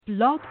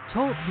Blog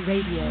Talk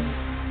Radio.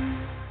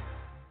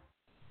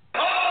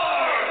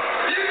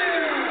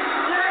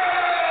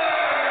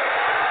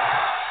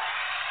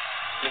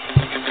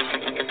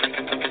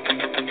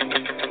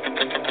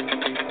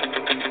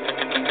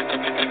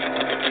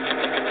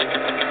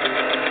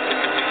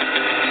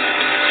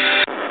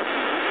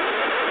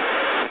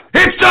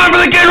 It's time for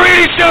the Get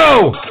Ready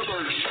Show!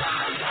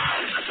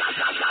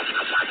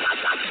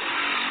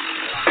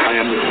 I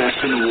am the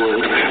best in the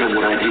world at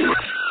what I do.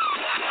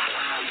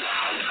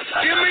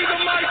 Give me the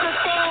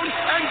microphone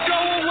and go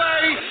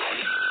away!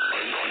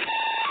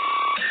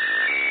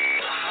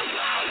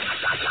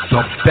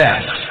 The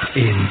best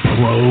in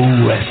pro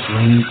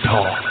wrestling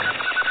talk.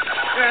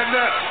 And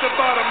that's the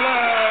bottom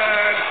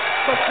line,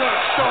 because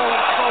Stone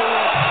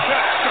Cold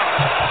Jackson.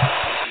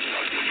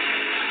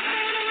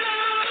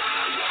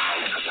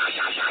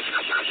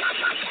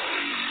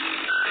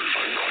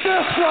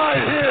 This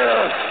right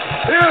here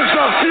is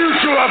the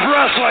future of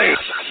wrestling.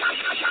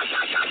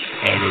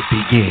 And it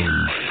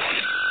begins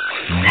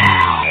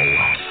now.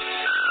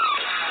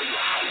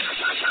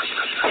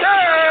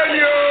 Can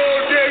you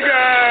dig it?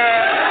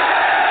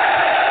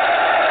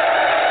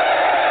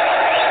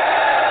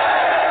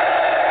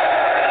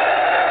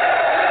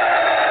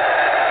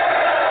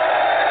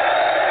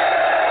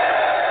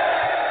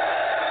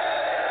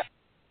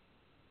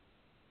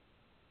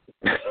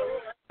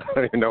 I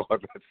don't even know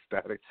what that's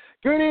static.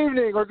 Good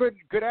evening, or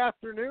good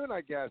afternoon,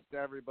 I guess, to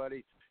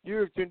everybody.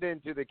 You've tuned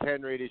into the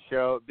Ken Reedy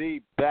Show,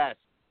 the best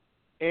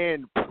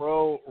in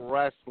pro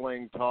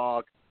wrestling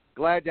talk.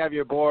 Glad to have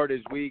you aboard as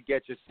we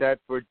get you set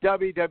for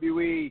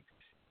WWE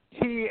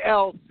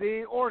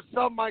TLC, or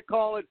some might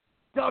call it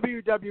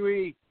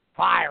WWE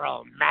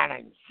Viral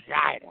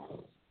Meningitis.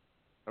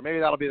 Or maybe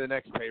that'll be the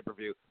next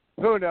pay-per-view.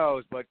 Who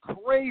knows? But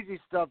crazy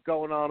stuff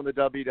going on in the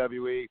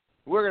WWE.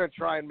 We're going to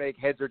try and make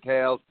heads or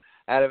tails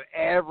out of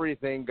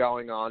everything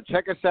going on.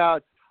 Check us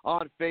out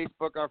on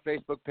Facebook. Our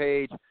Facebook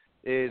page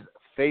is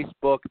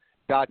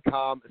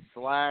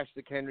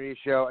facebook.com/The Ken Reedy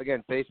Show.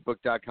 Again,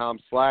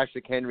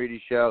 facebook.com/The Ken Reedy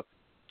Show.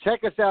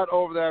 Check us out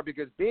over there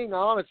because, being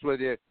honest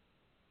with you,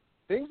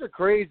 things are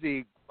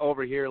crazy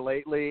over here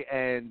lately,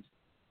 and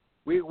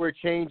we're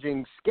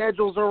changing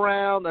schedules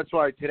around. That's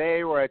why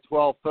today we're at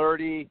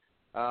 12:30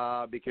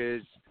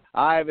 because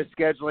I have a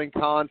scheduling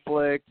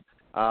conflict.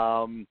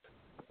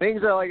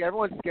 Things are like,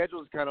 everyone's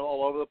schedule is kind of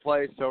all over the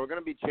place, so we're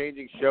going to be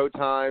changing show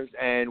times,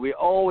 and we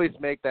always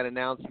make that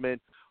announcement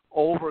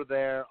over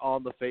there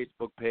on the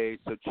Facebook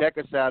page. So check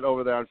us out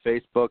over there on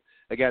Facebook.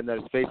 Again, that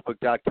is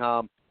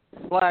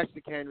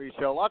facebook.com/The Ken Reedy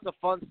Show. Lots of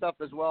fun stuff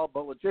as well,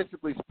 but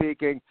logistically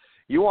speaking,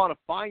 you want to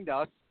find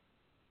us,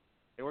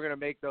 and we're going to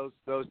make those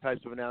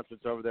types of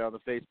announcements over there on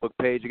the Facebook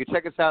page. You can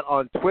check us out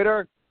on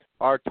Twitter.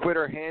 Our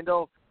Twitter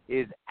handle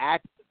is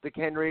 @The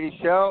Ken Reedy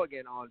Show.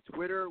 Again, on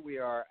Twitter, we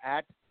are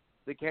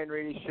 @The Ken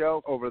Reedy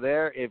Show over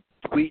there. If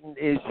tweeting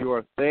is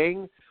your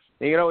thing,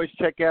 and you can always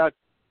check out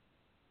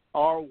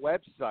our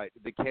website,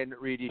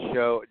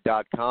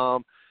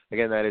 thekenreedyshow.com.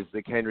 Again, that is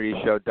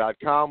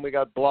thekenreedyshow.com. We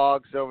got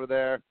blogs over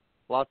there,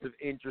 lots of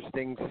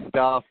interesting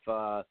stuff,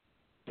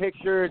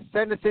 pictures.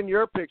 Send us in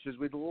your pictures.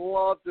 We'd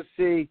love to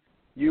see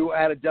you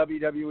at a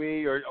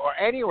WWE or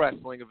any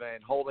wrestling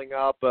event holding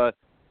up a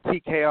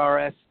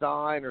TKRS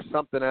sign or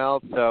something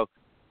else. So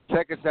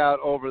check us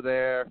out over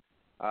there.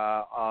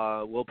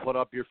 We'll put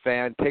up your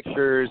fan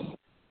pictures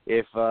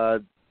if,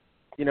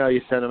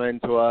 you send them in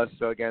to us.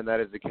 So, again, that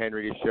is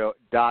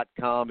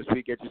thekenreedyshow.com as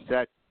we get you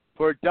set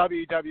for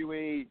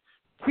WWE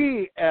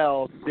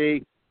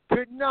TLC.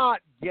 Could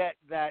not get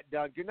that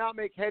done. Could not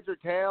make heads or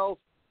tails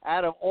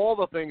out of all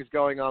the things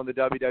going on in the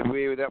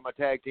WWE without my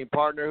tag team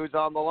partner who's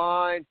on the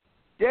line.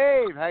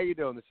 Dave, how you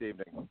doing this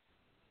evening?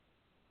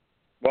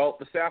 Well,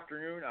 this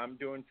afternoon I'm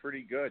doing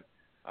pretty good.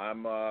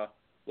 I'm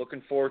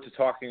looking forward to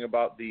talking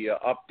about the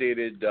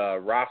updated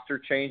roster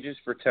changes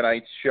for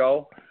tonight's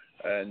show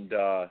and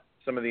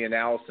some of the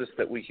analysis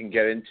that we can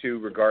get into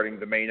regarding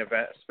the main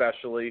event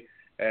especially,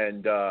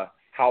 and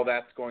how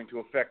that's going to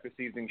affect this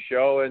evening's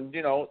show. And,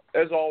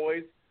 as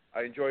always,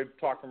 I enjoyed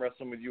talking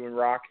wrestling with you and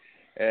Rock.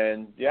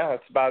 And, yeah,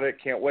 that's about it.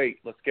 Can't wait.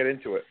 Let's get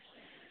into it.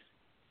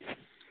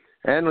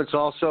 And let's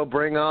also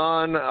bring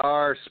on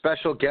our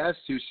special guest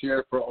who's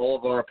here for all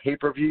of our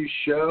pay-per-view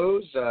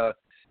shows.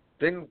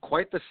 Been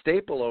quite the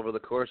staple over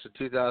the course of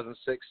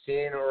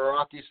 2016.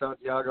 Rocky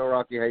Santiago.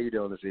 Rocky, how you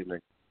doing this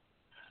evening?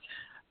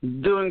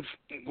 Doing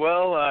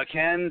well,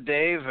 Ken,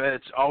 Dave.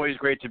 It's always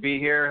great to be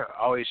here.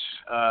 Always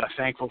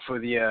thankful for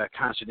the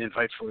constant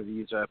invite for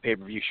these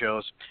pay-per-view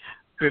shows.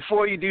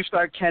 Before you do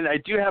start, Ken, I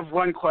do have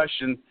one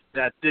question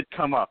that did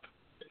come up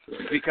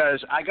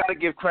because I got to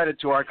give credit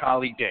to our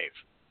colleague Dave.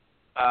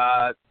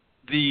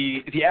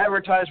 The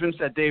advertisements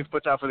that Dave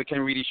puts out for the Ken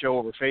Reedy Show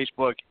over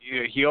Facebook,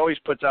 he always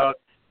puts out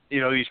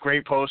these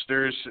great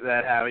posters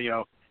that have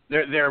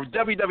they're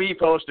WWE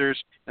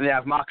posters and they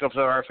have mock-ups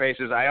of our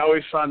faces. I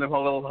always found them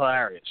a little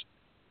hilarious.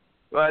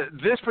 But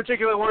this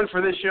particular one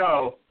for this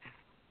show,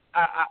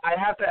 I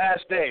have to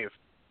ask Dave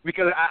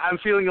because I'm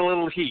feeling a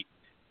little heat.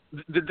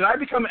 Did I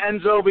become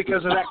Enzo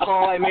because of that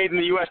call I made in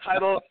the U.S.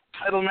 title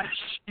match?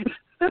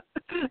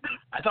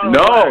 I thought it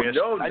was hilarious.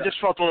 No, I just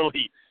felt a little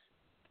heat.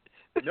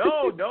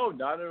 No,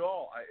 not at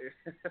all.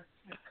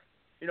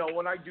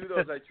 When I do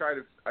those, I try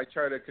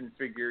to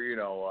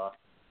configure,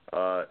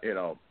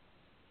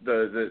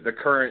 the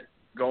current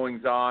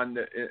goings on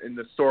in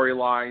the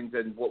storylines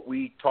and what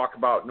we talk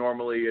about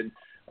normally. And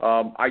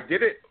I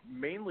did it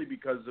mainly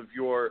because of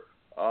your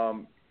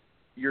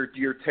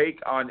take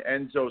on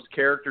Enzo's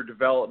character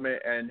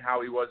development and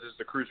how he was as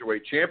the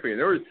cruiserweight champion.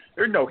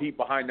 There's no heat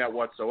behind that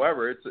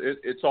whatsoever.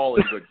 It's all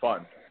in good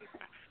fun.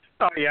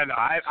 Oh yeah, no,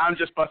 I'm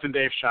just busting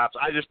Dave's chops.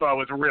 I just thought it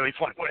was really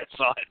fun when I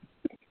saw it.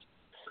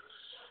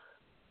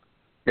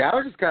 Yeah, I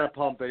was just kind of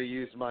pumped that he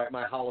used my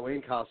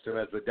Halloween costume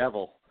as the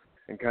devil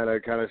and kind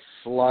of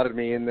slotted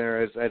me in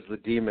there as the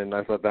demon.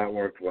 I thought that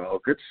worked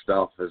well. Good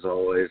stuff as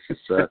always.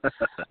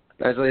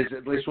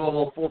 At least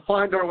we'll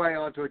find our way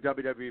onto a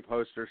WWE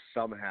poster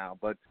somehow.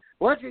 But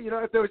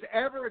if there was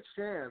ever a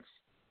chance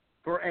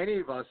for any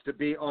of us to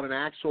be on an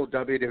actual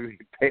WWE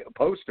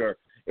poster,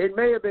 it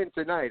may have been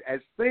tonight, as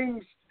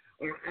things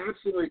are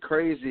absolutely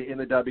crazy in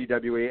the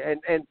WWE.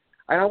 And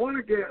I want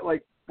to get,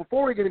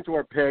 before we get into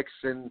our picks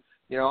and,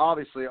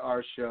 obviously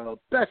our show,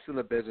 best in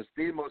the business,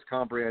 the most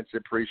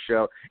comprehensive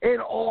pre-show in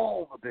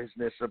all the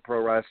business of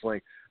pro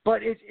wrestling.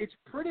 But it's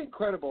pretty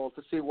incredible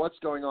to see what's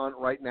going on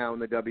right now in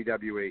the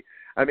WWE.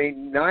 I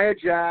mean, Nia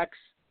Jax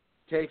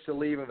takes a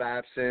leave of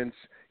absence.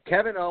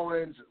 Kevin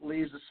Owens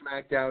leaves the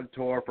Smackdown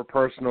tour for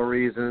personal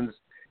reasons.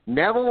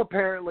 Neville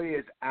apparently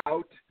is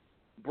out.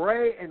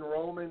 Bray and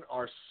Roman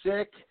are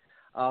sick.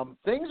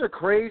 Things are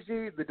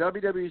crazy. The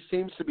WWE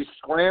seems to be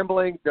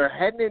scrambling. They're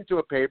heading into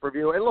a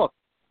pay-per-view. And look,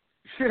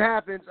 shit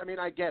happens. I mean,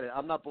 I get it.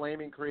 I'm not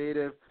blaming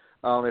creative.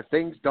 If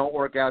things don't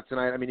work out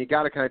tonight, you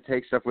got to kind of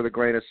take stuff with a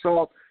grain of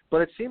salt. But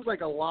it seems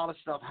like a lot of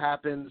stuff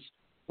happens,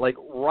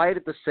 right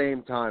at the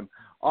same time.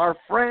 Our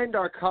friend,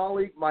 our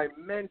colleague, my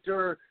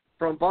mentor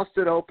from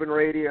Busted Open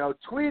Radio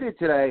tweeted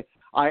today,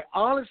 I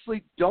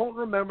honestly don't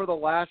remember the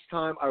last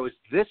time I was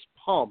this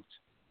pumped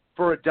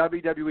for a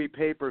WWE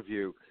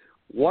pay-per-view.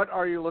 What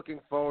are you looking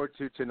forward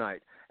to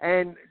tonight?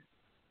 And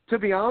to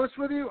be honest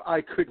with you,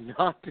 I could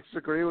not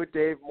disagree with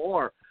Dave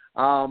more.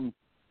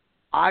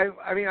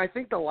 I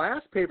think the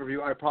last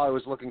pay-per-view I probably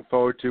was looking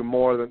forward to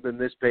more than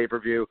this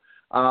pay-per-view.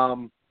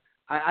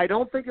 I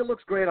don't think it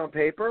looks great on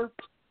paper.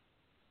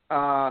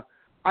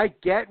 I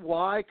get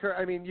why.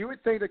 You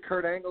would think that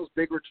Kurt Angle's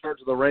big return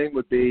to the ring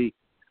would be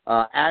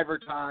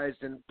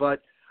advertised,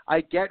 but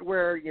I get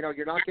where,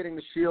 you're not getting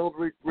the Shield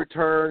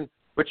return,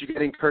 but you're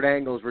getting Kurt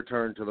Angle's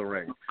return to the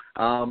ring.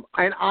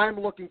 And I'm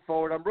really looking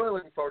forward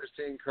to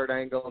seeing Kurt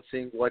Angle and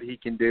seeing what he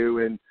can do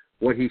and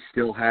what he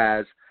still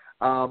has.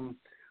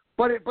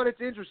 But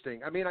it's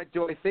interesting.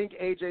 Do I think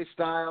AJ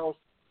Styles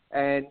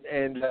and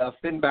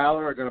Finn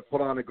Balor are going to put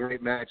on a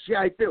great match?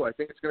 Yeah, I do. I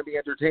think it's going to be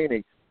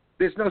entertaining.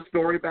 There's no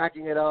story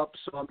backing it up,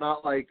 so I'm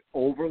not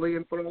overly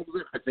enthralled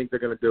with it. I think they're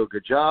going to do a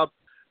good job.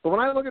 But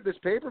when I look at this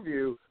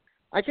pay-per-view,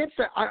 I can't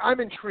say I'm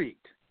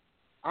intrigued.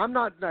 I'm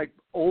not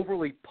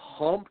overly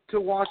pumped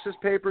to watch this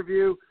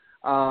pay-per-view.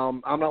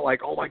 I'm not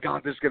oh my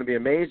God, this is going to be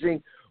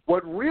amazing.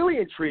 What really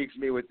intrigues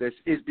me with this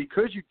is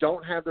because you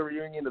don't have the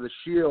reunion of the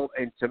Shield,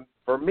 and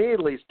for me at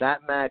least,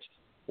 that match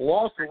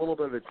lost a little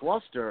bit of its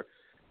luster.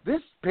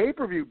 This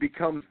pay-per-view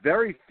becomes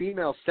very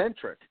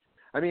female-centric.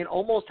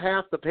 Almost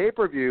half the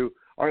pay-per-view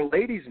are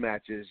ladies'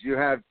 matches. You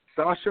have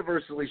Sasha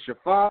versus Alicia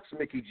Fox,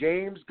 Mickie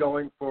James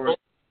going for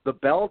the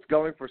belt,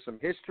 going for some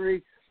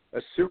history,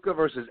 Asuka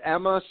versus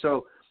Emma.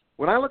 So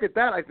when I look at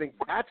that, I think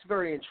that's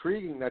very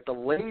intriguing that the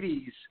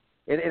ladies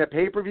in a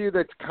pay-per-view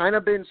that's kind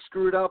of been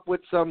screwed up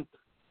with some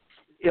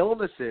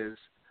illnesses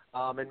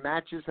and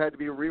matches had to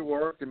be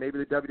reworked and maybe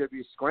the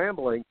WWE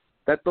scrambling,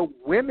 that the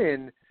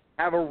women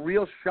have a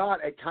real shot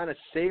at kind of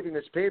saving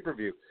this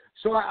pay-per-view.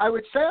 So I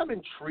would say I'm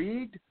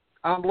intrigued.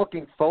 I'm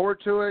looking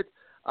forward to it.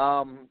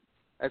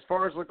 As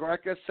far as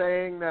LaGreca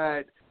saying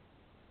that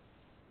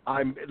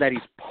he's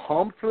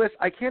pumped for this,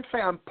 I can't say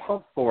I'm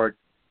pumped for it,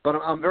 but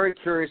I'm very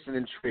curious and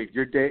intrigued.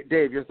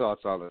 Dave, your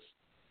thoughts on this?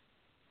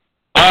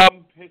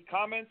 His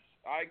comments,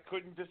 I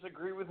couldn't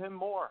disagree with him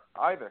more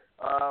either.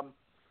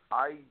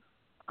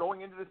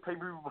 Going into this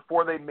pay-per-view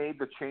before they made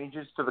the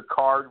changes to the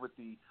card with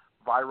the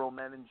viral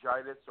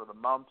meningitis or the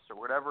mumps or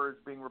whatever is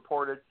being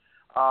reported,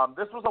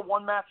 this was a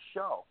one-match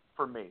show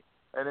for me.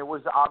 And it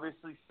was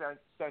obviously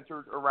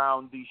centered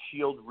around the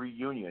Shield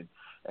reunion.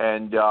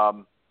 And,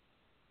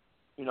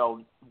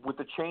 with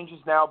the changes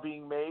now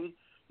being made,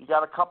 you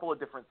got a couple of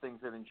different things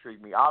that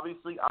intrigue me.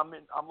 Obviously,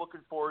 I'm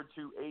looking forward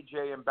to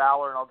AJ and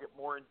Balor, and I'll get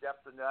more in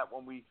depth in that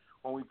when we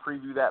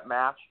preview that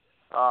match.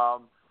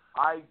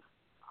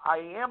 I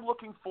am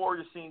looking forward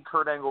to seeing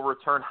Kurt Angle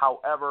return.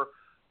 However,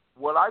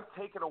 what I've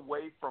taken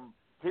away from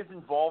his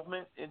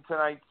involvement in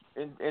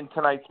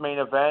tonight's main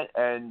event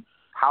and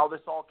how this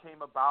all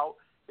came about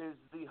is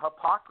the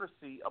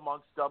hypocrisy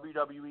amongst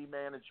WWE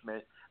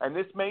management. And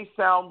this may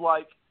sound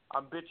like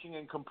I'm bitching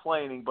and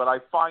complaining, but I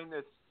find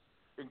this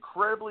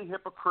incredibly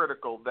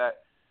hypocritical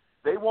that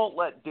they won't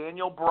let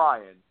Daniel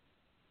Bryan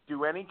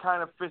do any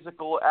kind of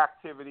physical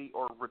activity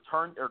or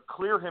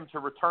clear him to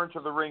return to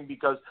the ring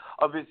because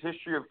of his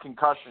history of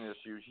concussion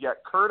issues.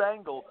 Yet Kurt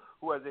Angle,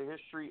 who has a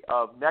history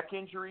of neck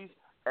injuries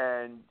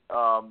and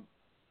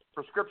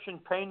prescription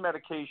pain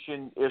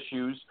medication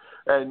issues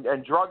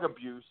and drug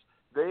abuse,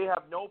 they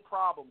have no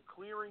problem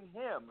clearing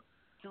him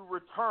to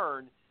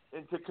return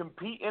and to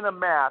compete in a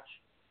match,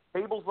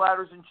 tables,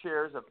 ladders, and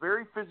chairs, a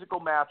very physical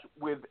match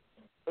with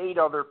 7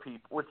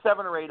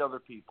 or 8 other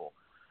people.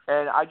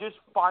 And I just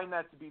find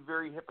that to be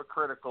very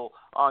hypocritical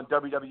on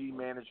WWE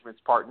management's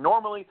part.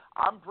 Normally,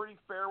 I'm pretty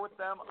fair with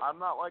them. I'm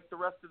not like the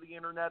rest of the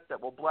internet that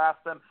will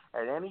blast them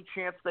at any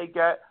chance they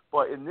get.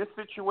 But in this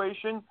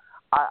situation,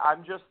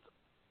 I'm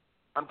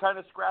kind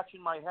of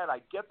scratching my head. I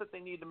get that they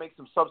need to make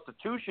some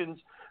substitutions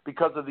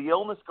because of the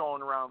illness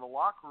going around the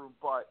locker room,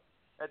 but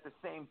at the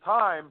same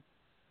time,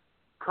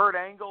 Kurt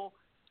Angle,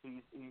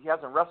 he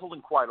hasn't wrestled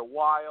in quite a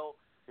while.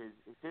 His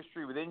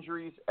history with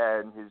injuries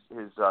and his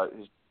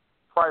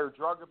prior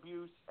drug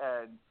abuse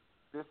and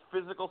this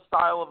physical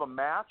style of a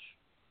match,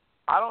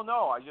 I don't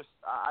know.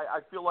 I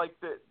feel like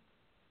that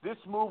this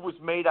move was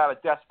made out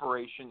of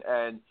desperation,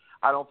 and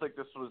I don't think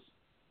this was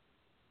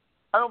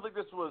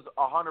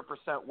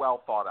 100%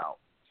 well thought out.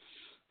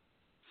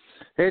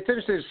 Hey, it's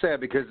interesting to say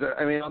because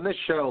I mean, on this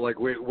show, like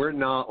we're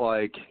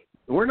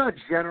not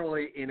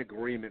generally in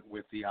agreement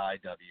with the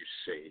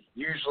IWC.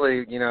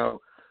 Usually, you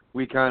know,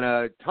 we kind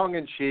of tongue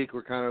in cheek.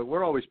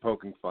 We're always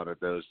poking fun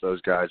at those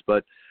guys.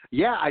 But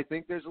yeah, I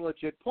think there's a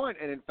legit point.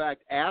 And in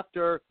fact,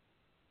 after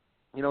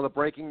the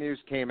breaking news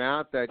came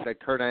out that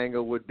Kurt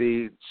Angle would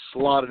be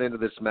slotted into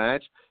this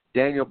match,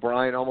 Daniel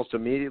Bryan almost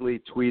immediately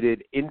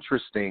tweeted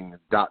 "interesting ...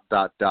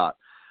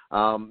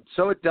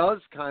 So it does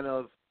kind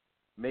of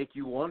make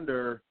you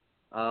wonder,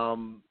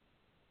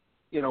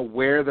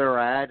 where they're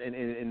at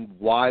and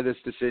why this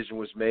decision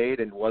was made,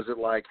 and was it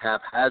like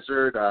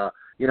haphazard?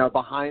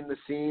 Behind the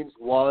scenes,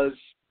 was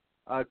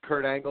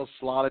Kurt Angle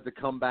slotted to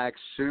come back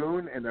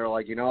soon, and they're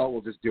like,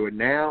 we'll just do it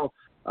now.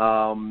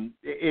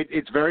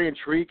 It's very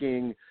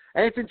intriguing,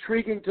 and it's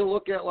intriguing to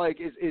look at, like,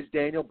 is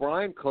Daniel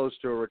Bryan close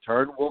to a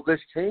return? Will this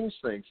change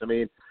things? I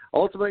mean,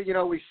 ultimately,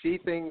 we see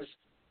things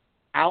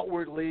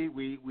outwardly,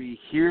 we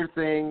hear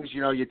things,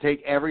 you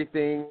take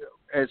everything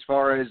as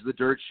far as the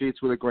dirt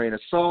sheets with a grain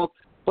of salt,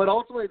 but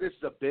ultimately this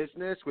is a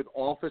business with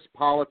office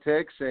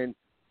politics and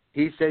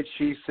he said,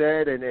 she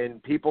said,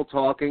 and people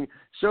talking.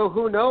 So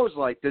who knows,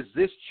 like, does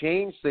this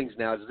change things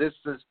now? Does this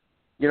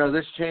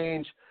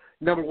change,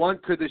 number one,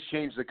 could this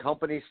change the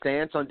company's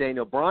stance on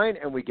Daniel Bryan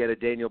and we get a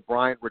Daniel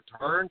Bryan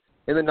return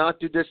in the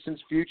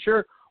not-too-distant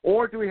future?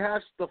 Or do we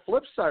have the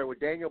flip side where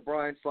Daniel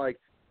Bryan's like,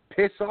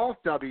 piss off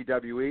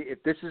WWE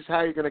if this is how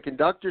you're going to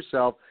conduct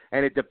yourself,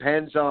 and it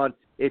depends on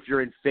if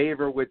you're in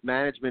favor with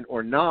management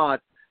or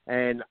not,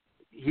 and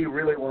he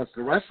really wants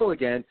to wrestle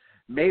again,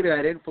 maybe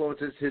that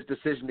influences his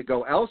decision to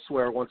go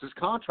elsewhere once his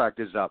contract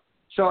is up.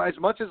 So as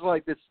much as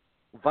like this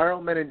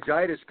viral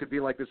meningitis could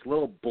be like this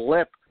little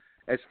blip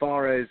as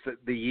far as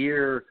the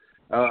year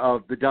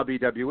of the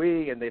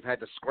WWE, and they've had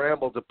to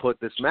scramble to put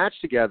this match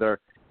together,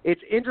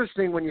 it's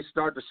interesting when you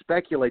start to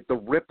speculate the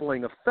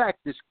rippling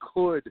effect this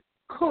could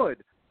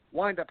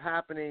wind up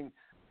happening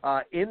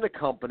in the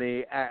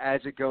company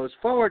as it goes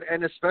forward,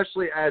 and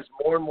especially as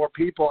more and more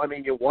people, I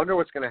mean, you wonder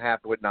what's going to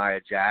happen with Nia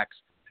Jax.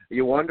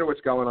 You wonder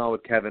what's going on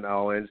with Kevin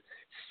Owens.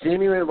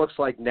 Seemingly it looks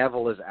like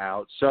Neville is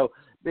out. So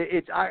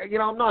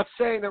I'm not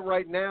saying that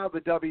right now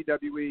the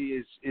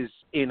WWE is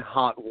in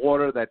hot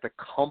water, that the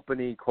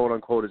company, quote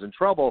unquote, is in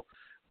trouble,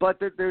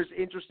 but there's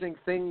interesting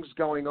things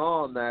going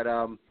on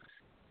that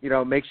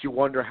makes you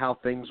wonder how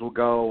things will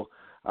go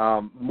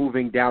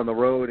moving down the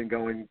road and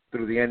going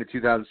through the end of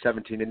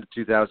 2017 into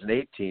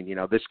 2018.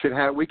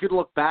 We could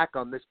look back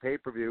on this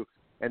pay-per-view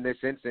and this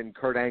instant,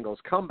 Kurt Angle's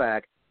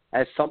comeback,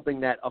 as something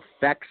that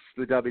affects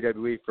the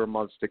WWE for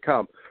months to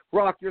come.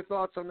 Rock, your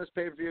thoughts on this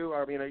pay-per-view?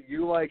 I mean, are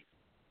you like,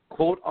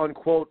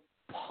 quote-unquote,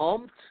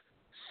 pumped?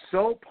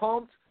 So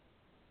pumped?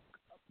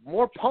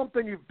 More pumped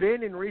than you've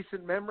been in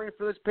recent memory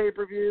for this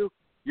pay-per-view?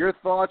 Your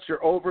thoughts, your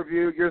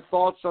overview, your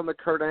thoughts on the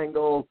Kurt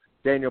Angle,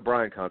 Daniel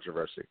Bryan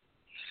controversy?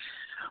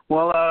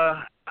 Well,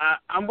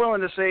 I'm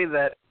willing to say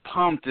that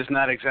pumped is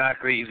not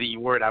exactly the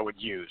word I would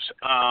use.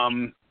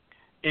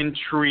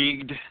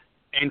 Intrigued,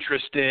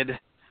 interested.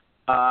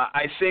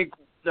 I think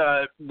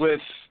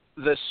with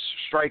this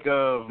strike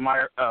of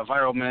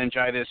viral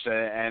meningitis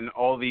and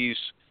all these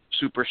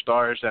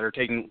superstars that are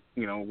taking,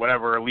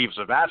 whatever leaves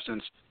of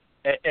absence,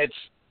 it's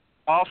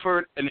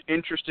offered an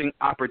interesting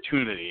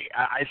opportunity.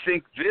 I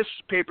think this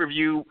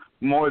pay-per-view,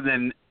 more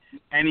than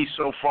any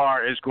so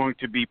far, is going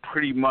to be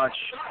pretty much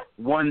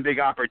one big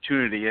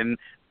opportunity. And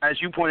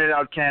as you pointed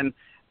out, Ken,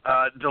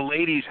 the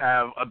ladies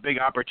have a big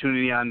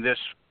opportunity on this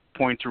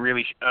point to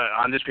really,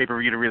 on this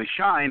pay-per-view to really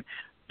shine,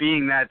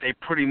 being that they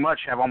pretty much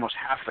have almost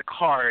half the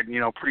card,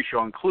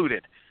 pre-show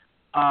included.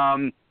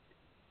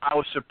 I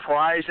was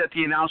surprised at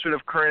the announcement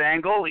of Kurt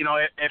Angle.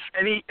 If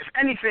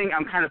anything,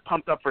 I'm kind of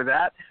pumped up for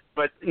that.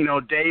 But,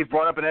 Dave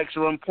brought up an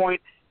excellent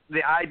point. the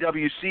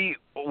IWC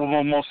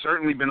will most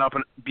certainly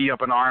be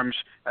up in arms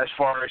as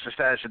far as the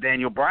status of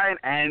Daniel Bryan,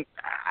 and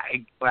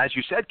as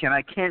you said, Ken,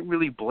 I can't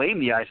really blame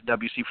the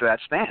IWC for that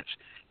stance.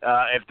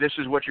 If this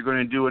is what you're going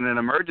to do in an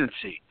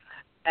emergency,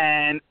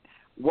 and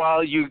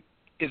while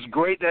it's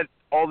great that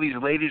all these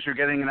ladies are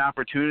getting an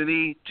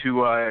opportunity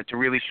to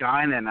really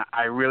shine, and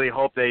I really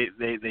hope they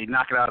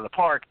knock it out of the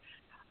park.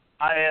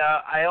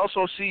 I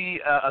also see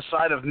a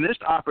side of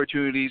missed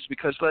opportunities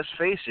because let's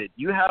face it,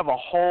 you have a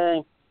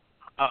whole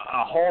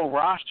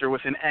roster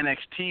within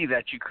NXT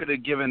that you could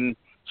have given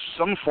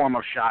some form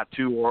of shot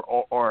to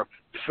or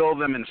fill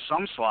them in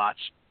some slots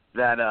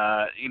that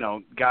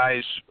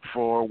guys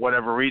for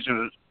whatever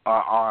reason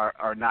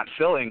are not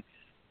filling,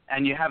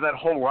 and you have that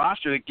whole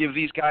roster that give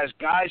these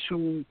guys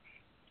who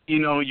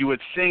you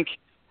would think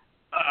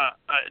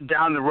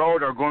down the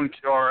road are going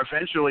to, or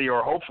eventually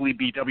or hopefully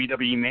be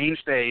WWE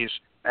mainstays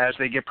as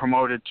they get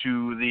promoted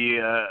to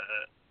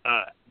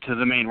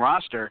the main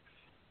roster,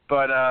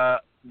 but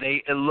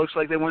it looks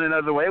like they went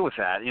another way with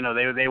that.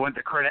 They went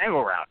the Kurt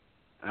Angle route,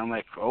 and I'm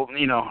like,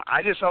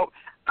 I just hope.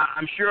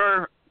 I'm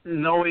sure,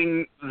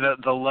 knowing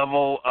the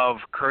level of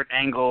Kurt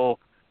Angle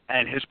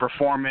and his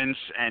performance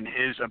and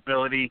his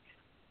ability,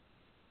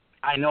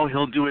 I know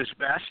he'll do his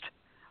best.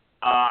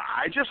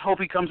 I just hope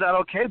he comes out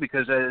okay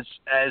because,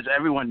 as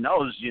everyone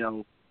knows,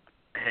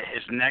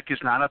 his neck is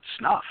not up to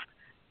snuff.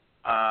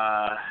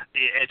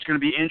 It's going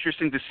to be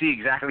interesting to see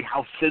exactly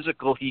how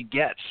physical he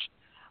gets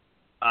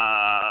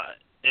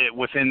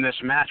within this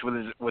match,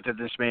 within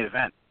this main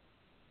event.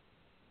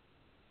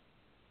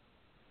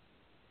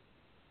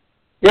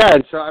 Yeah,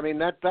 and so I mean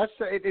that's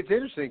it's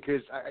interesting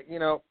because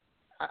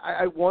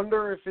I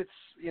wonder if it's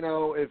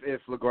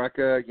if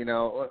LaGreca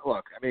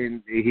look, I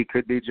mean he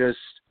could be just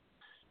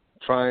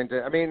trying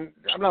to. I mean,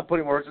 I'm not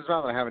putting words in his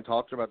mouth. I haven't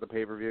talked about the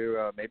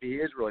pay-per-view. Maybe he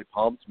is really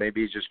pumped.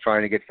 Maybe he's just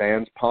trying to get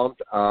fans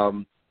pumped.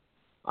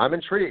 I'm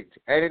intrigued,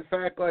 and in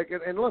fact,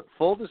 and look,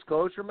 full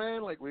disclosure,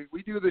 man,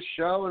 we do this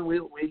show and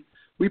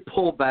we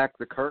pull back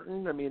the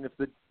curtain. I mean, if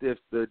the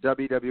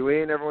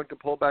WWE and everyone can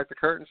pull back the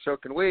curtain, so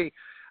can we.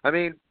 I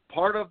mean,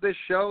 part of this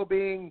show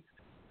being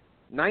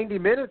 90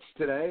 minutes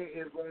today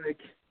is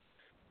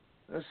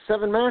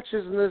 7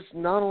 matches, and there's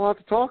not a lot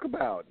to talk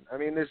about. I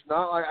mean, there's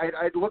not.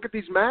 I look at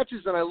these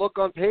matches and I look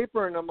on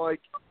paper and I'm like,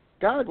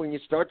 God, when you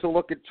start to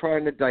look at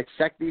trying to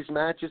dissect these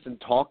matches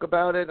and talk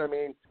about it, I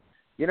mean,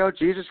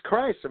 Jesus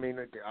Christ. I mean,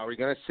 are we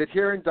going to sit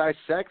here and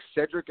dissect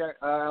Cedric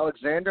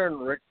Alexander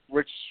and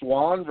Rich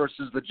Swann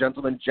versus the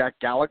gentleman Jack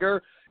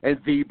Gallagher and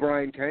the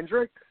Brian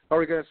Kendrick? Are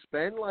we going to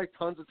spend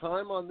tons of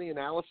time on the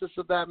analysis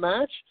of that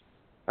match?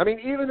 I mean,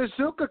 even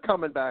Asuka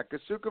coming back,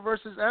 Asuka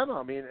versus Emma.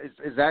 I mean,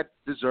 is that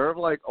deserve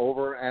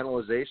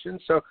over-analyzation?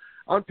 So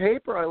on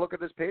paper, I look at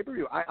this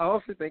pay-per-view. I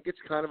honestly think it's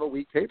kind of a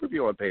weak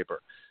pay-per-view on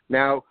paper.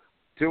 Now,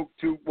 to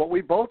what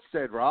we both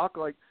said, Rock,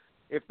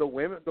 if the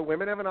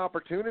women have an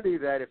opportunity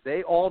that if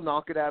they all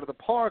knock it out of the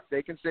park,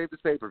 they can save this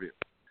pay-per-view.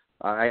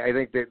 I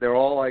think they're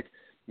all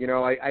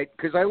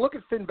because I look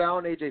at Finn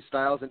Balor and AJ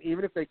Styles, and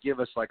even if they give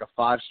us a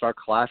 5-star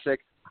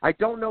classic, I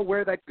don't know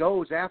where that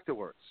goes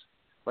afterwards.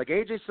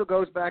 AJ still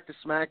goes back to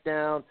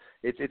SmackDown.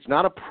 It's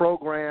not a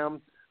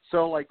program.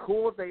 So,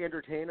 cool if they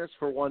entertain us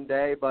for one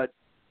day, but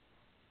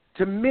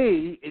to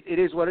me, it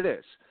is what it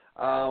is.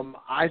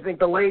 I think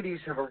the ladies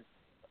have a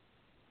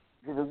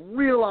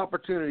real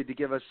opportunity to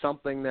give us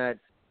something that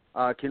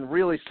can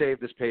really save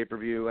this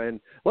pay-per-view. And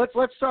let's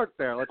start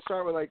there. Let's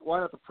start with, why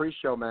not the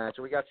pre-show match?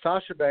 We got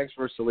Sasha Banks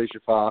versus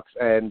Alicia Fox,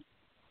 and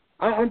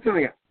I'm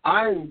telling you,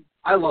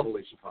 I love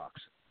Alicia Fox.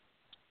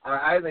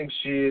 I think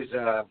she's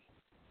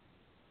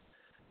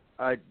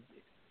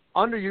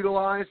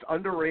underutilized,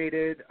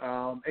 underrated,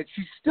 and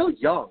she's still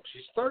young.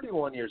 She's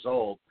 31 years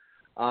old.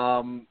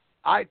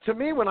 To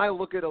me, when I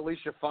look at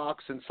Alicia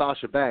Fox and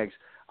Sasha Banks,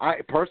 I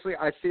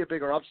see a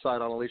bigger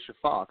upside on Alicia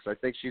Fox. I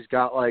think she's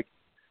got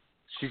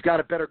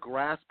a better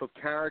grasp of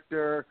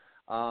character.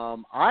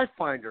 I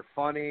find her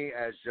funny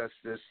as just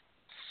this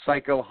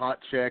psycho hot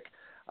chick.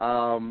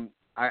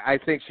 I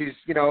think she's,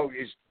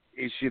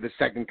 is she the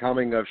second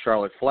coming of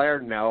Charlotte Flair?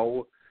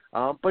 No,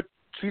 but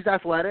she's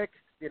athletic.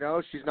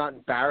 She's not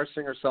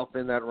embarrassing herself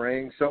in that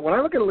ring. So when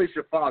I look at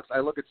Alicia Fox, I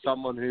look at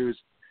someone who's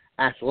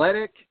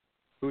athletic,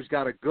 who's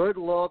got a good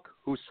look,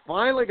 who's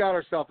finally got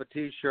herself a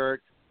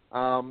T-shirt,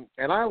 and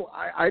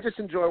I just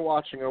enjoy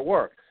watching her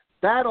work.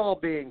 That all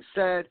being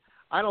said,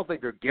 I don't think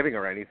they're giving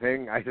her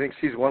anything. I think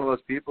she's one of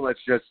those people that's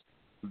just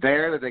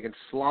there that they can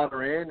slot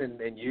her in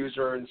and use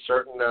her in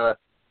certain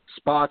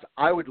spots.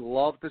 I would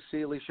love to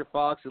see Alicia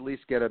Fox at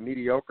least get a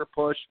mediocre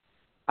push.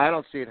 I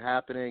don't see it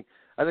happening.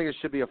 I think it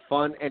should be a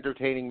fun,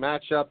 entertaining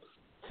matchup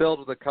filled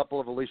with a couple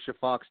of Alicia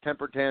Fox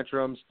temper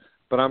tantrums,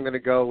 but I'm going to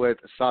go with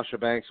Sasha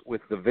Banks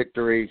with the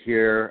victory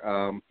here.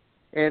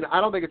 And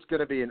I don't think it's going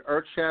to be an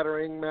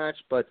earth-shattering match,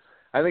 but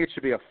I think it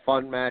should be a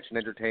fun match, an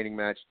entertaining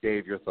match.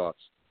 Dave, your thoughts?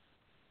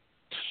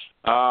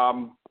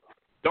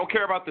 Don't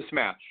care about this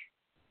match.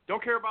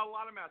 Don't care about a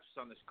lot of matches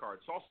on this card.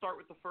 So I'll start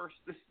with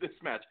this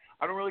match.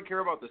 I don't really care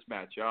about this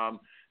match.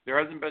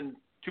 There hasn't been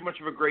too much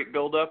of a great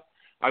build-up.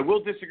 I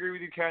will disagree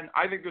with you, Ken.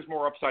 I think there's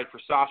more upside for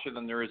Sasha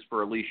than there is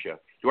for Alicia.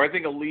 Do I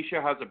think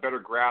Alicia has a better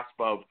grasp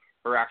of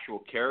her actual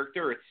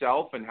character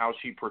itself and how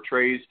she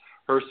portrays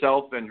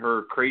herself and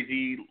her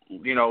crazy,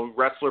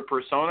 wrestler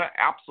persona?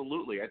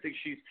 Absolutely. I think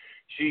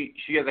she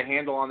has a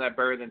handle on that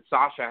better than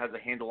Sasha has a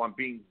handle on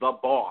being the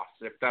boss,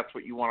 if that's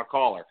what you want to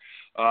call her.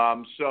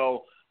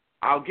 So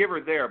I'll give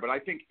her there. But I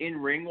think in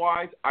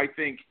ring-wise, I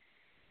think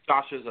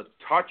Sasha's a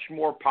touch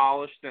more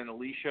polished than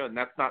Alicia, and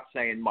that's not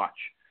saying much.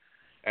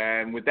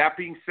 And with that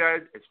being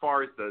said, as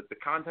far as the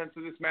contents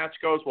of this match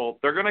goes, well,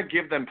 they're going to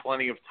give them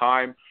plenty of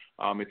time.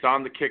 It's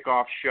on the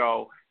kickoff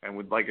show, and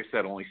with, like I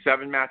said, only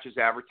 7 matches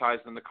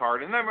advertised on the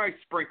card. And they might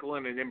sprinkle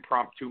in an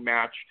impromptu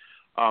match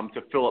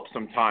to fill up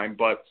some time.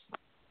 But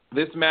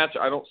this match,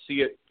 I don't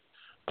see it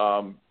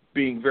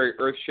being very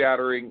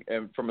earth-shattering.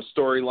 And from a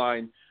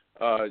storyline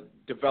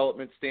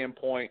development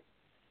standpoint,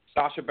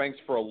 Sasha Banks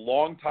for a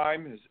long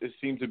time has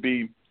seemed to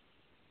be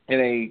in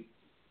a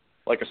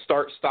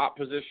start-stop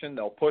position.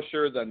 They'll push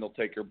her, then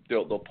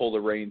they'll pull the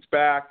reins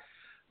back.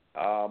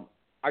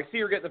 I see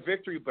her get the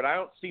victory, but I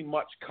don't see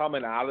much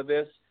coming out of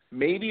this.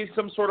 Maybe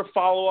some sort of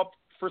follow-up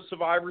for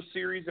Survivor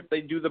Series if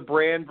they do the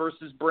brand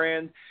versus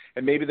brand,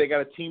 and maybe they got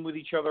to team with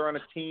each other on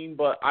a team.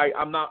 But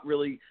I'm not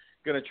really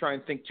going to try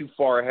and think too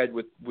far ahead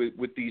with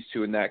these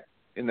two in that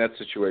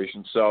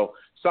situation. So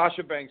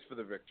Sasha Banks for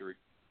the victory.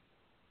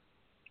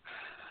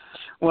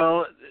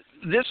 Well,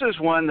 this is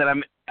one that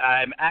I'm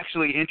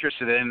actually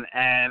interested in,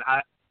 and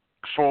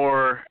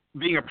for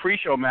being a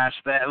pre-show match,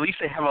 that at least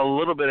they have a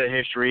little bit of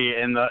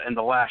history in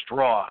the last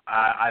Raw.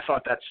 I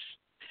thought that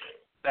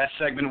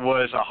segment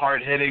was a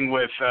hard hitting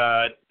with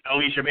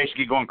Alicia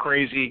basically going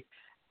crazy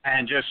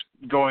and just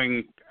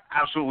going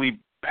absolutely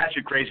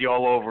batshit crazy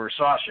all over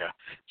Sasha.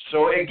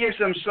 So it gives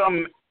them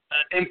some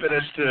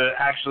impetus to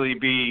actually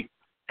be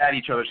at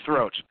each other's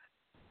throats.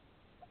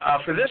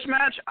 For this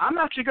match, I'm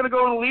actually going to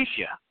go with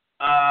Alicia.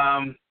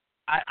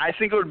 I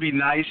think it would be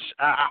nice.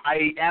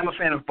 I am a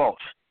fan of both.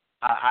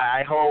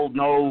 I hold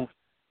no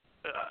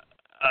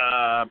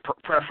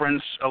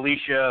preference.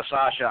 Alicia,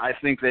 Sasha. I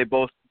think they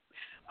both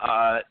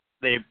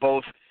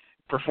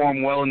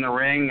perform well in the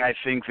ring. I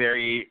think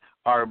they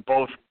are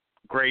both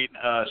great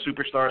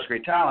superstars,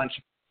 great talents.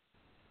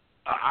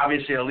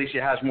 Obviously,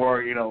 Alicia has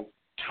more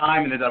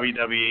time in the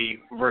WWE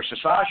versus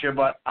Sasha,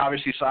 but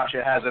obviously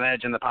Sasha has an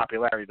edge in the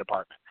popularity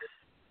department.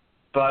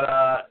 But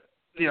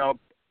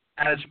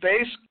at its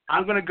base,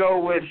 I'm going to go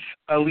with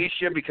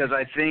Alicia because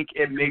I think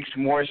it makes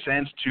more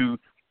sense to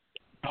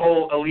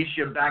pull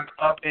Alicia back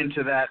up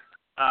into that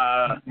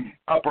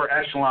upper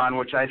echelon,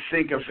 which I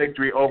think a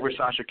victory over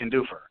Sasha can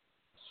do for her.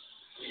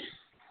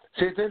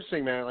 See, it's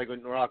interesting, man. Like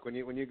when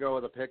you go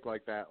with a pick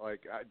like that,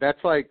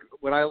 that's like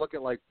when I look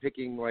at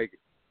picking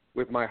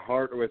with my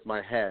heart or with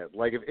my head.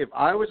 Like if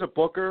I was a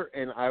booker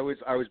and I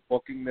was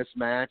booking this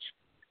match,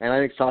 and I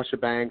think Sasha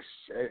Banks,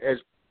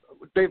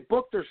 they've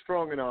booked her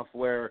strong enough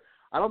where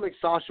I don't think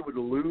Sasha would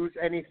lose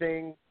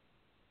anything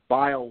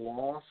by a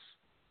loss,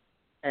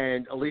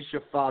 and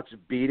Alicia Fox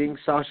beating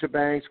Sasha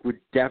Banks would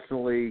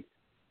definitely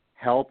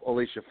help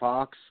Alicia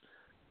Fox.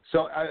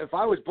 So if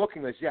I was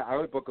booking this, I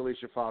would book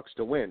Alicia Fox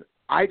to win.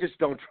 I just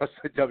don't trust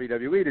the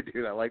WWE to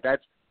do that.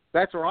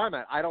 That's where I'm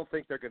at. I don't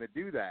think they're going to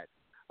do that.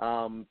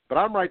 But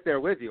I'm right there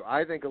with you.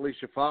 I think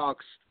Alicia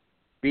Fox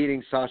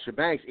beating Sasha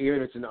Banks,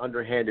 even if it's in an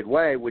underhanded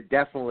way, would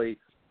definitely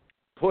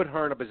put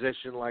her in a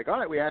position all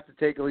right, we have to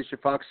take Alicia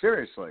Fox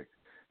seriously.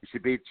 She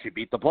beat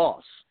the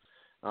boss.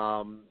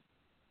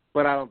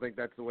 But I don't think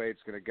that's the way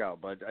it's going to go.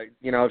 But,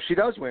 if she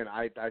does win,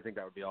 I think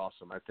that would be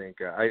awesome. I think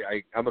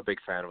I'm a big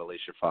fan of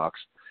Alicia Fox.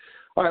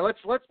 All right,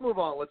 let's move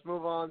on. Let's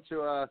move on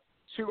to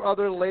two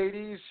other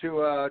ladies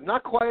who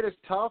not quite as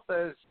tough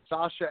as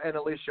Sasha and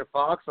Alicia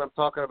Fox. I'm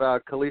talking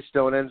about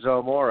Kalisto and Enzo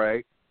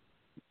Amore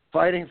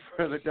fighting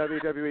for the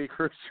WWE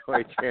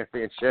Cruiserweight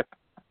Championship.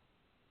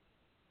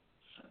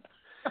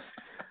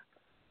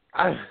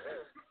 I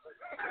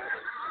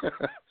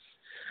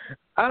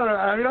don't know.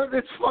 I mean,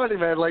 it's funny,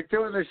 man.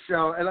 Doing this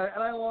show, and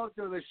I love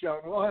doing this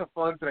show. And we'll have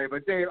fun today.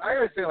 But Dave, I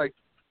gotta say,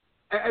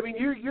 I mean,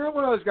 you're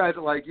one of those guys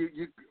that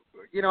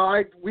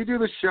we do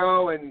the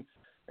show, and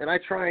I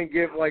try and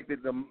give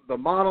the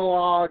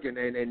monologue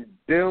and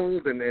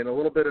build and a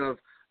little bit of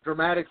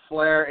dramatic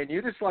flair, and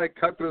you just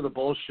cut through the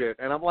bullshit.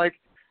 And I'm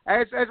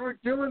as we're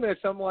doing this,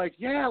 I'm I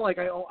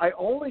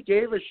only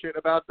gave a shit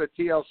about the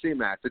TLC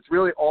match. It's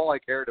really all I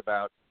cared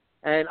about.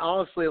 And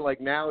honestly,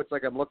 now it's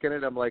I'm looking at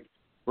it, I'm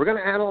we're going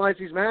to analyze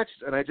these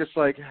matches, and I just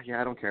I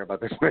don't care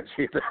about this match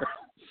either.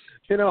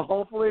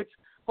 Hopefully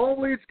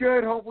it's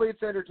good. Hopefully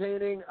it's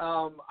entertaining.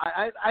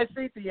 I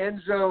think the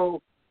Enzo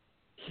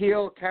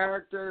heel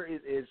character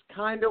is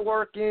kind of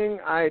working.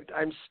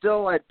 I'm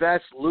still at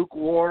best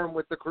lukewarm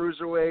with the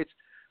cruiserweights.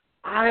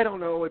 I don't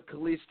know with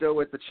Kalisto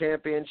with the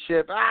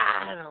championship.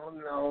 I don't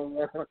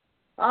know.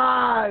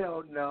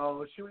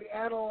 Should we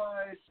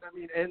analyze,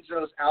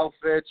 Enzo's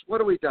outfits? What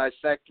do we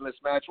dissect in this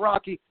match?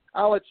 Rocky,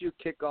 I'll let you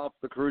kick off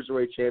the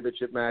Cruiserweight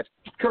Championship match.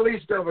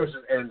 Kalisto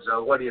versus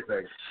Enzo. What do you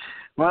think?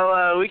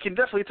 Well, we can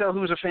definitely tell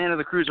who's a fan of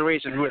the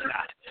Cruiserweights and who is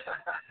not.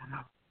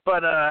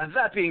 But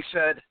that being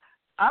said,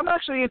 I'm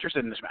actually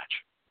interested in this match.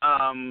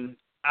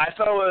 I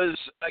thought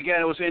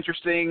it was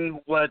interesting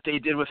what they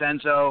did with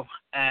Enzo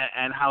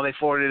and how they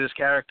forwarded his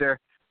character.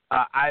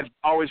 I've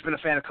always been a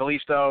fan of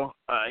Kalisto.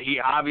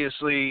 He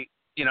obviously,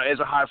 is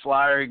a high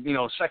flyer.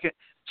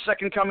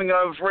 Second coming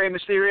of Rey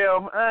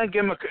Mysterio.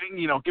 Give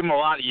him a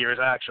lot of years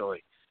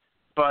actually.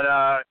 But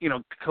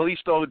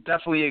Kalisto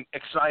definitely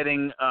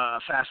exciting,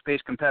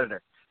 fast-paced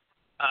competitor.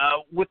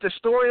 With the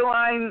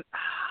storyline,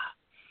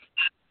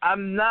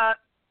 I'm not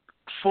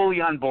fully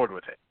on board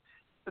with it,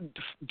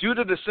 due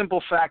to the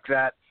simple fact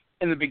that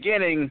in the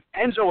beginning,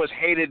 Enzo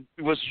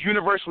was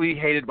universally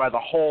hated by the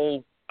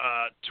whole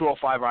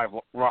 205 Live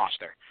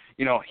roster.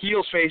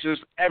 Heels, faces,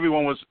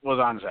 everyone was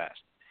on his ass.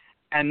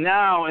 And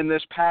now in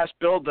this past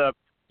build-up,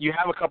 you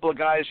have a couple of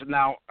guys that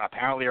now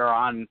apparently are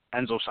on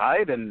Enzo's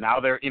side, and now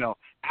they're,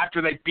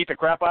 after they beat the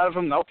crap out of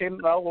him, okay,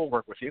 well, we'll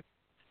work with you.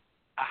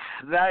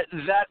 That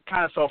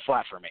kind of fell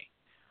flat for me.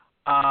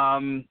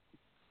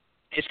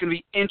 It's going to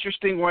be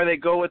interesting where they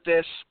go with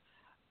this,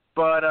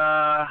 but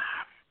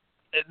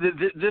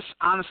this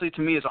honestly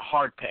to me is a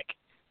hard pick.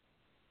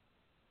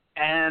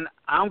 And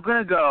I'm going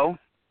to go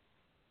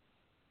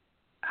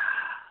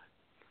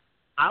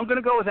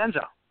with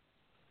Enzo.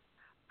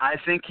 I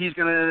think he's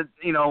going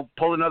to,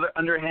 pull another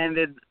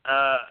underhanded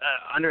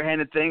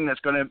thing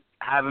that's going to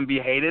have him be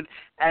hated.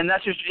 And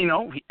that's just,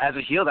 as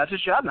a heel, that's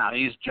his job now.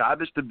 His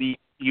job is to be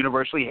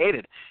universally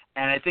hated.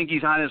 And I think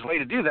he's on his way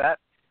to do that.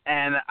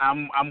 And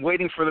I'm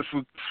waiting for the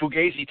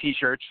Fugazi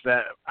T-shirts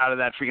that out of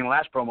that freaking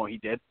last promo he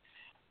did.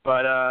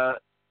 But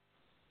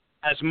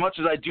as much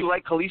as I do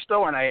like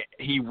Kalisto and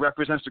he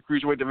represents the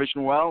Cruiserweight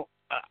division well,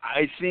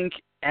 I think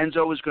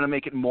Enzo is going to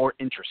make it more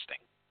interesting.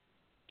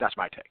 That's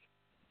my take.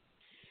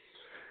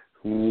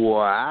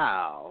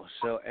 Wow.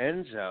 So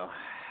Enzo.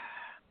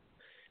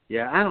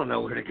 Yeah, I don't know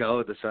where to go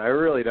with this. I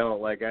really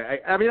don't.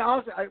 I mean,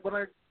 honestly, I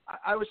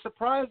was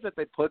surprised that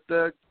they put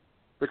the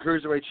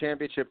Cruiserweight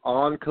Championship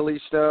on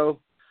Kalisto.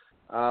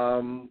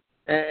 But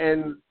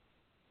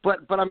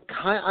I'm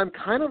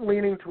kind of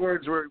leaning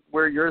towards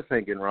where you're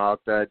thinking,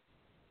 Rock, that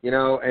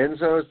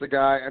Enzo is the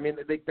guy. I mean,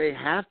 they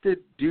have to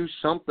do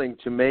something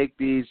to make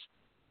these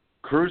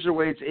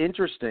cruiserweights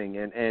interesting,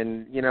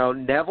 and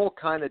Neville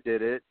kind of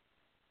did it,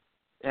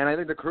 and I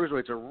think the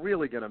cruiserweights are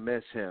really going to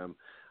miss him.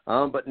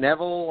 But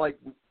Neville,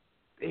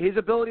 his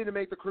ability to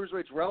make the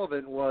cruiserweights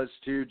relevant was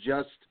to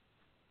just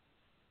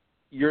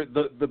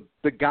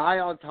the guy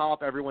on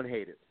top. Everyone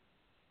hated.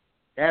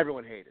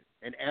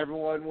 And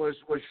everyone was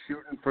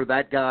shooting for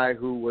that guy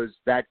who was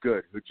that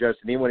good, who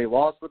just, when he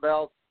lost the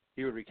belt,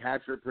 he would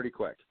recapture it pretty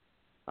quick.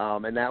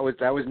 And that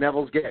was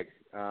Neville's gig.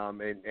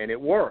 And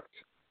it worked.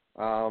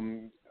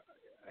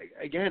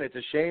 Again, it's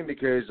a shame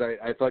because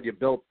I thought you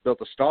built a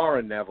star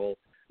in Neville,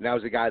 and that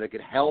was a guy that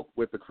could help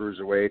with the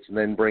cruiserweights, and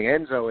then bring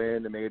Enzo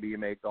in, and maybe you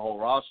make the whole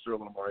roster a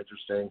little more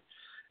interesting.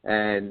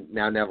 And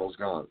now Neville's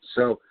gone.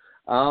 So,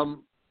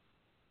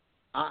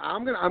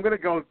 I'm gonna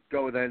go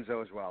with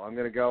Enzo as well. I'm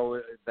gonna go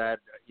with that.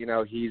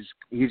 He's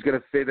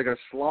gonna fit. They're gonna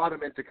slot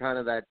him into kind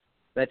of that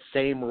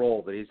same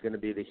role, that he's gonna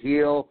be the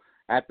heel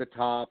at the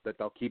top, that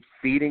they'll keep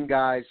feeding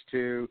guys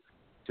to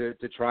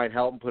try and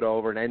help him put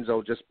over, and Enzo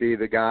will just be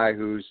the guy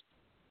who's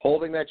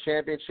holding that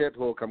championship,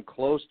 who will come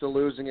close to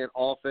losing it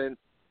often,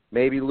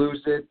 maybe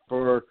lose it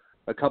for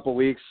a couple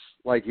weeks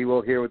like he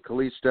will here with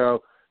Kalisto,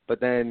 but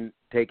then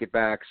take it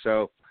back.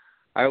 So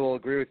I will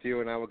agree with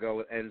you, and I will go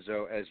with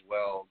Enzo as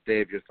well.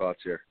 Dave, your thoughts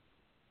here?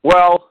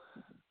 Well,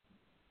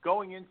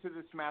 going into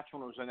this match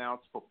when it was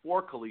announced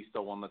before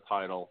Kalisto won the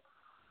title,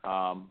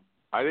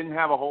 I didn't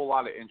have a whole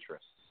lot of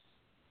interest.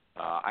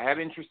 I had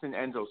interest in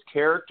Enzo's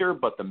character,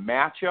 but the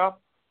matchup,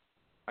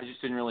 I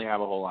just didn't really have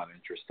a whole lot of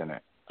interest in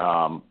it.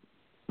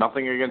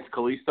 Nothing against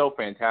Kalisto,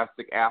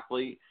 fantastic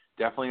athlete,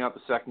 definitely not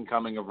the second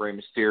coming of Rey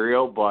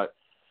Mysterio, but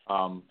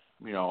I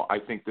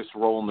think this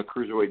role in the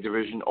Cruiserweight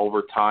division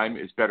over time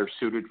is better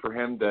suited for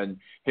him than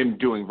him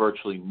doing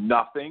virtually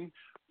nothing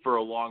for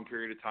a long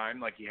period of time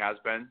like he has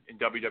been in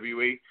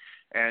WWE.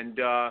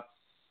 And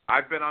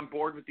I've been on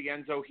board with the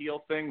Enzo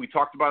heel thing. We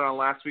talked about it on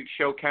last week's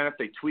show, Kenneth.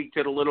 They tweaked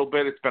it a little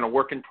bit. It's been a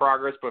work in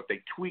progress, but if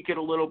they tweak it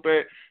a little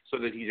bit so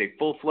that he's a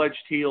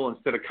full-fledged heel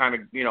instead of kind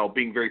of,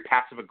 being very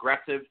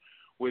passive-aggressive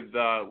with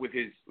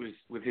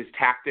his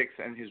tactics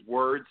and his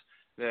words,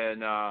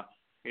 then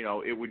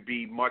it would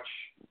be much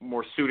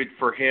more suited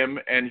for him.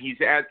 And he's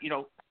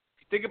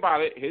think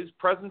about it, his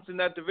presence in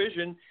that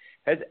division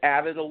has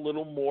added a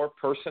little more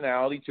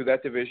personality to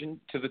that division,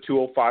 to the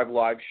 205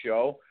 Live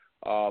show.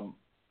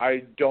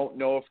 I don't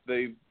know if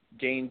they've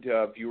gained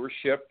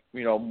viewership,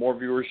 more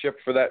viewership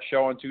for that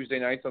show on Tuesday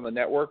nights on the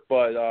network,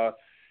 but,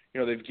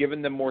 they've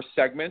given them more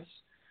segments.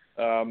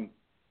 And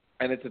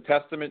it's a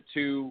testament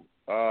to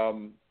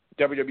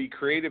WWE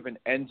Creative and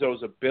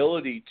Enzo's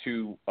ability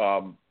to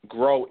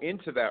grow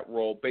into that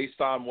role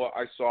based on what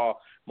I saw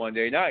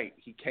Monday night.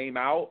 He came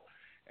out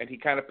and he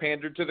kind of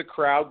pandered to the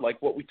crowd,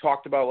 like what we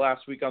talked about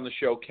last week on the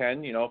show,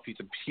 Ken. If he's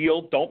a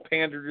heel, don't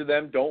pander to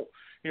them. Don't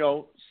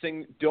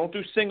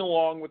do sing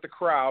along with the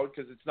crowd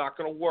because it's not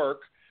going to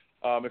work.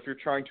 if you're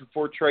trying to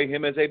portray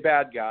him as a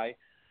bad guy.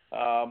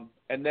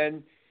 And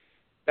then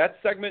that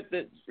segment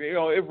that,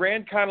 it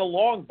ran kind of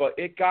long, but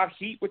it got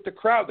heat with the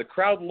crowd. The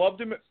crowd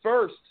loved him at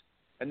first.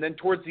 And then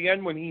towards the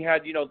end when he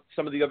had,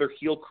 some of the other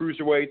heel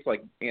cruiserweights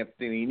like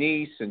Anthony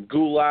Nese and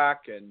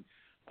Gulak and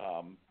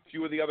a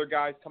few of the other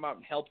guys come out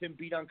and help him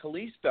beat on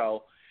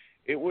Kalisto,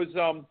 it was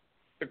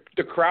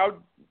the crowd,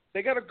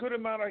 they got a good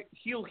amount of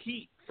heel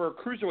heat for a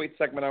cruiserweight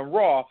segment on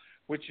Raw,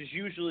 which is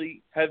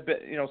usually have been,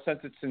 since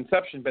its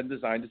inception, been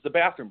designed as the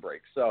bathroom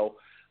break. So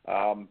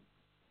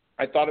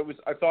I thought it was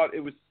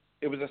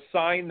a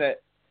sign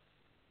that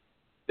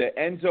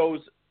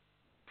Enzo's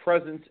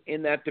presence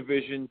in that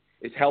division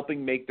is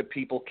helping make the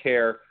people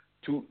care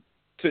to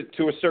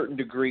a certain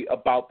degree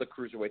about the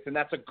cruiserweights, and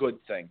that's a good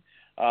thing.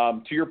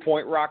 To your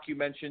point, Rock, you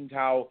mentioned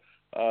how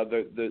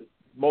the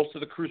most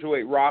of the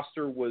cruiserweight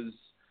roster was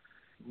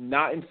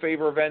not in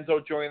favor of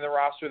Enzo joining the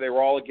roster. They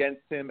were all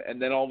against him,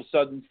 and then all of a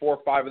sudden 4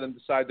 or 5 of them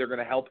decide they're going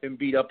to help him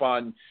beat up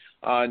on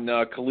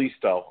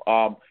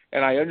Kalisto.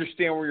 And I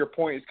understand where your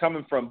point is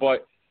coming from,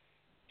 but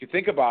if you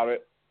think about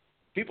it,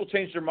 people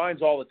change their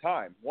minds all the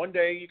time. One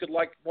day you could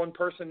like one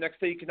person,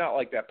 next day you could not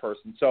like that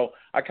person. So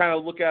I kind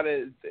of look at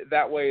it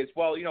that way as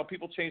well.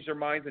 People change their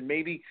minds, and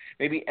maybe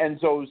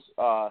Enzo's,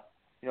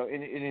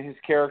 in his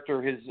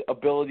character, his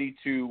ability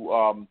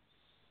to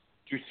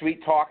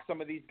sweet talk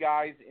some of these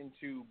guys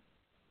into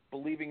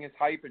believing his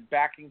hype and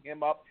backing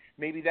him up,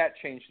 maybe that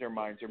changed their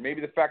minds. Or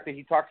maybe the fact that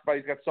he talks about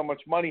he's got so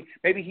much money,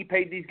 maybe he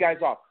paid these guys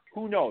off.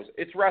 Who knows?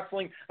 It's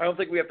wrestling. I don't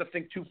think we have to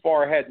think too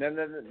far ahead. And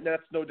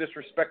that's no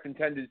disrespect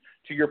intended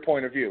to your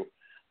point of view.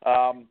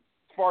 As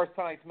far as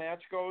tonight's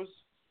match goes,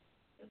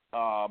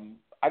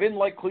 I didn't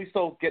like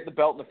Kalisto getting the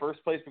belt in the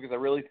first place because I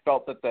really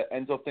felt that the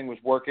Enzo thing was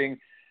working.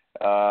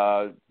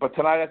 But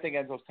tonight I think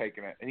Enzo's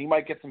taking it. And he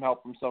might get some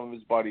help from some of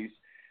his buddies.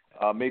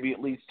 Maybe it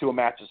leads to a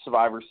match of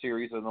Survivor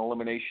Series, an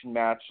elimination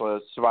match,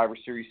 Survivor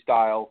Series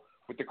style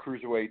with the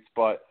cruiserweights.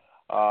 But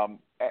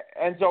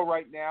Enzo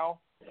right now,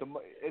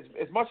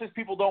 as much as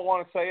people don't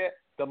want to say it,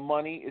 the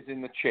money is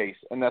in the chase.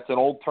 And that's an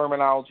old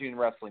terminology in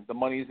wrestling. The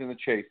money is in the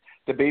chase.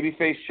 The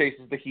babyface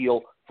chases the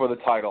heel for the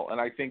title. And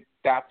I think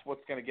that's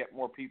what's going to get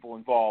more people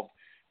involved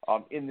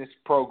in this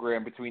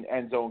program between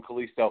Enzo and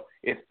Kalisto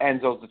if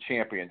Enzo's the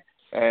champion.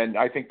 And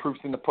I think proof's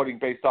in the pudding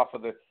based off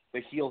of the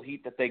heel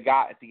heat that they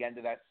got at the end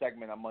of that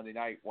segment on Monday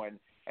night when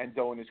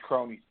Enzo and his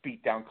cronies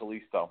beat down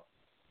Kalisto.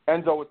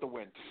 Enzo with the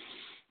win.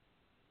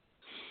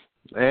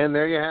 And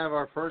there you have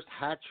our first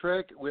hat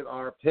trick with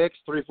our picks.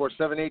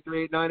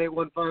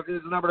 347-838-9815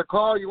 is the number to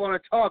call. You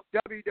want to talk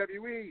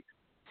WWE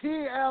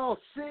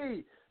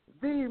TLC,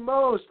 the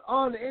most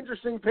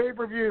uninteresting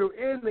pay-per-view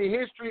in the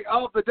history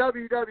of the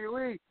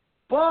WWE.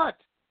 But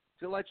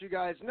to let you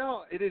guys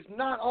know, it has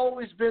not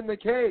always been the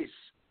case.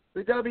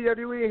 The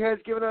WWE has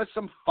given us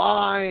some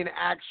fine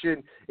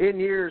action in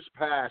years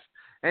past.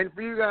 And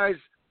for you guys,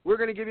 we're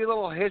going to give you a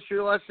little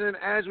history lesson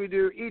as we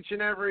do each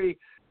and every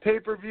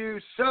pay-per-view.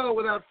 So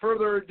without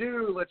further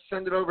ado, let's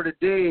send it over to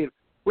Dave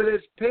with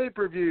his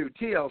pay-per-view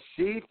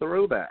TLC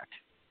Throwback.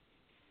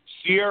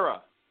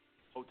 Sierra,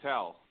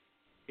 Hotel,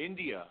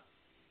 India,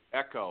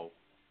 Echo,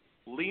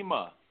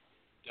 Lima,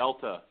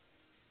 Delta,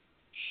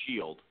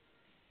 Shield.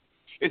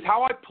 Is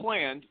how I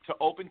planned to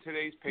open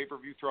today's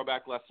pay-per-view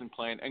throwback lesson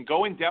plan and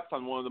go in depth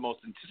on one of the most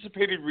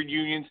anticipated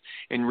reunions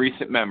in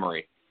recent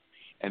memory.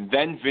 And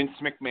then Vince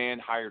McMahon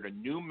hired a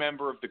new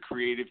member of the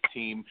creative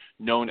team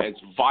known as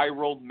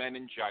Viral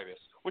Meningitis,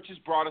 which has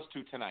brought us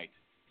to tonight.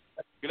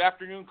 Good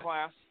afternoon,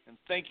 class, and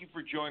thank you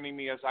for joining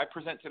me as I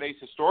present today's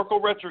historical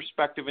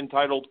retrospective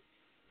entitled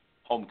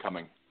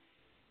Homecoming.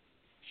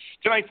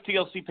 Tonight's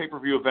TLC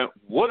pay-per-view event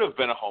would have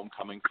been a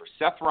homecoming for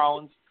Seth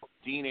Rollins,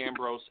 Dean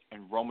Ambrose,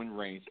 and Roman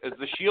Reigns, as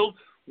the Shield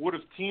would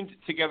have teamed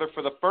together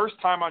for the first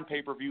time on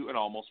pay-per-view in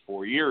almost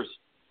 4 years.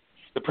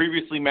 The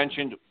previously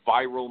mentioned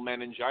viral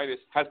meningitis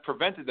has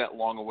prevented that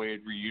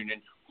long-awaited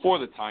reunion for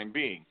the time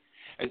being,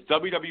 as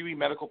WWE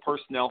medical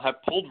personnel have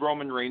pulled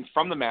Roman Reigns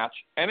from the match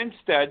and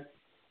instead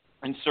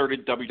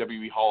inserted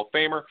WWE Hall of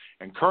Famer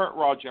and current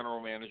Raw General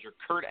Manager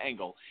Kurt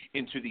Angle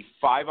into the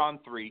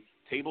 5-on-3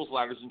 tables,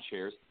 ladders, and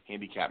chairs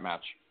handicap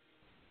match.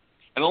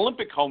 An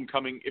Olympic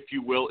homecoming, if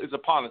you will, is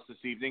upon us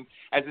this evening,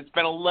 as it's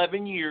been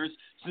 11 years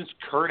since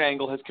Kurt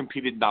Angle has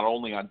competed not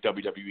only on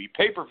WWE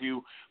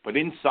pay-per-view, but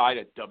inside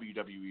a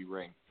WWE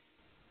ring.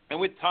 And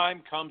with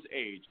time comes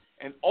age,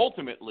 and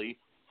ultimately,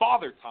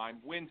 Father Time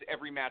wins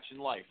every match in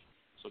life.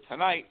 So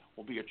tonight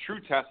will be a true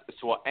test as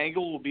to what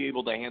Angle will be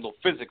able to handle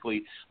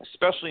physically,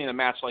 especially in a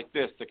match like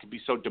this that can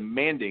be so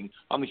demanding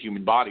on the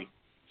human body.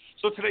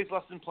 So today's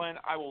lesson plan,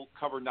 I will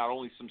cover not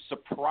only some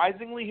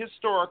surprisingly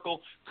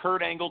historical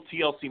Kurt Angle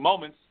TLC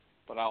moments,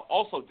 but I'll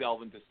also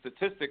delve into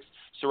statistics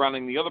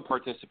surrounding the other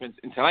participants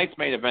in tonight's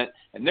main event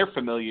and their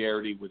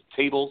familiarity with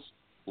tables,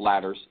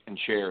 ladders, and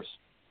chairs.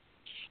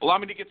 Allow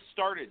me to get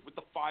started with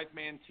the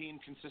 5-man team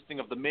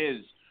consisting of The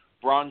Miz,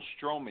 Braun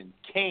Strowman,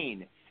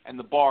 Kane, and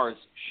the Bars,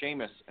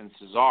 Sheamus, and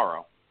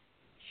Cesaro.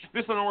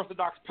 This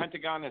unorthodox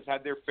pentagon has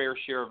had their fair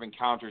share of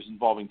encounters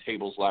involving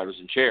tables, ladders,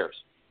 and chairs.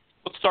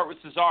 Let's start with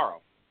Cesaro.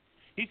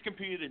 He's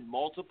competed in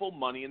multiple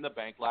Money in the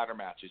Bank ladder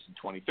matches in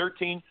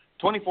 2013,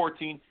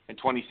 2014, and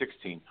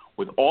 2016,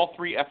 with all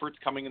three efforts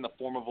coming in the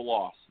form of a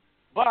loss.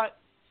 But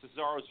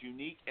Cesaro's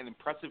unique and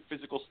impressive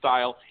physical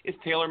style is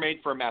tailor-made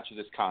for a match of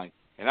this kind,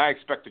 and I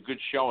expect a good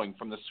showing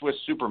from the Swiss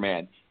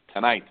Superman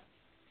tonight.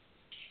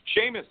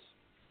 Sheamus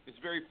is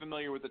very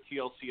familiar with the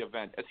TLC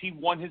event as he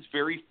won his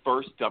very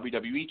first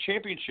WWE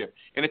Championship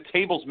in a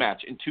tables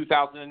match in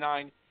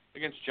 2009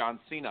 against John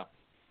Cena.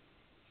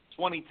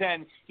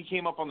 2010, he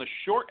came up on the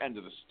short end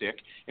of the stick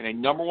in a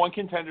number one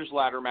contenders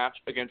ladder match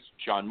against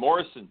John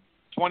Morrison.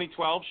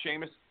 2012,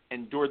 Sheamus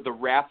endured the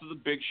wrath of the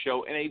Big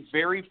Show in a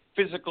very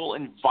physical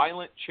and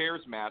violent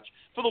chairs match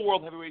for the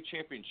World Heavyweight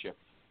Championship,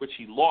 which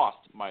he lost,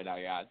 might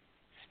I add.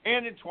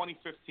 And in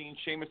 2015,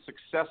 Sheamus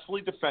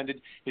successfully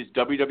defended his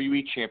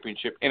WWE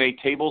Championship in a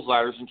tables,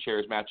 ladders, and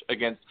chairs match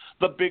against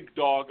the big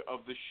dog of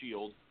the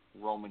Shield,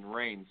 Roman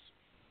Reigns.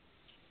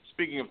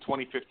 Speaking of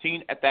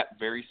 2015, at that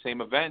very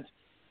same event,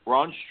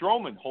 Braun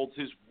Strowman holds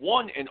his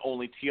one and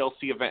only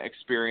TLC event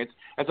experience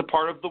as a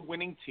part of the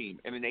winning team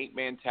in an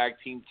 8-man tag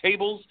team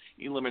tables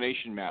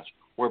elimination match,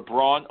 where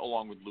Braun,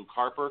 along with Luke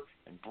Harper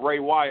and Bray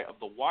Wyatt of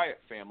the Wyatt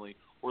family,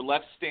 were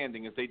left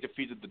standing as they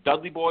defeated the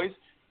Dudley Boys,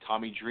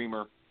 Tommy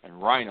Dreamer, and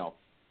Rhino.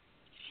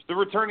 The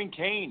returning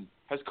Kane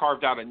has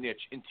carved out a niche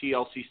in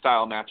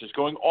TLC-style matches,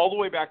 going all the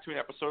way back to an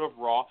episode of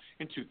Raw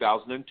in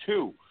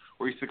 2002,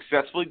 where he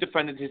successfully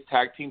defended his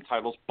tag team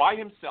titles by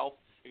himself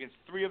against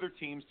three other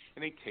teams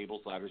in a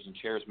tables, ladders, and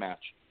chairs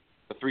match.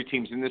 The three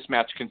teams in this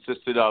match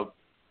consisted of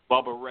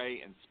Bubba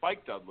Ray and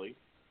Spike Dudley,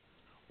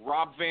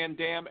 Rob Van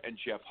Dam and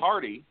Jeff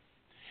Hardy,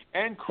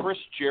 and Chris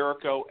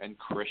Jericho and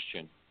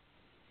Christian.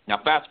 Now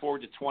fast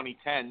forward to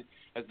 2010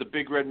 as the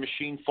Big Red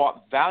Machine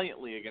fought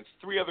valiantly against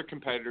three other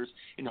competitors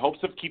in hopes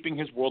of keeping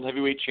his World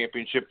Heavyweight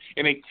Championship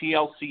in a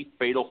TLC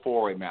Fatal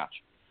 4-Way match.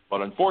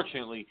 But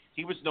unfortunately,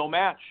 he was no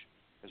match,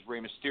 as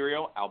Rey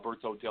Mysterio,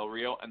 Alberto Del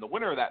Rio, and the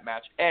winner of that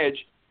match, Edge,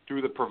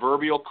 threw the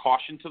proverbial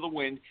caution to the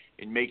wind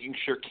in making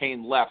sure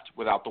Kane left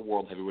without the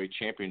World Heavyweight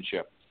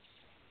Championship.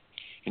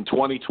 In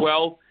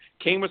 2012,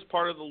 Kane was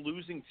part of the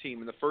losing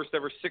team in the first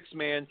ever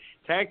 6-man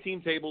tag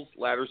team tables,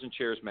 ladders, and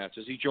chairs match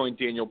as he joined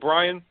Daniel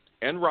Bryan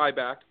and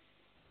Ryback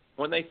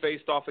when they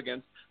faced off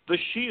against The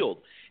Shield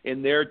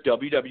in their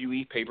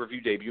WWE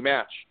pay-per-view debut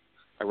match.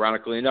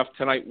 Ironically enough,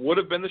 tonight would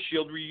have been the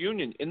Shield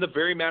reunion in the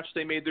very match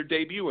they made their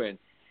debut in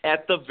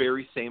at the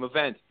very same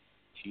event,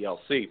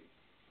 TLC.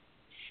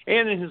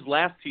 And in his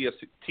last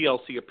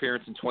TLC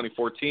appearance in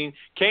 2014,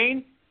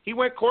 Kane, he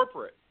went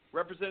corporate,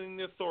 representing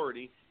the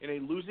Authority in a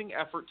losing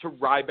effort to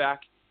Ryback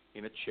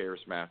in a chairs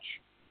match.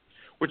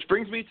 Which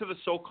brings me to the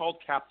so-called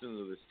captain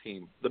of this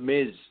team, The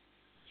Miz.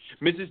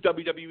 Miz's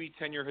WWE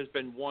tenure has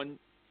been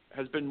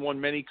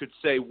one many could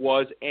say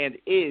was and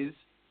is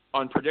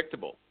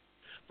unpredictable.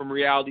 From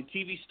reality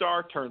TV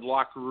star turned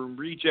locker room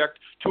reject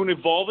to an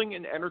evolving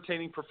and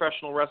entertaining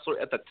professional wrestler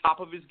at the top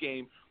of his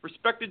game,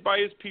 respected by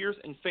his peers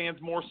and fans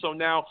more so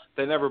now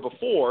than ever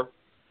before,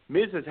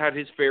 Miz has had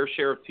his fair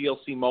share of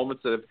TLC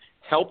moments that have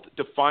helped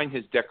define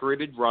his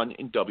decorated run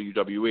in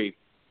WWE.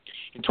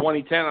 In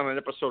 2010, on an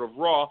episode of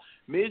Raw,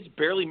 Miz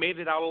barely made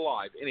it out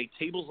alive in a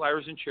tables,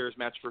 ladders, and chairs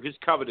match for his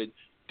coveted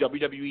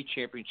WWE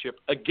Championship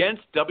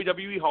against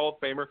WWE Hall of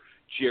Famer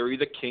Jerry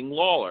the King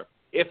Lawler,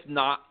 if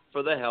not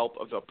for the help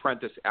of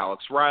apprentice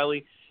Alex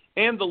Riley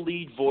and the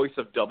lead voice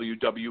of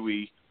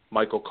WWE,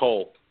 Michael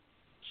Cole.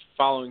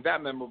 Following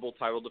that memorable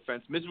title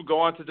defense, Miz would go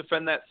on to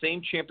defend that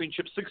same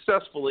championship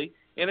successfully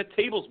in a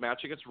tables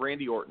match against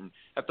Randy Orton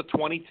at the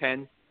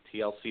 2010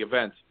 TLC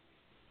event.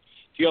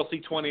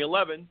 TLC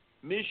 2011,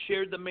 Miz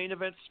shared the main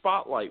event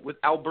spotlight with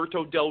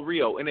Alberto Del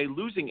Rio in a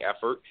losing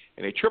effort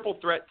in a triple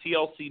threat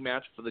TLC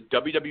match for the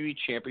WWE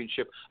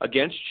Championship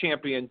against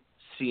champion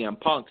CM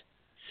Punk.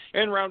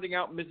 And rounding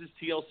out Miz's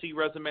TLC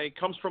resume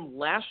comes from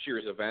last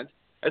year's event,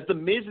 as The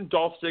Miz and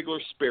Dolph Ziggler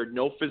spared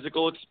no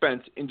physical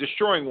expense in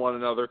destroying one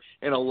another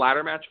in a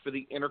ladder match for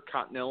the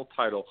Intercontinental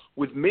title,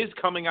 with Miz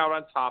coming out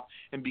on top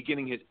and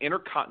beginning his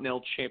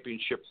Intercontinental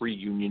Championship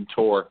reunion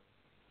tour.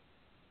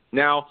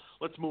 Now,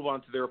 let's move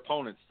on to their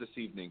opponents this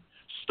evening,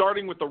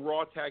 starting with the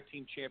Raw Tag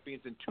Team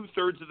Champions and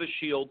two-thirds of the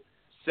Shield,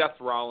 Seth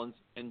Rollins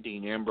and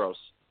Dean Ambrose,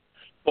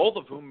 both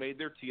of whom made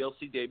their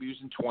TLC debuts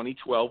in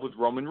 2012 with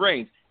Roman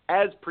Reigns,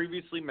 as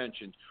previously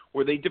mentioned,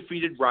 where they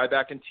defeated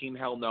Ryback and Team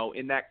Hell No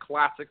in that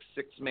classic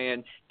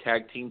 6-man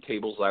tag team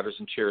tables, ladders,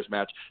 and chairs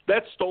match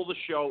that stole the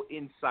show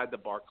inside the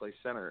Barclays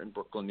Center in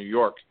Brooklyn, New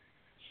York.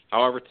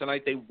 However,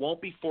 tonight they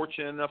won't be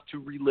fortunate enough to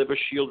relive a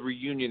Shield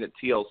reunion at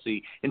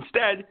TLC.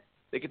 Instead,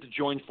 they get to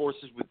join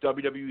forces with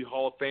WWE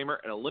Hall of Famer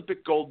and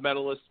Olympic gold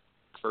medalist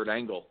Kurt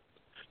Angle.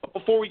 But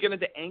before we get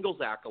into Angle's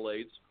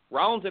accolades,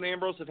 Rollins and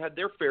Ambrose have had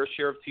their fair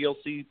share of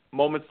TLC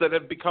moments that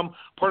have become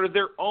part of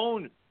their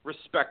own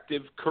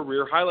respective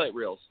career highlight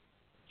reels.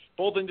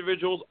 Both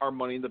individuals are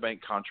Money in the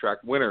Bank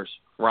contract winners,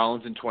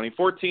 Rollins in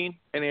 2014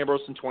 and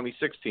Ambrose in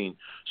 2016,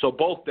 so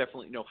both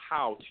definitely know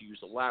how to use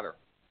a ladder.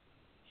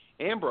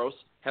 Ambrose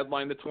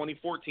headlined the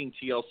 2014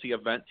 TLC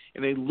event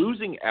in a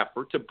losing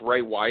effort to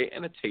Bray Wyatt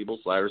in a tables,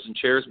 ladders, and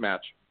chairs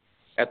match.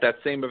 At that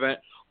same event,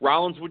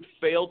 Rollins would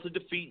fail to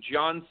defeat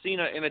John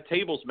Cena in a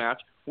tables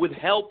match with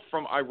help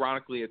from,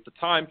 ironically at the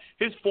time,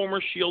 his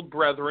former Shield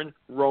brethren,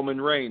 Roman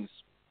Reigns.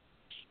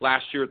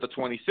 Last year at the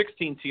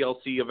 2016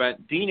 TLC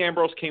event, Dean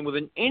Ambrose came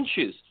within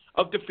inches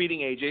of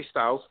defeating AJ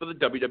Styles for the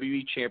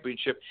WWE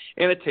Championship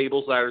in a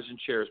tables, ladders, and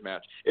chairs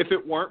match, if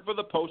it weren't for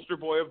the poster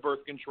boy of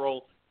birth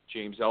control,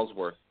 James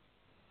Ellsworth.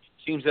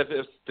 Seems that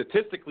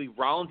statistically,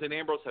 Rollins and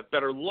Ambrose have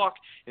better luck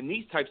in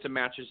these types of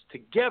matches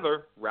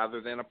together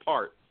rather than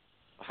apart.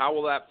 How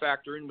will that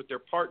factor in with their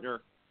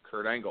partner,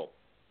 Kurt Angle?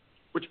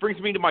 Which brings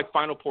me to my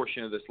final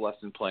portion of this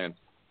lesson plan.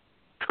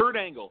 Kurt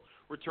Angle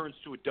returns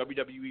to a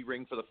WWE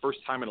ring for the first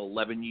time in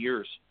 11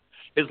 years.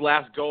 His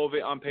last go of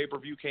it on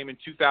pay-per-view came in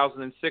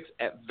 2006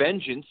 at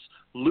Vengeance,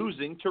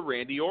 losing to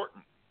Randy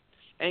Orton.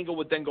 Angle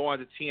would then go on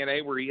to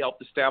TNA, where he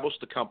helped establish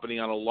the company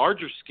on a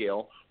larger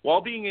scale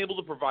while being able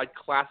to provide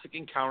classic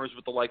encounters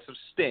with the likes of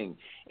Sting,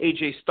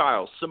 AJ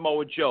Styles,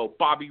 Samoa Joe,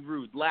 Bobby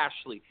Roode,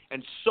 Lashley,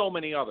 and so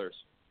many others.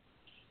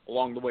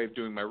 Along the way of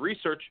doing my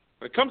research,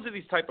 when it comes to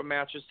these type of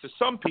matches, to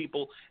some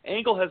people,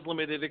 Angle has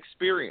limited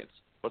experience,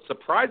 but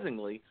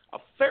surprisingly, a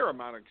fair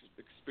amount of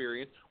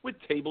experience with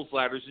tables,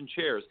 ladders, and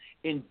chairs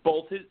in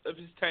both of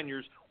his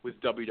tenures with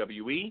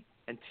WWE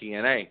and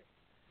TNA.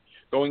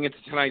 Going into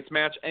tonight's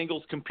match,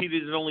 Angle's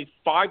competed in only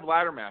 5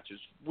 ladder matches,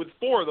 with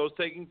 4 of those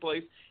taking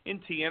place in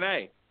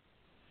TNA.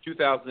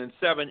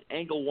 2007,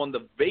 Angle won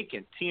the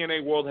vacant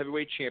TNA World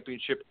Heavyweight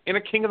Championship in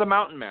a King of the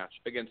Mountain match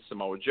against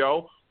Samoa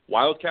Joe,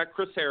 Wildcat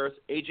Chris Harris,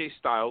 AJ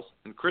Styles,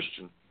 and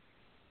Christian.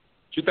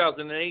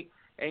 2008,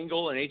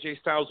 Angle and AJ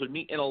Styles would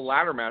meet in a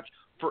ladder match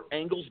for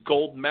Angle's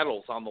gold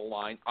medals on the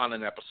line on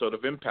an episode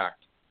of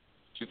Impact.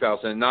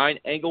 2009,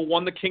 Angle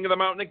won the King of the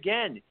Mountain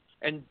again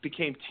and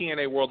became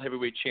TNA World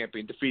Heavyweight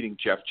Champion, defeating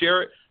Jeff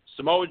Jarrett,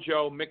 Samoa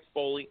Joe, Mick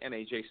Foley, and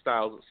AJ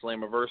Styles at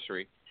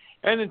Slammiversary.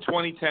 And in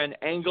 2010,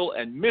 Angle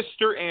and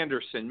Mr.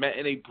 Anderson met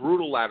in a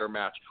brutal ladder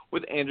match,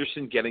 with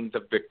Anderson getting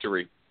the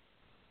victory.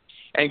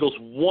 Angle's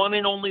one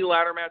and only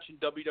ladder match in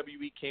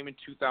WWE came in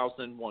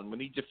 2001 when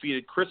he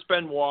defeated Chris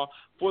Benoit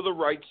for the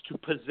rights to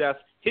possess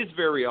his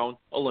very own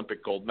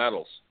Olympic gold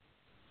medals.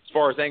 As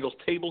far as Angle's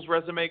tables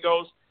resume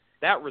goes,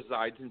 that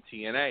resides in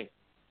TNA.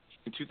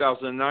 In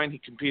 2009, he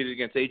competed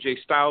against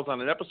AJ Styles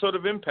on an episode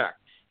of Impact,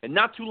 and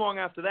not too long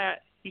after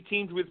that, he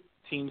teamed with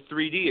Team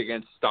 3D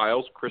against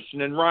Styles,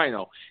 Christian, and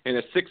Rhino in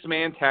a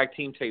 6-man tag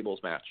team tables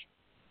match.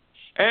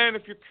 And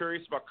if you're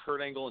curious about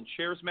Kurt Angle and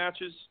chairs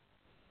matches,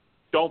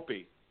 don't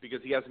be,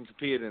 because he hasn't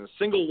competed in a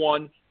single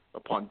one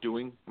upon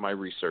doing my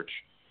research.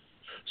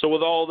 So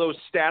with all those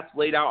stats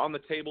laid out on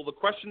the table, the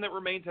question that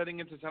remains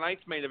heading into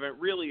tonight's main event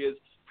really is,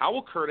 how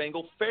will Kurt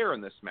Angle fare in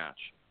this match?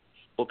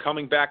 Will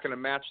coming back in a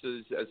match that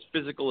is as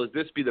physical as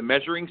this be the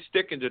measuring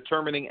stick in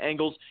determining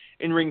Angle's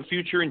in-ring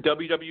future in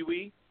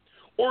WWE?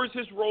 Or is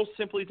his role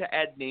simply to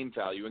add name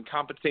value and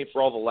compensate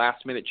for all the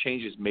last-minute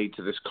changes made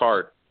to this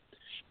card?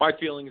 My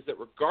feeling is that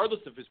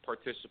regardless of his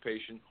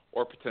participation,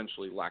 or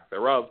potentially lack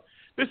thereof,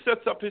 this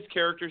sets up his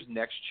character's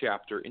next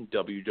chapter in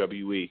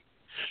WWE.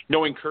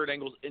 Knowing Kurt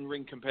Angle's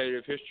in-ring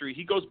competitive history,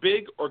 he goes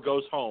big or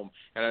goes home,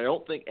 and I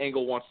don't think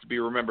Angle wants to be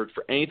remembered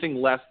for anything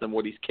less than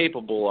what he's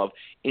capable of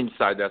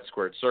inside that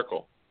squared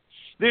circle.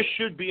 This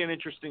should be an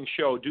interesting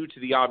show due to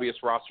the obvious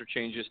roster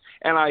changes,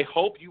 and I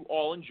hope you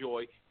all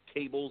enjoy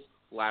tables,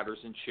 ladders,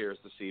 and chairs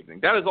this evening.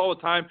 That is all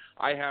the time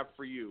I have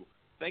for you.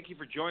 Thank you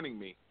for joining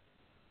me.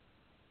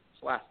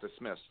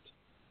 Dismissed.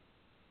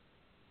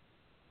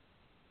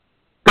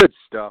 Good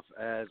stuff,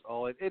 as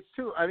always. It's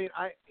too. I mean,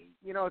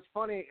 it's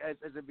funny as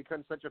it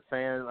becomes such a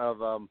fan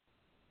of,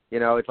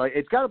 it's like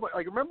it's got to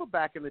like remember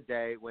back in the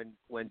day when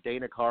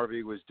Dana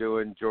Carvey was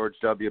doing George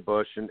W.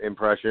 Bush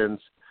impressions,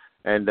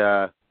 and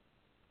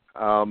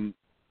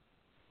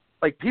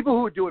like people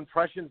who would do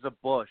impressions of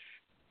Bush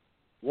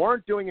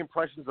weren't doing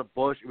impressions of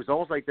Bush. It was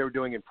almost like they were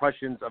doing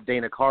impressions of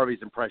Dana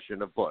Carvey's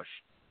impression of Bush.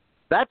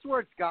 That's where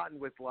it's gotten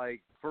with,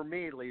 like, for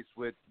me at least,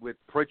 with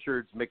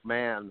Pritchard's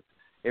McMahon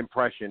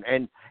impression.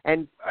 And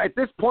at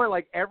this point,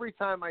 like, every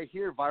time I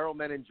hear viral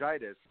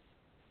meningitis,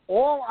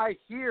 all I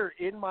hear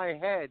in my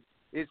head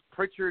is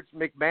Pritchard's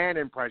McMahon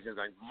impression,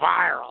 like,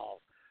 viral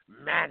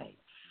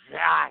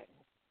meningitis.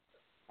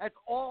 That's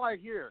all I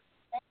hear.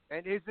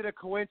 And is it a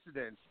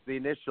coincidence? The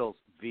initials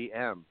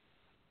VM.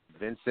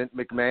 Vincent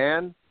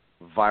McMahon,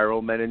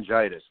 viral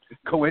meningitis.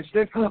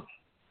 Coincidence?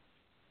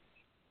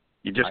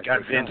 You just got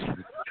Vince.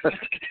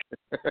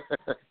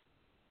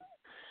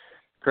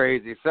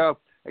 Crazy. So,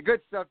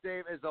 good stuff,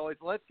 Dave, as always.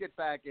 Let's get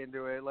back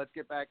into it. Let's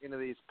get back into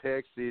these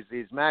picks,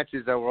 these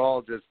matches that we're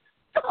all just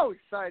so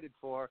excited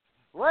for.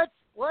 Let's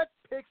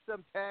pick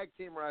some tag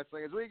team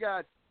wrestling, as we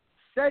got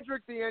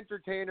Cedric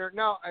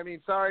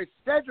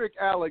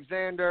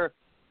Alexander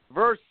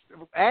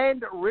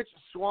and Rich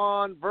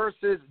Swann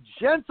versus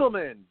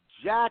Gentleman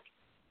Jack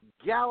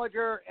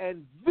Gallagher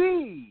and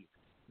the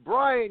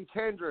Brian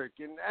Kendrick.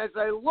 And as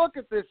I look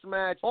at this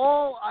match,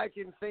 all I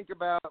can think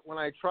about when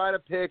I try to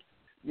pick,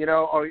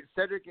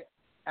 Cedric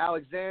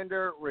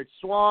Alexander, Rich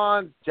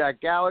Swann, Jack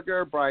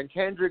Gallagher, Brian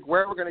Kendrick,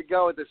 where we're going to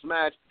go with this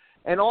match,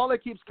 and all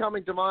that keeps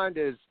coming to mind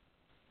is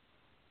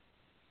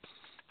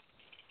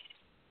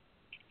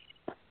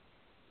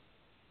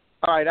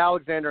All right,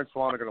 Alexander and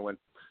Swan are going to win.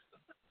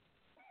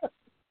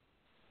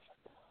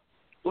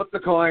 Flip the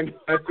coin.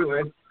 That's the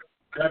win.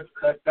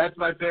 That's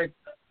my pick.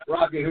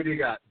 Rocky, who do you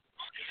got?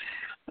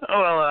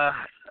 Well,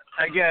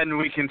 again,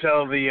 we can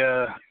tell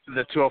the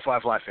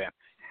 205 Live fan.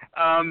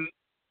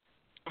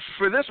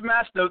 For this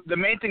match, the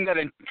main thing that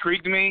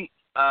intrigued me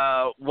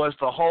was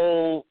the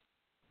whole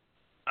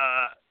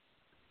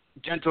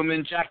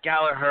gentleman Jack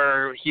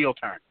Gallagher heel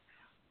turn.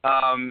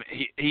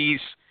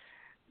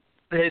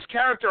 His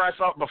character I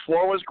thought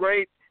before was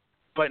great,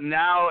 but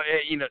now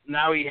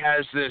now he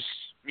has this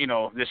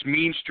this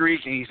mean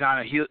streak and he's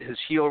on his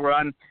heel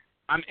run.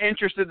 I'm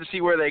interested to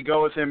see where they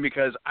go with him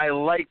because I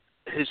like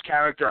his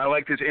character, I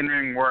like his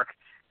in-ring work,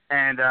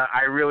 and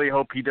I really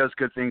hope he does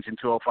good things in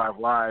 205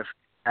 Live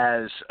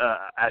as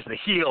the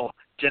heel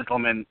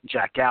gentleman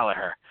Jack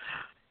Gallagher.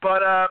 But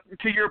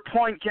to your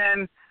point,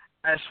 Ken,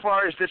 as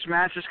far as this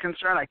match is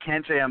concerned, I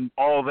can't say I'm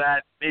all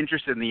that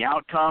interested in the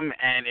outcome,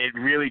 and it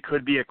really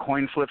could be a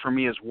coin flip for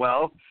me as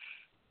well.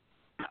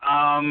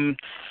 I'm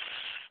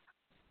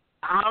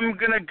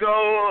gonna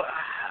go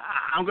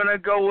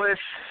with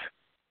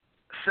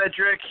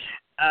Cedric.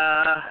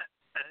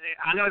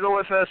 I'm gonna go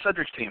with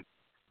Cedric's team.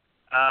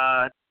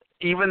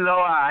 Even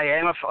though I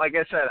am, like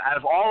I said, out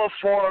of all of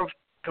four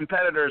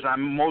competitors,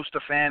 I'm most a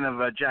fan of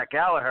Jack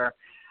Gallagher.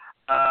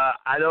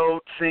 I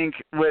don't think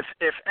if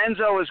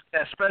Enzo is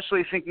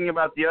especially thinking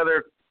about the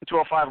other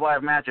 205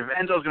 Live match, if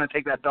Enzo's going to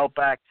take that belt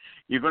back,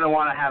 you're going to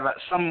want to have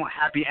some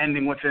happy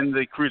ending within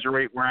the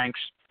cruiserweight ranks.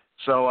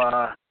 So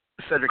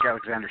Cedric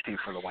Alexander's team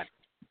for the win.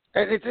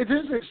 And it's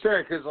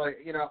interesting, because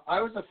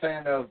I was a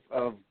fan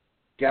of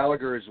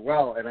Gallagher as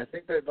well, and I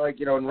think that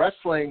in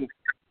wrestling,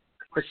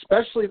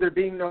 especially there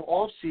being no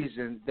off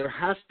season,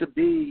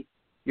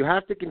 you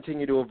have to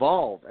continue to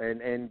evolve,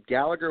 and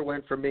Gallagher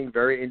went from being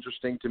very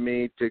interesting to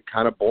me to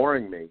kind of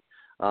boring me.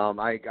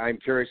 I'm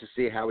curious to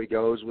see how he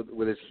goes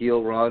with his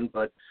heel run,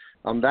 but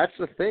that's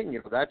the thing,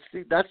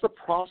 that's the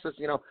process.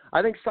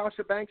 I think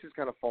Sasha Banks has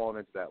kind of fallen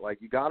into that.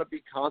 You got to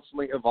be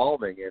constantly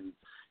evolving, and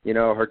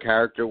her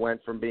character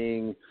went from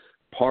being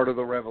part of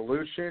the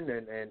revolution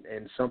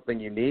and something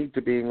unique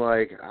to being all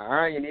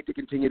right, you need to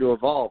continue to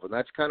evolve, and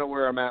that's kind of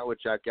where I'm at with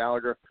Jack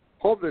Gallagher.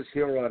 Hope this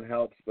heel run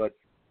helps, but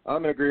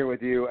I'm agreeing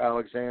with you,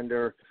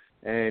 Alexander,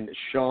 and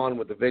Sean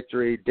with the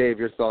victory. Dave,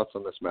 your thoughts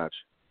on this match?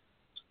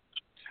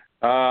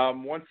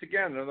 Once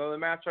again, another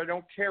match I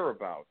don't care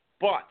about,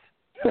 but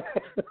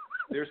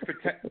there's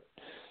potential.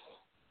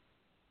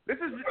 This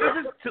is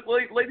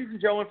ladies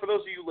and gentlemen, for those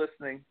of you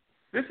listening,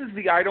 this is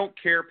the I Don't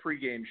Care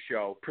pregame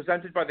show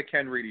presented by the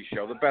Ken Reedy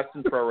Show, the best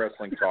in pro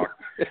wrestling talk.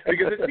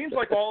 Because it seems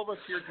like all of us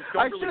here just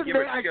don't really give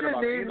a shit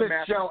about any of the matches.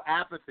 I should have named this show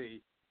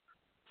Apathy.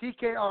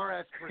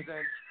 TKRS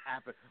presents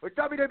Apathy. Or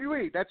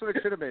WWE, that's what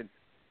it should have been.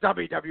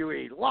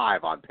 WWE,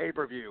 live on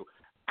pay-per-view.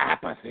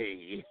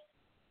 Apathy.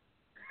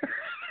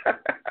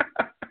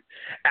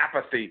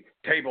 Apathy,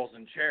 tables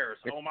and chairs,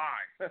 oh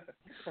my.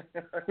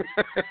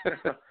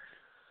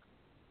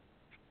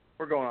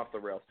 We're going off the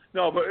rails.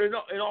 No, but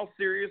in all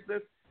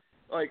seriousness,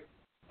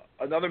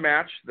 another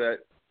match that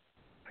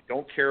I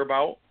don't care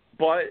about,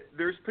 but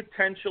there's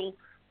potential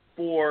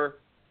for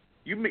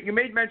you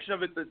made mention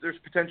of it, that there's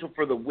potential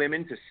for the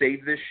women to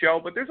save this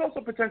show, but there's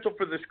also potential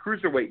for this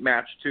cruiserweight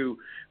match to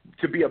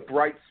be a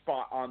bright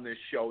spot on this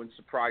show and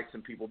surprise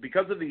some people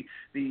because of the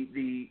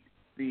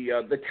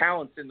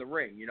talents in the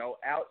ring.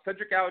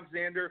 Cedric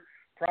Alexander,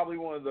 probably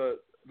one of the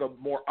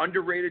more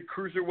underrated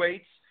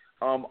cruiserweights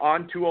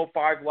on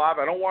 205 Live.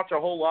 I don't watch a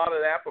whole lot of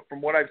that, but from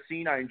what I've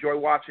seen, I enjoy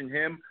watching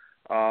him.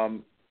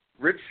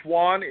 Rich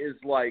Swann is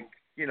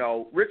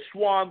Rich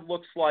Swann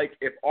looks like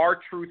if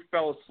R-Truth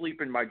fell asleep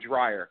in my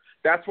dryer.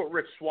 That's what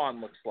Rich Swann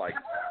looks like.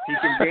 He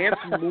can dance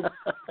and move.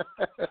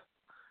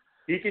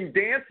 He can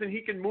dance and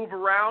he can move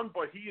around,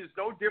 but he is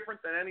no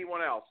different than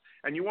anyone else.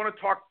 And you want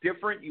to talk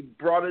different? You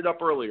brought it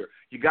up earlier.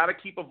 You got to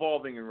keep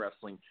evolving in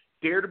wrestling.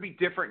 Dare to be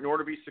different in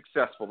order to be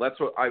successful. That's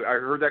what I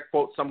heard that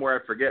quote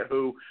somewhere. I forget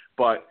who,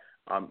 but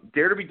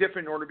dare to be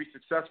different in order to be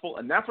successful,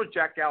 and that's what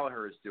Jack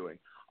Gallagher is doing.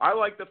 I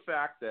like the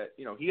fact that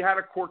he had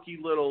a quirky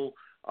little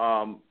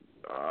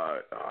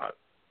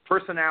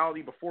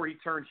personality before he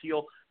turned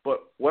heel.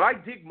 But what I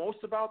dig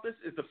most about this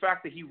is the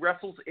fact that he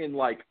wrestles in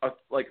a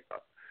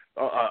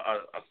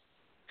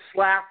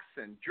slacks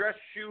and dress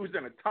shoes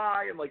and a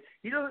tie, and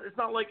he doesn't. It's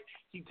not like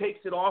he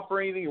takes it off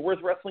or anything. He wears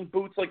wrestling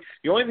boots.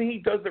 The only thing he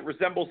does that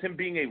resembles him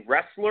being a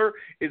wrestler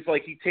is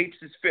he tapes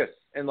his fists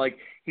and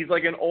he's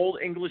like an old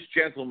English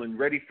gentleman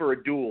ready for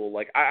a duel.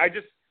 I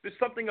just. There's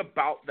something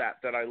about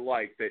that I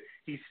like, that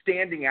he's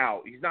standing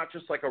out. He's not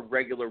just like a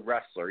regular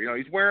wrestler.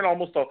 He's wearing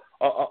almost a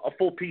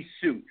full-piece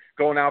suit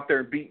going out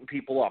there and beating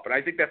people up, and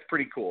I think that's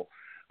pretty cool.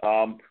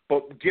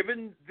 But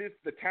given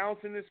the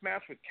talents in this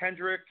match with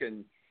Kendrick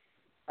and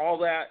all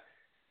that,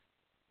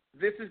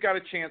 this has got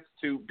a chance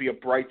to be a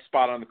bright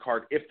spot on the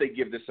card if they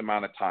give this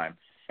amount of time.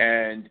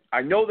 And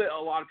I know that a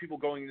lot of people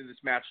going into this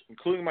match,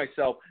 including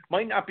myself,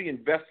 might not be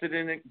invested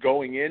in it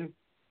going in,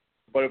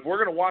 but if we're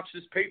going to watch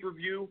this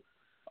pay-per-view,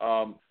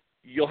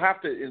 you'll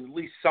have to at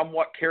least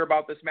somewhat care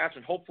about this match,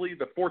 and hopefully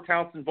the 4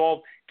 talents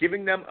involved,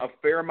 giving them a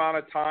fair amount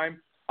of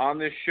time on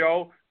this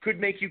show could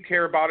make you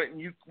care about it,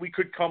 and we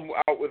could come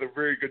out with a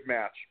very good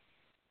match.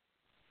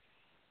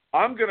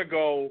 I'm going to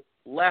go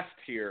left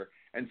here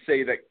and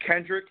say that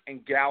Kendrick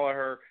and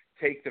Gallagher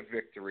take the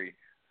victory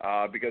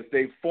because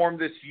they've formed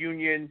this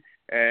union,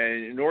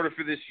 and in order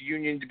for this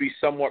union to be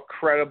somewhat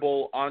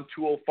credible on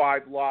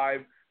 205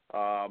 Live,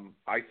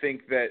 I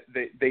think that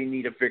they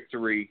need a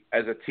victory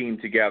as a team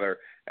together.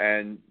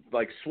 And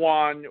like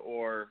Swan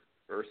or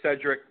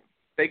Cedric,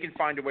 they can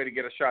find a way to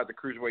get a shot at the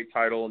Cruiserweight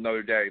title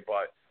another day.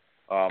 But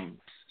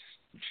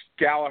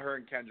Gallagher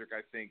and Kendrick,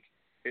 I think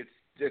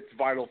it's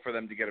vital for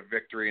them to get a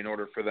victory in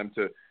order for them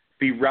to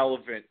be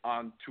relevant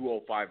on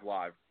 205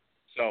 Live.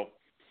 So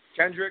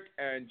Kendrick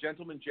and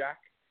Gentleman Jack,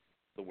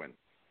 the win.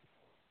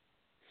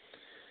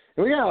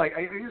 Well, yeah, like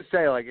I just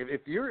say, like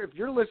if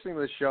you're listening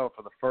to the show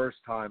for the first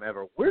time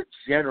ever, we're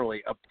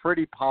generally a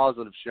pretty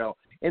positive show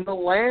in the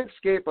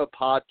landscape of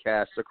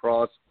podcasts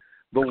across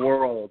the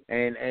world,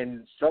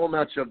 and so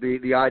much of the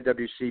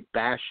IWC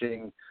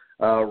bashing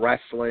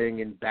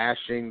wrestling and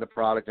bashing the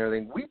product and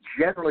everything. We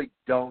generally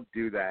don't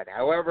do that.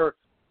 However,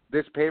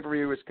 this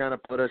pay-per-view has kind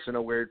of put us in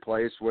a weird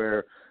place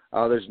where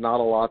there's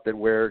not a lot that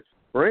we're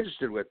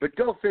interested with. But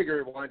go figure,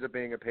 it winds up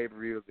being a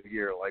pay-per-view of the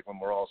year, like when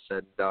we're all said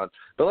and done.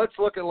 But let's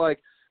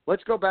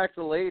go back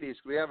to the ladies.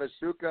 We have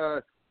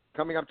Asuka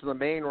coming up to the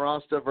main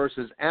roster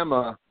versus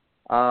Emma.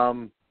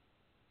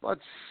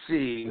 Let's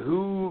see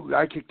who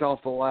I kicked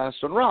off the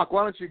last one. Rock,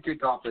 why don't you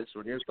kick off this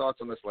one? Your thoughts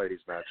on this ladies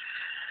match?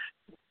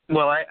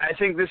 Well, I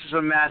think this is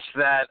a match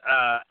that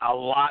a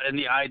lot in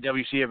the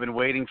IWC have been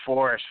waiting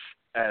for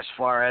as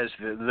far as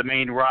the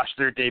main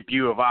roster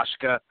debut of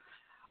Asuka.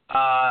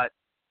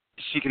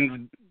 She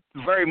can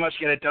very much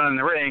get it done in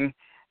the ring,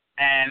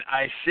 and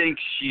I think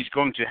she's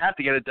going to have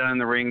to get it done in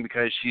the ring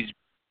because she's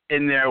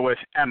in there with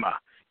Emma.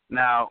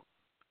 Now,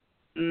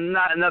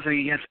 nothing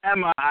against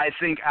Emma. I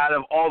think out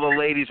of all the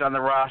ladies on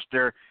the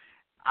roster,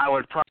 I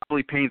would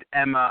probably paint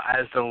Emma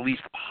as the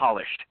least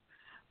polished,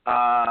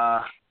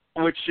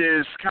 which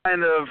is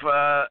kind of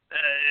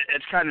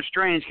it's kind of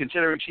strange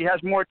considering she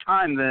has more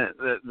time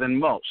than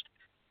most.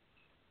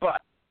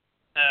 But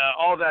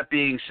all that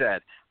being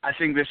said, I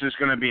think this is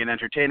going to be an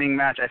entertaining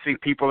match. I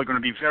think people are going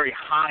to be very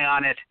high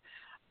on it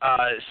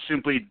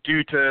simply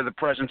due to the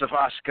presence of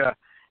Asuka.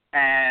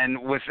 And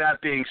with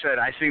that being said,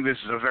 I think this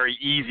is a very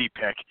easy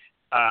pick.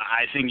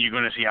 I think you're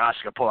going to see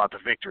Asuka pull out the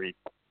victory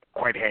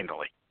quite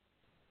handily.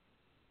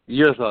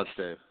 Your thoughts,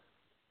 Dave?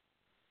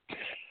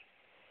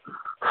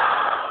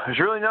 There's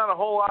really not a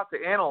whole lot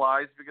to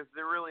analyze because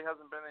there really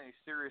hasn't been any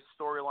serious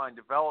storyline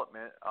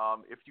development.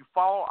 If you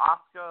follow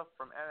Asuka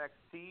from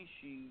NXT,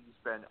 she's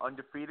been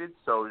undefeated,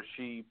 so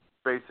she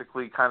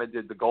basically kind of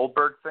did the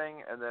Goldberg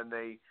thing, and then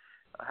they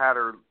had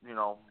her,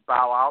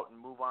 bow out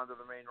and move on to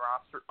the main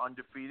roster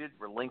undefeated,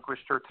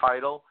 relinquished her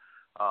title.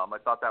 I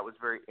thought that was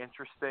very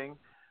interesting.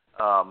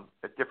 A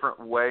different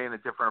way and a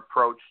different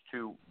approach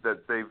to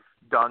that they've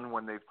done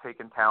when they've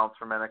taken talents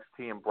from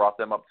NXT and brought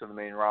them up to the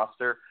main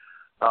roster.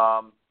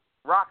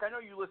 Rock, I know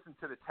you listen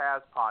to the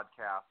Taz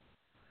podcast,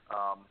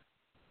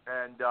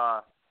 and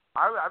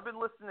I've been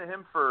listening to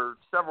him for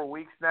several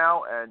weeks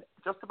now, and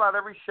just about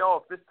every show,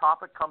 if this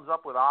topic comes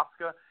up with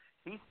Asuka,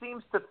 he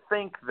seems to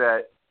think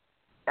that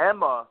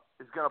Emma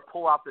is going to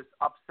pull out this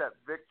upset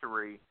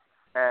victory,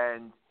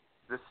 and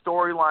the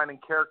storyline and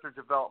character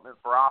development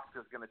for Asuka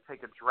is going to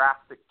take a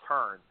drastic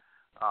turn,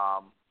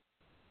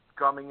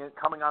 coming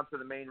onto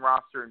the main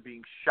roster and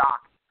being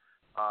shocked,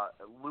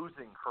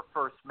 losing her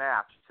first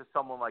match to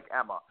someone like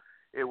Emma.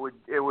 It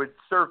would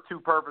serve two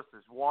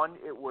purposes. One,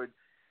 it would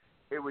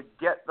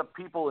get the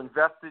people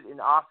invested in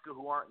Asuka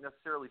who aren't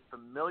necessarily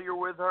familiar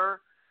with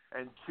her,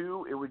 and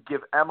two, it would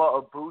give Emma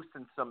a boost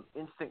and some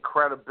instant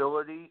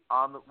credibility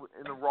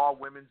in the Raw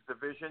Women's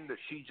division that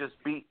she just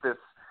beat this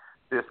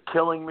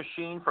killing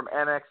machine from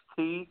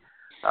NXT.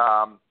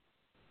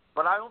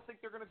 But I don't think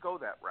they're going to go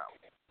that route.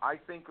 I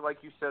think, like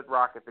you said,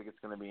 Rock, I think it's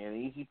going to be an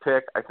easy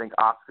pick. I think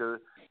Asuka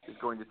is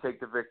going to take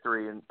the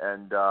victory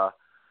and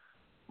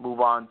move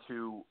on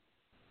to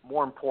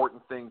more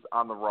important things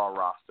on the Raw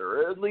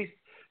roster. At least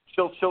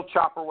she'll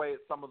chop away at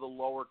some of the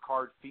lower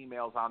card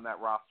females on that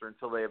roster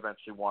until they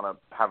eventually want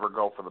to have her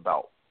go for the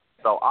belt.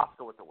 So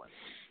Asuka with the win.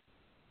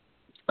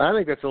 I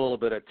think that's a little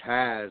bit of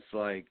Taz,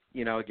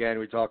 again,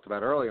 we talked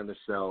about earlier in the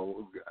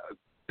show,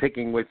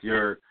 picking with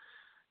your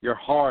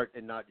heart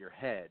and not your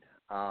head.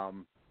 I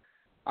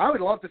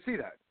would love to see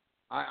that.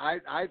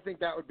 I think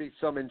that would be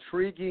some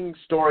intriguing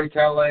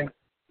storytelling.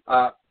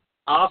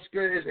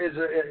 Asuka is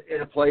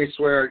in a place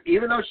where,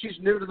 even though she's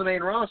new to the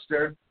main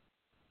roster,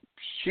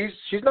 she's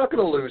not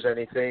going to lose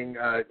anything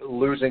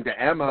losing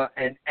to Emma,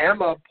 and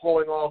Emma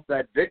pulling off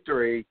that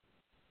victory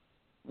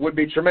would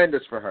be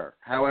tremendous for her.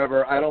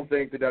 However, I don't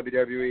think the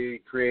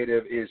WWE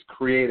creative is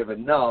creative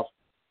enough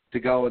to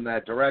go in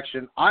that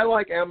direction. I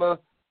like Emma.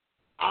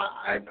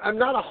 I'm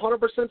not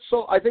 100%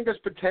 sold. I think there's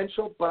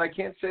potential, but I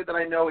can't say that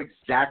I know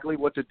exactly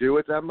what to do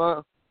with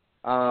Emma.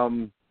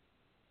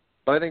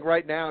 But I think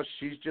right now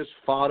she's just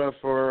fodder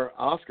for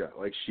Asuka.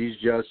 Like, she's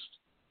just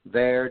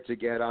there to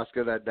get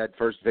Asuka that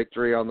first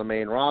victory on the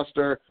main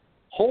roster.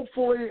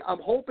 Hopefully, I'm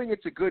hoping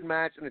it's a good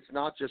match and it's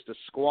not just a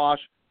squash.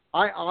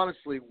 I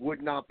honestly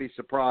would not be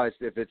surprised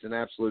if it's an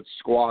absolute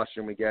squash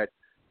and we get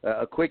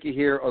a quickie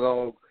here,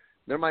 although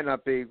there might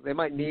not be. They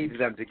might need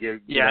them to give.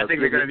 I think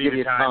they're going to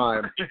need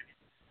time.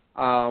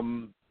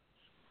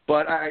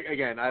 But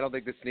I don't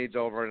think this needs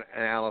over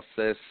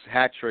analysis.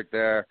 Hat trick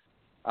there.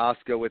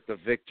 Asuka with the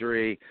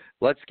victory.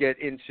 Let's get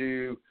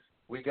into.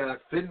 We got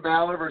Finn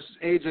Balor versus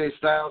AJ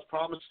Styles.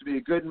 Promised to be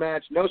a good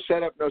match. No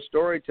setup, no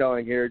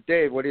storytelling here.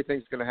 Dave, what do you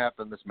think is going to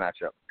happen in this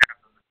matchup?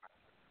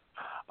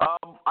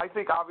 I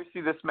think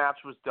obviously this match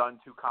was done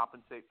to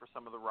compensate for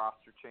some of the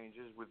roster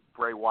changes with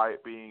Bray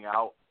Wyatt being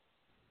out.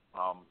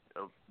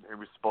 He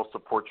was supposed to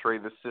portray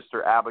the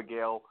Sister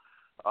Abigail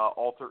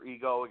alter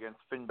ego against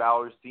Finn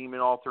Balor's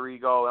demon alter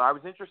ego, and I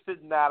was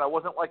interested in that. I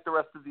wasn't like the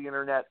rest of the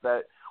internet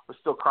that was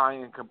still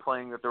crying and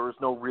complaining that there was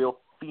no real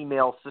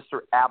female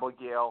Sister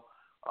Abigail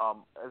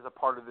as a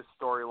part of this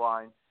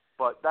storyline,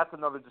 but that's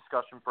another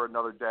discussion for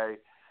another day.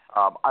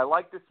 I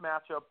like this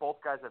matchup. Both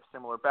guys have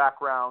similar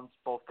backgrounds.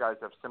 Both guys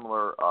have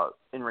similar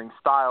in-ring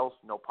styles,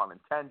 no pun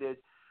intended.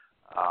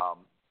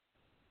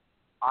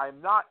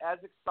 I'm not as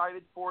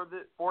excited for it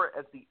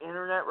as the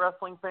internet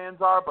wrestling fans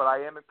are, but I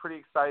am pretty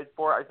excited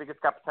for it. I think it's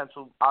got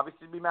potential,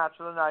 obviously, to be match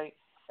of the night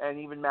and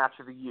even match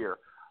of the year.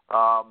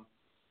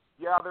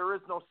 There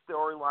is no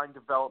storyline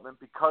development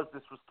because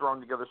this was thrown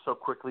together so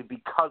quickly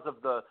because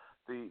of the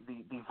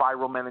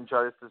viral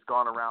meningitis that's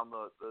gone around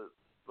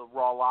the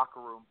Raw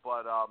locker room.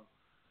 But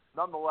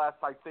nonetheless,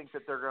 I think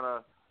that they're going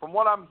to, from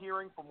what I'm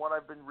hearing, from what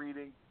I've been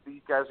reading,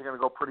 these guys are going to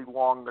go pretty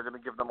long. They're going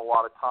to give them a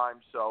lot of time.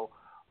 So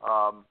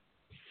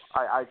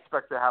I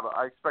expect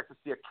to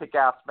see a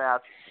kick-ass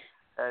match.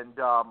 And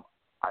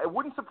it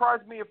wouldn't surprise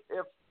me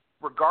if,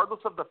 regardless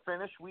of the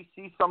finish, we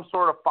see some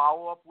sort of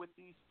follow-up with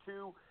these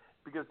two,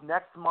 because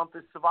next month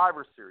is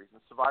Survivor Series,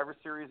 and Survivor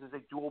Series is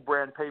a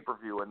dual-brand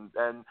pay-per-view,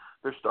 and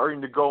they're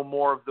starting to go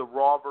more of the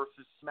Raw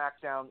versus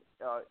SmackDown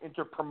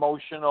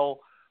interpromotional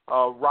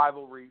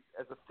rivalry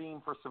as a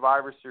theme for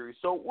Survivor Series.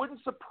 So it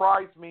wouldn't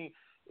surprise me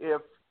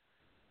if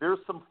there's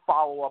some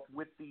follow-up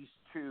with these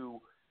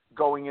two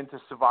going into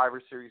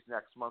Survivor Series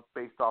next month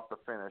based off the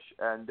finish.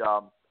 And,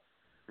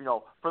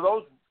 for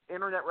those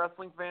internet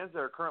wrestling fans that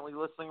are currently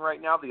listening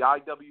right now, the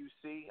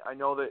IWC, I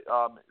know that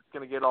it's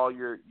going to get all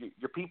your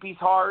pee-pees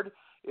hard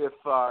if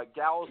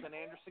Gallows and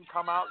Anderson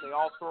come out and they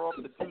all throw up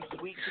the two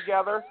sweet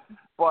together.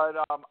 But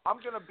I'm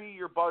going to be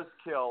your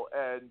buzzkill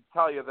and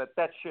tell you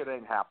that shit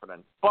ain't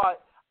happening.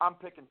 But I'm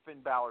picking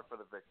Finn Balor for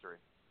the victory.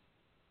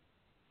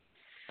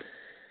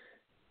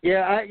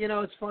 Yeah,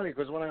 it's funny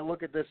because when I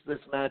look at this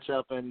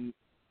matchup, and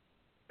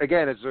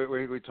again, as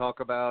we talk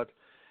about,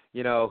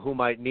 who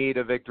might need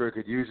a victory,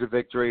 could use a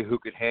victory, who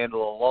could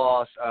handle a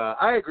loss.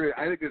 I agree.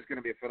 I think this is going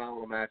to be a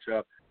phenomenal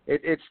matchup.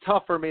 It's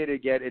tough for me to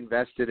get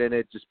invested in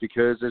it just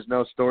because there's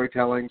no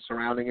storytelling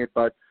surrounding it.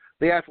 But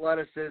the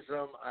athleticism,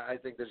 I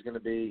think there's going to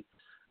be.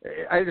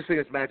 I just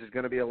think this match is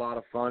going to be a lot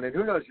of fun. And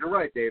who knows? You're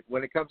right, Dave.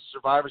 When it comes to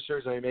Survivor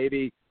Series,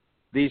 maybe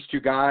these two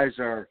guys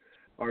are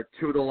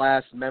two of the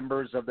last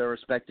members of their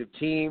respective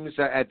teams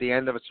at the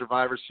end of a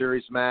Survivor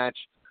Series match.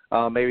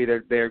 Maybe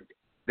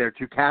they're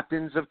two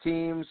captains of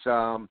teams.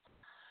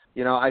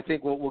 I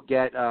think we'll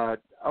get a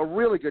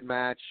really good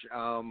match.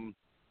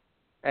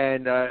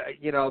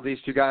 These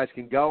two guys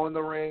can go in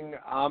the ring.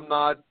 I'm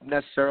not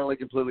necessarily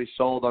completely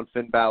sold on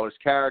Finn Balor's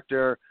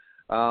character.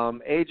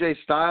 AJ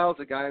Styles,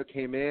 a guy who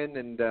came in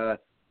and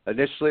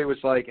initially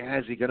was like,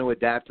 is he going to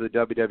adapt to the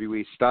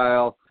WWE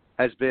style?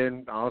 Has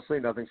been, honestly,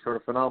 nothing short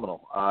of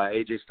phenomenal.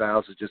 AJ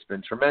Styles has just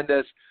been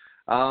tremendous.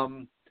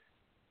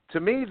 To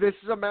me, this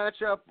is a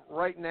matchup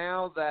right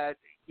now that,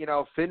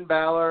 Finn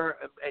Balor,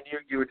 and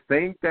you would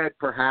think that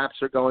perhaps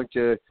they're going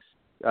to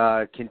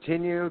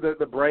continue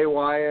the Bray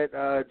Wyatt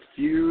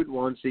feud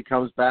once he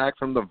comes back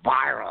from the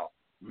viral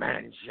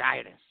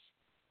meningitis.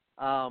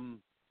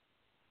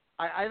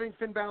 I think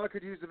Finn Balor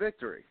could use the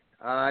victory.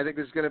 I think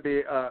there's going to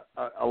be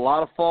a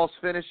lot of false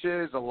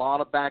finishes, a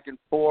lot of back and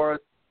forth,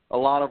 a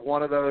lot of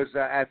one of those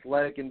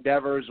athletic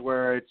endeavors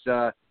where it's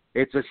a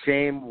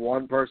shame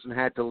one person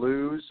had to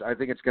lose. I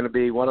think it's going to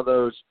be one of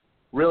those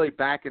really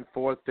back and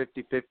forth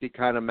 50-50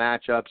 kind of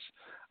matchups.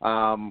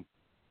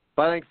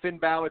 But I think Finn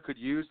Balor could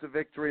use the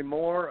victory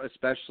more,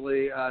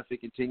 especially if he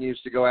continues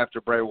to go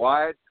after Bray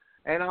Wyatt.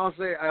 And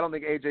honestly, I don't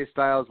think AJ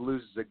Styles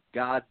loses a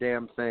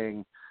goddamn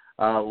thing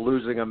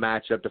losing a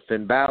matchup to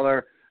Finn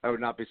Balor. I would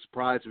not be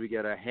surprised if we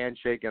get a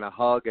handshake and a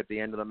hug at the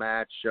end of the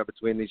match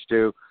between these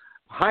two.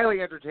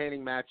 Highly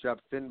entertaining matchup.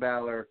 Finn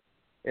Balor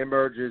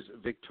emerges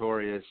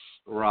victorious.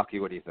 Rocky,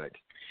 what do you think?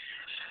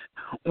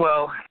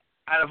 Well,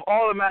 out of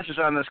all the matches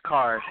on this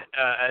card,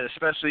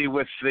 especially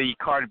with the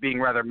card being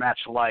rather match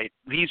light,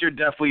 these are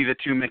definitely the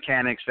two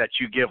mechanics that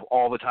you give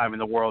all the time in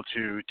the world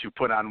to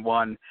put on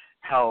one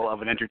hell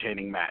of an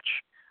entertaining match.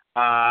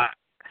 I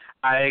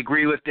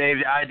agree with Dave.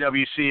 The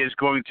IWC is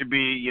going to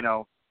be,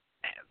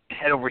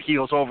 head over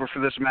heels over for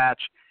this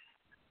match.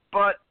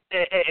 But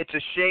it's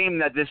a shame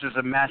that this is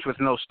a match with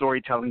no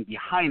storytelling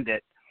behind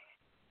it,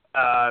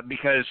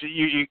 because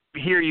you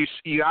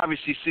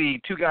obviously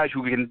see two guys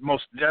who can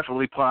most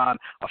definitely put on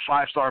a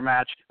 5-star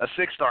match, a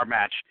 6-star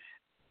match,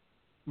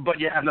 but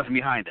you have nothing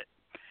behind it.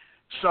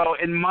 So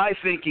in my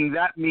thinking,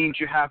 that means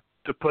you have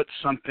to put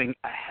something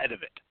ahead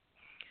of it,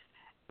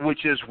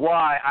 which is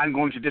why I'm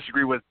going to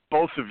disagree with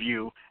both of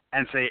you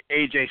and say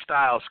AJ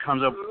Styles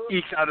comes up,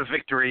 ekes out a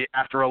victory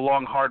after a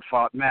long,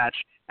 hard-fought match,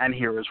 and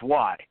here is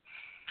why.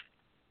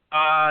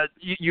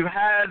 You've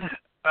had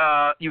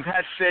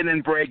Finn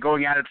and Bray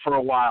going at it for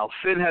a while.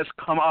 Finn has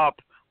come up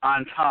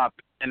on top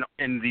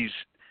in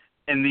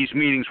these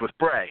meetings with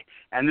Bray,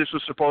 and this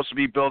was supposed to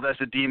be billed as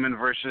a Demon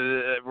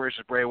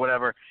versus Bray,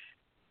 whatever.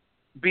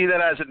 Be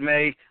that as it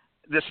may,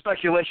 the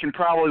speculation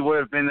probably would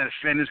have been that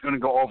Finn is going to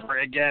go over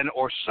again,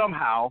 or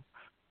somehow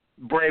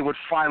Bray would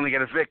finally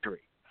get a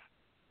victory.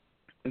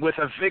 With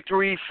a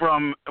victory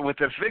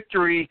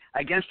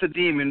against the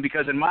Demon,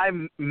 because in my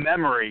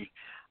memory,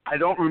 I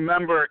don't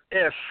remember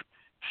if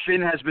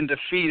Finn has been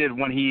defeated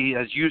when he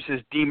has used his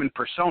Demon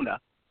persona.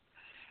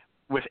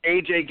 With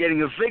AJ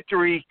getting a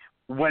victory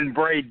when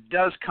Bray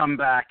does come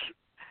back,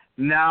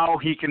 now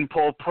he can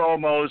pull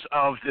promos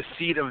of the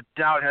seed of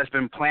doubt has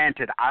been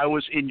planted. I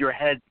was in your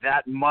head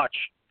that much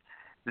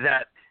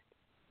that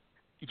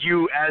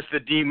you as the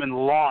Demon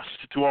lost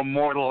to a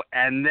mortal,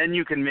 and then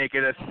you can make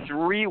it a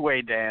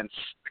 3-way dance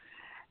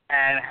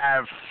and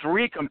have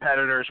 3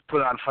 competitors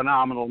put on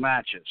phenomenal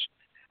matches.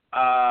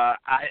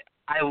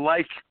 I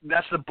like,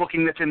 that's the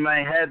booking that's in my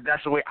head.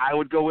 That's the way I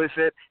would go with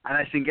it, and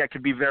I think that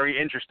could be very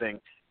interesting.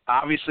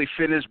 Obviously,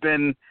 Finn has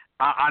been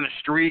on a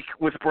streak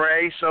with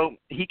Bray, so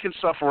he can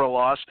suffer a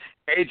loss.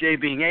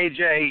 AJ being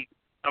AJ,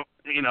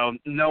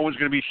 no one's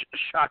going to be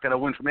shocked at a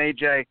win from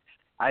AJ.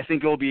 I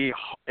think it will be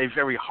a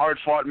very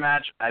hard-fought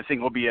match. I think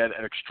it will be an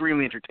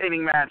extremely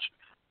entertaining match.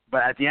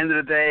 But at the end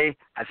of the day,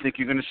 I think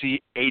you're going to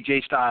see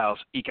AJ Styles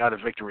eke out a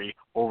victory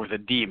over the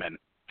Demon,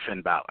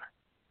 Finn Balor.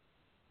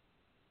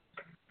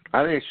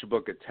 I think they should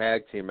book a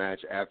tag team match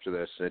after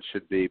this, and it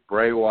should be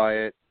Bray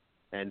Wyatt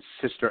and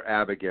Sister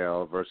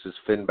Abigail versus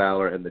Finn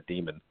Balor and the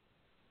Demon.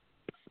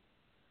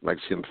 I'd like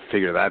to see them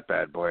figure that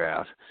bad boy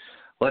out.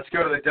 Let's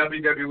go to the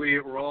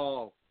WWE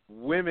Raw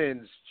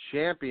Women's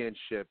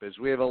Championship as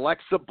we have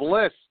Alexa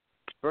Bliss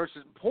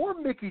versus poor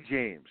Mickie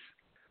James.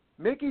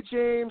 Mickie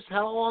James,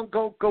 how long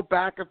ago? Go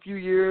back a few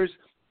years.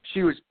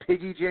 She was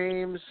Piggy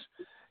James.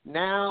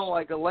 Now,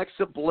 like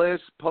Alexa Bliss,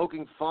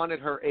 poking fun at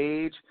her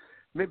age.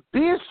 I mean,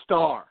 be a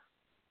star.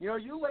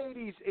 You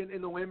ladies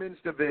in the women's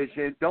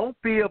division, don't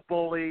be a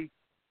bully.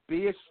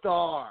 Be a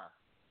star.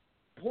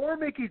 Poor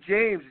Mickie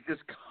James is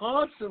just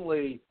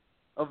constantly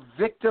a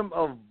victim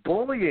of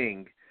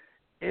bullying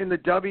in the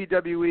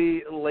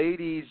WWE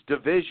ladies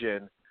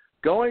division.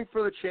 Going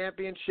for the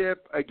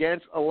championship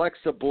against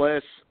Alexa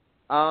Bliss.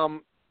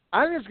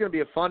 I think it's going to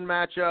be a fun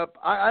matchup.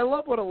 I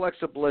love what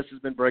Alexa Bliss has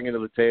been bringing to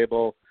the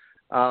table.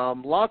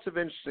 Lots of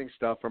interesting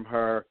stuff from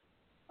her.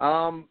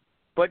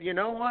 But you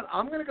know what?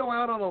 I'm going to go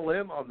out on a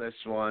limb on this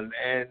one.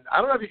 And I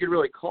don't know if you could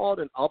really call it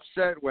an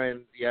upset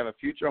when you have a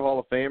future Hall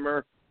of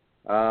Famer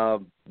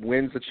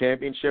wins the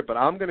championship. But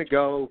I'm going to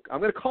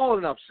call it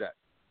an upset.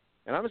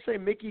 And I'm going to say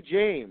Mickie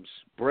James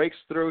breaks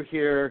through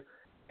here,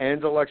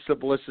 ends Alexa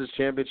Bliss's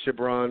championship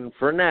run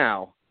for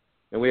now.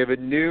 And we have a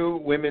new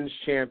women's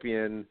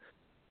champion.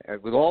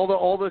 With all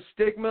the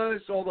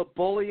stigmas, all the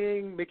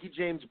bullying, Mickie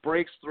James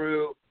breaks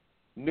through.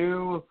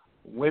 New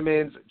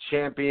women's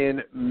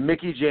champion,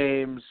 Mickie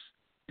James.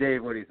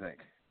 Dave, what do you think?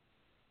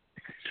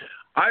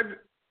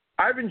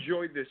 I've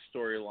enjoyed this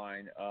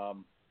storyline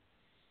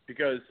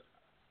because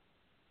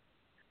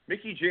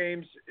Mickie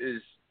James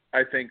is,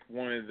 I think,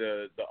 one of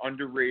the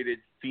underrated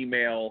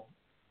female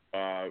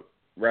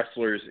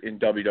wrestlers in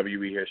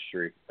WWE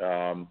history.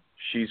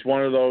 She's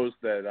one of those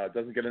that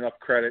doesn't get enough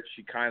credit.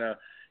 She kind of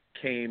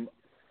came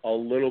a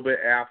little bit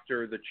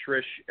after the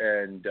Trish,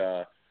 and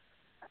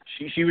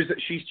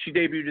she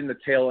debuted in the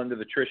tail end of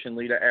the Trish and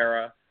Lita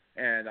era,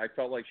 and I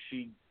felt like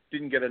she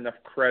didn't get enough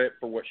credit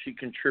for what she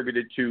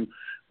contributed to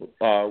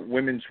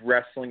women's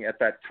wrestling at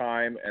that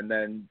time, and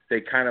then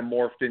they kind of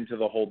morphed into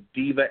the whole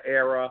Diva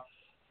era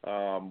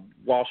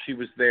while she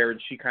was there,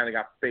 and she kind of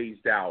got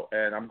phased out.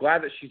 And I'm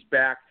glad that she's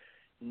back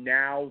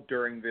now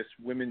during this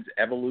women's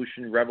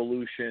evolution,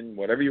 revolution,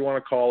 whatever you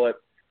want to call it,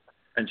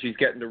 and she's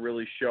getting to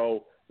really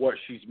show what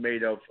she's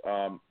made of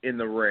in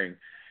the ring.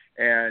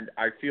 And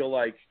I feel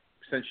like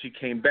since she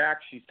came back,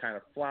 she's kind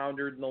of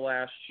floundered in the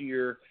last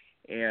year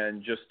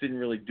and just didn't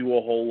really do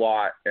a whole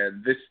lot.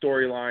 And this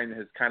storyline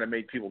has kind of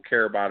made people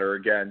care about her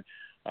again.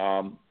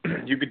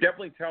 You could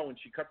definitely tell when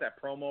she cut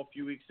that promo a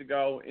few weeks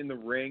ago in the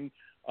ring,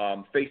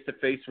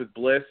 face-to-face with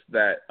Bliss,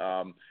 that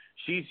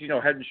she's,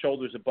 head and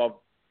shoulders above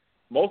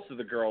most of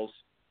the girls,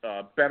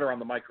 better on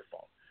the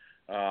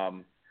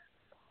microphone,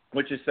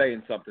 which is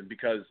saying something,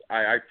 because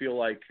I feel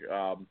like,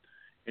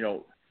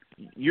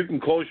 you can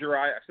close your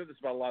eye. I've said this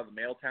about a lot of the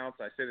male talents.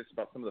 I say this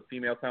about some of the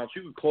female talents.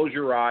 You can close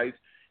your eyes,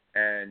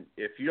 and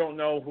if you don't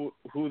know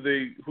who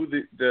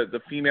the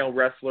female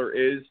wrestler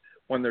is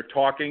when they're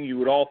talking. You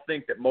would all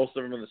think that most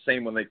of them are the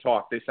same when they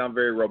talk. They sound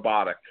very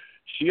robotic.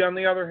 She, on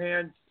the other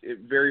hand,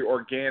 very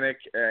organic,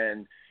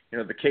 and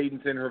the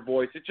cadence in her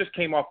voice, it just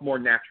came off more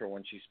natural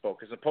when she spoke,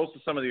 as opposed to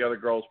some of the other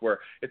girls where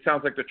it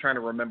sounds like they're trying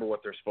to remember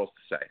what they're supposed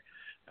to say.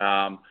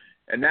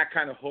 And that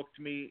kind of hooked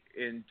me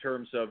in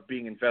terms of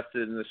being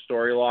invested in the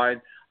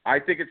storyline. I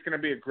think it's going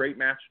to be a great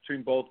match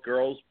between both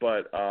girls,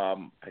 but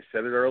I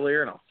said it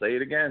earlier, and I'll say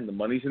it again: the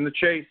money's in the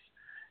chase,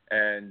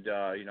 and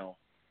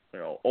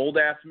old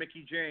ass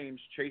Mickie James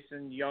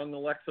chasing young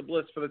Alexa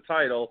Bliss for the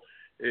title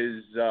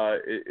is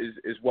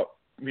what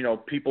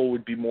people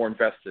would be more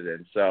invested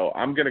in. So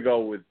I'm going to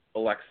go with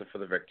Alexa for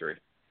the victory.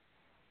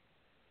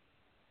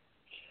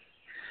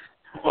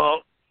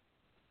 Well,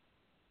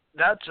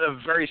 that's a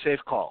very safe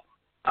call.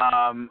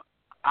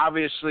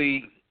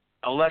 Obviously,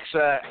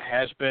 Alexa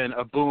has been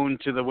a boon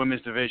to the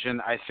women's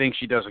division. I think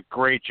she does a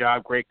great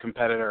job, great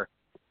competitor.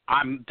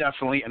 I'm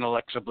definitely an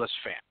Alexa Bliss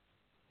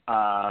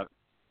fan.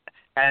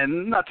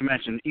 And not to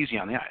mention easy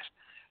on the eyes,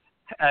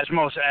 as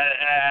most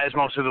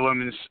of the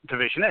women's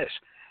division is.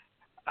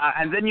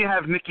 And then you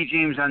have Mickie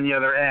James on the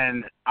other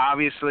end,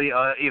 obviously,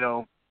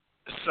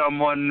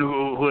 someone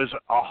who is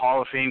a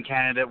Hall of Fame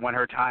candidate when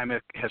her time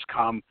has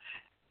come.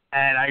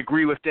 And I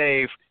agree with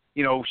Dave.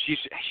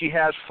 She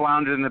has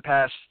floundered in the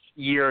past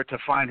year to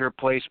find her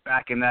place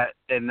back in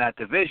that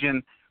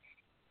division.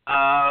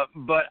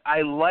 But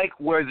I like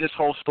where this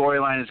whole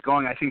storyline is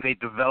going. I think they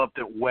developed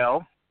it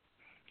well.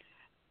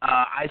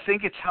 I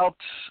think it's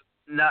helped,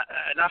 not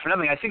for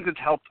nothing, I think it's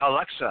helped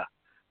Alexa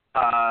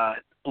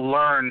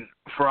learn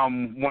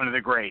from one of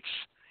the greats.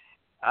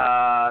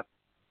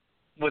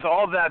 With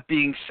all that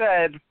being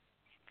said,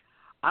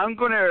 I'm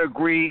going to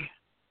agree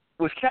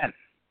with Ken.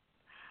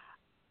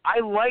 I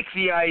like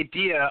the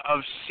idea of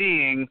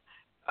seeing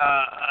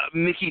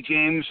Mickie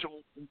James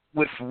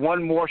with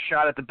one more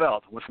shot at the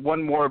belt, with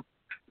one more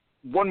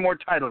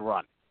title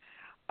run.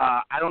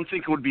 I don't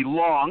think it would be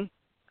long.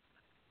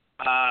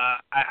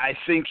 I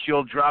think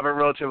she'll drop it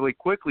relatively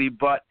quickly,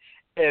 but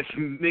if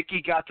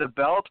Mickie got the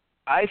belt,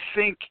 I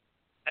think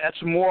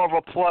that's more of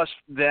a plus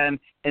than,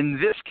 in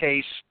this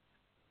case,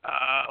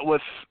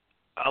 with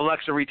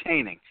Alexa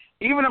retaining.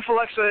 Even if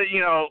Alexa,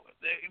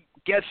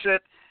 gets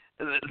it,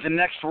 the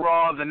next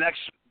Raw, the next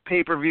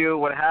pay-per-view,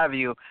 what have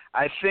you,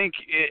 I think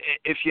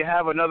if you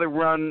have another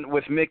run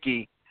with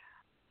Mickie,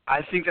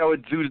 I think that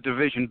would do the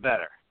division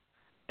better,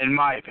 in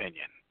my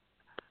opinion.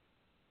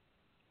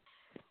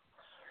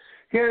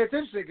 Yeah, it's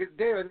interesting,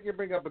 Dave, I think you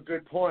bring up a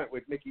good point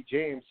with Mickie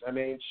James. I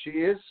mean, she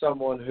is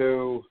someone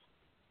who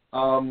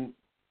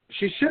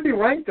she should be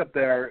ranked up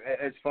there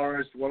as far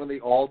as one of the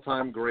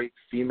all-time great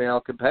female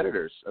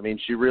competitors. I mean,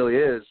 she really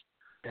is.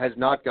 Has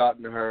not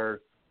gotten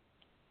her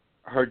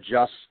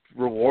just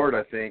reward,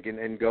 I think,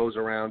 and goes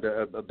around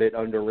a bit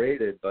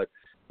underrated. But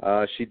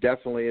she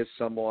definitely is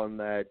someone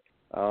that,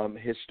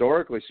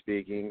 historically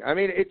speaking, I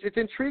mean, it's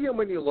intriguing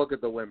when you look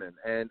at the women,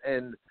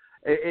 and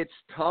it's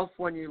tough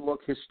when you look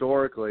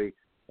historically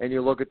and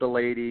you look at the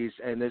ladies,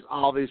 and there's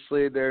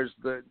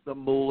the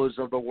Moolahs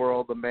of the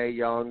world, the Mae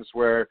Youngs,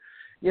 where,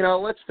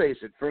 let's face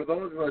it, for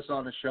those of us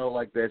on a show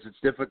like this, it's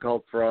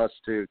difficult for us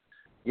to,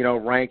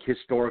 rank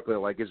historically.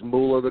 Like, is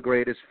Moolah the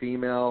greatest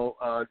female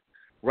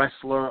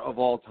wrestler of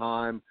all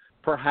time?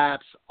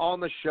 Perhaps. On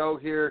the show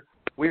here,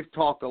 we've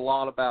talked a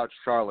lot about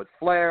Charlotte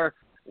Flair.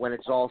 When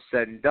it's all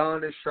said and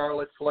done, is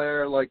Charlotte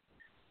Flair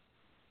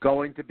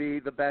going to be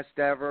the best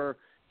ever?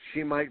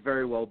 She might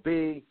very well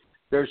be.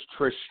 There's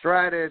Trish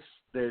Stratus.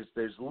 There's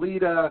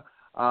Lita.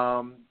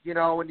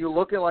 When you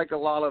look at a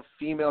lot of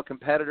female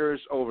competitors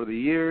over the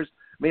years,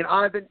 I mean,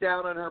 I've been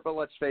down on her, but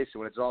let's face it,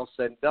 when it's all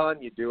said and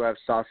done, you do have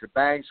Sasha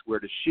Banks. Where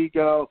does she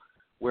go?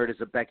 Where does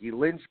a Becky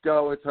Lynch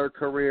go with her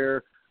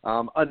career?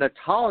 A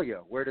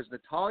Natalya. Where does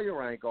Natalya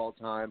rank all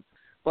time?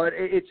 But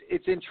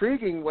it's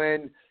intriguing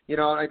when,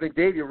 I think,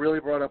 Dave, you really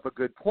brought up a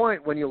good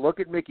point. When you look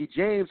at Mickie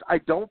James, I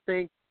don't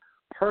think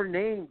her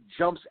name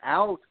jumps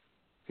out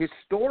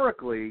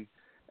historically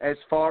as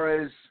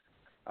far as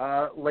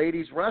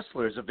ladies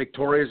wrestlers.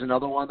 Victoria's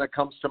another one that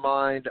comes to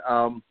mind.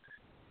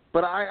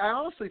 But I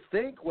honestly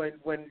think when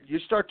you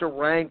start to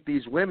rank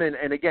these women,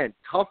 and again,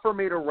 tough for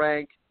me to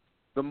rank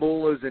the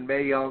Moolahs and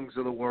Mae Youngs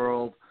of the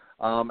world,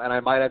 and I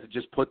might have to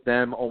just put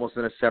them almost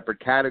in a separate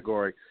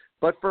category.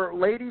 But for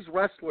ladies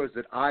wrestlers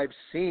that I've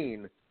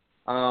seen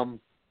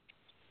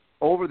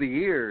over the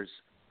years,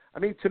 I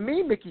mean, to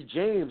me, Mickie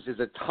James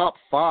is a top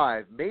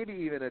 5, maybe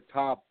even a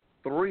top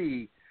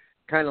 3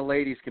 kind of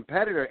ladies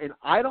competitor, and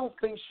I don't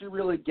think she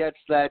really gets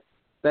that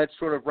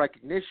sort of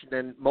recognition.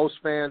 And most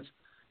fans,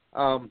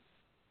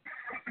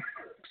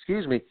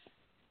 excuse me,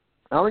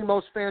 I don't think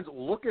most fans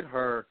look at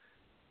her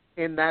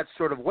in that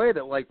sort of way,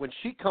 that when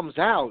she comes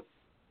out,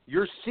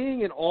 you're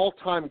seeing an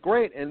all-time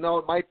great. And though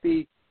it might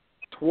be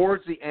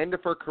towards the end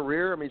of her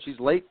career, I mean, she's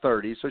late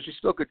 30s, so she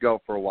still could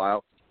go for a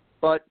while,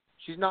 but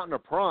she's not in her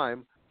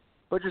prime,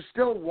 but you're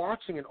still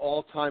watching an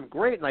all-time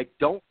great. And I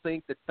don't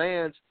think that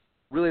fans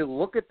really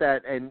look at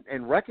that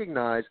and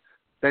recognize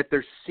that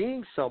they're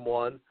seeing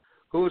someone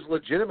who's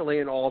legitimately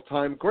an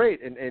all-time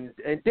great. And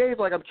Dave,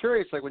 like, I'm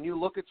curious, like, when you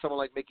look at someone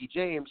like Mickie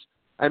James,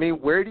 I mean,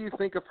 where do you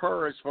think of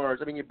her as far as,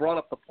 I mean, you brought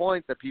up the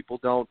point that people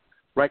don't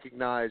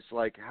recognize,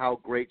 like, how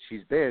great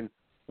she's been.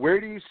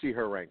 Where do you see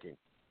her ranking?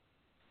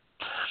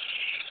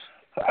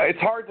 It's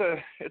hard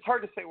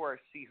to say where I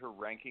see her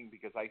ranking,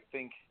 because I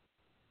think,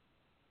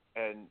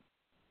 and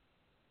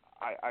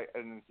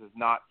this is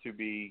not to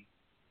be,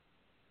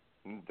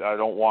 I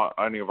don't want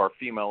any of our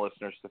female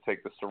listeners to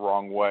take this the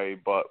wrong way,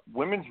 but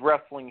women's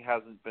wrestling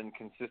hasn't been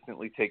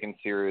consistently taken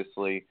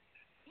seriously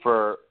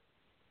for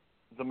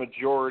the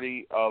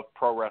majority of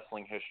pro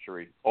wrestling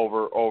history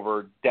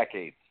over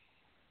decades.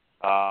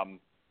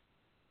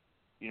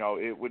 You know,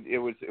 it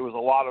was a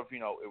lot of, you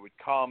know, it would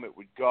come, it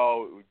would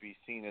go, it would be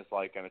seen as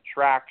like an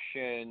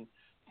attraction,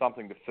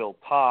 something to fill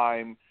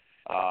time.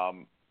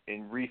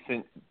 In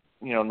recent,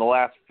 you know, in the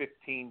last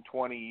 15,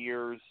 20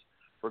 years,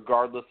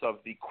 regardless of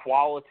the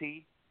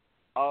quality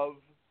of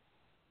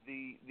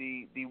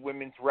the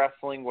women's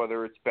wrestling,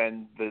 whether it's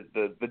been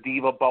the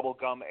Diva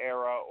Bubblegum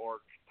era or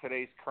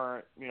today's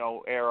current, you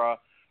know, era,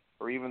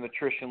 or even the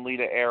Trish and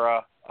Lita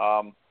era,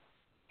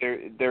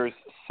 there's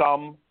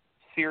some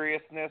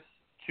seriousness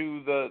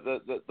to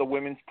the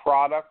women's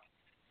product.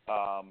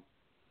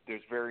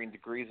 There's varying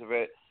degrees of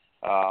it.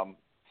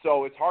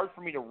 So it's hard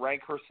for me to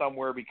rank her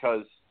somewhere,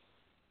 because,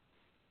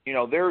 you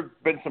know, there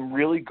have been some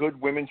really good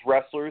women's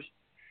wrestlers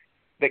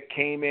that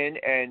came in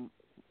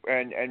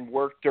and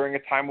worked during a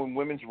time when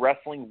women's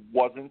wrestling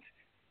wasn't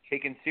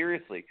taken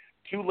seriously.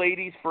 Two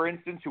ladies, for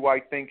instance, who I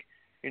think,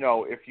 you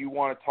know, if you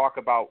want to talk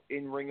about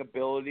in-ring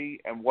ability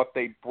and what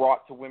they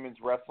brought to women's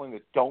wrestling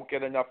that don't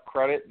get enough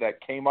credit,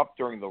 that came up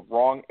during the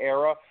wrong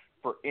era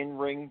for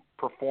in-ring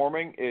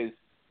performing, is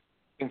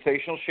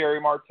Sensational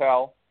Sherry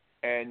Martel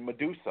and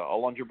Medusa,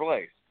 Alundra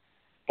Blaze.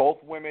 Both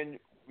women,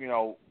 you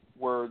know,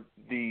 were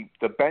the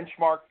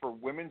benchmark for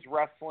women's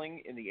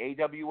wrestling in the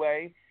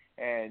AWA,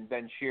 and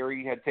then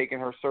Sherry had taken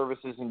her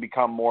services and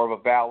become more of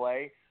a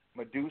valet.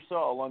 Medusa,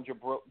 Alundra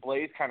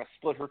Blaze, kind of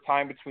split her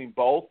time between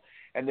both,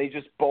 and they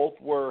just both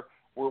were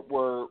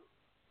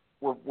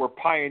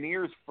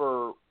pioneers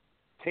for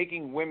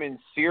taking women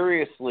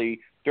seriously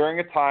during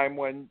a time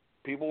when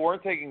people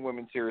weren't taking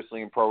women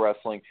seriously in pro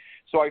wrestling.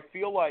 So I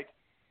feel like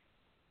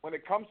when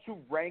it comes to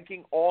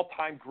ranking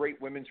all-time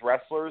great women's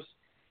wrestlers,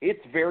 it's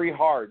very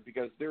hard,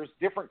 because there's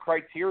different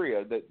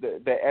criteria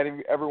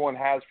that everyone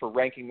has for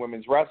ranking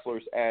women's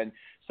wrestlers, and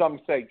some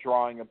say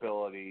drawing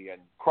ability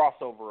and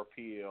crossover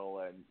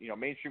appeal and, you know,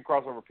 mainstream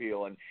crossover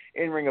appeal and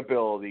in-ring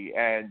ability.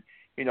 And,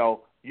 you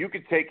know, you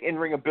could take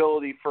in-ring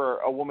ability for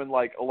a woman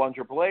like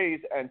Alundra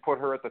Blaze and put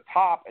her at the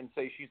top and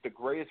say she's the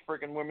greatest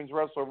freaking women's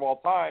wrestler of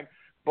all time.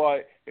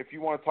 But if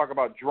you want to talk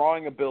about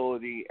drawing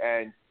ability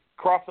and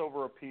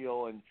crossover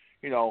appeal and,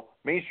 you know,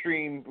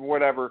 mainstream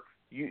whatever,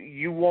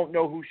 you won't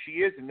know who she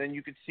is, and then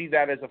you could see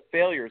that as a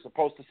failure, as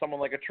opposed to someone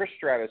like a Trish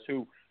Stratus,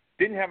 who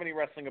didn't have any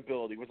wrestling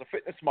ability, was a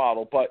fitness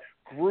model, but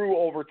grew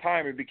over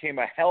time and became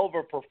a hell of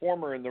a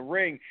performer in the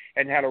ring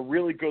and had a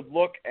really good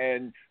look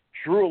and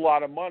drew a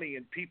lot of money,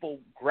 and people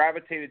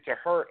gravitated to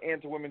her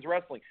and to women's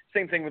wrestling.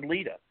 Same thing with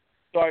Lita.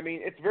 So, I mean,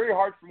 it's very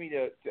hard for me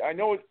to I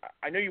know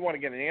you want to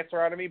get an answer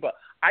out of me, but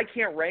I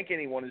can't rank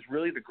anyone as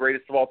really the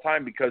greatest of all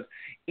time, because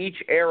each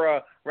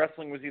era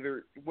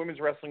women's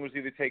wrestling was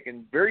either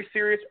taken very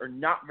serious or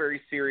not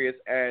very serious,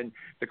 and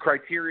the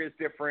criteria is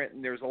different,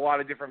 and there's a lot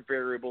of different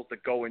variables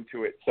that go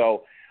into it.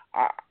 So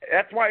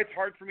that's why it's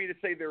hard for me to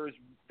say there is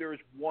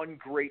one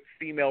great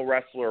female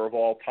wrestler of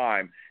all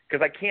time,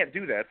 because I can't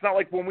do that. It's not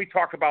like when we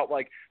talk about,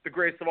 like, the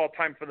greatest of all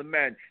time for the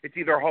men, it's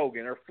either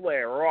Hogan or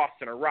Flair or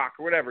Austin or Rock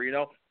or whatever, you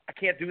know. I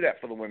can't do that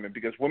for the women,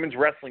 because women's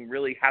wrestling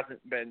really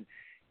hasn't been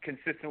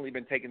consistently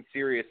been taken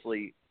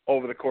seriously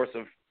over the course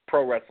of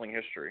pro wrestling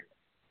history.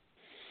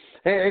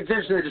 Hey, it's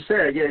interesting to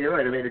say. Yeah, you're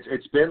right. I mean,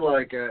 it's been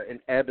like an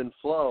ebb and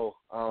flow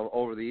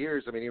over the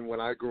years. I mean, even when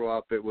I grew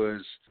up, it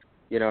was,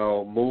 you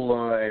know,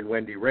 Moolah and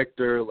Wendy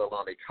Richter,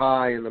 Leilani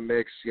Kai in the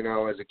mix, you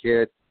know, as a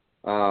kid.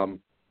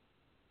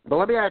 But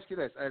let me ask you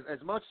this: as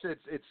much as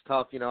it's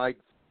tough, you know, I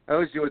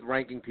always do with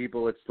ranking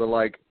people. It's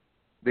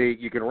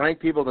you can rank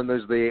people, then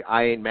there's the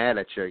I ain't mad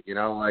at you, you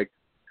know, like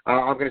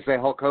I'm going to say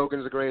Hulk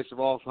Hogan's the greatest of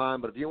all time,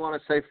 but if you want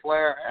to say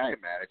Flair, I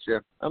ain't mad at you.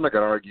 I'm not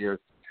going to argue.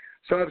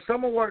 So if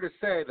someone were to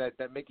say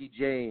that Mickie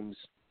James,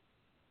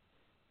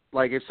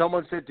 like if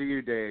someone said to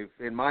you, Dave,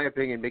 in my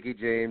opinion, Mickie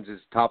James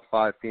is top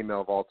 5 female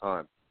of all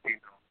time,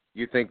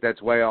 you think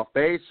that's way off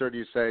base, or do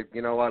you say,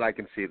 you know what, I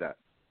can see that?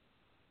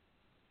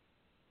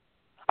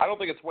 I don't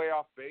think it's way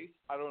off base.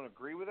 I don't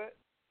agree with it,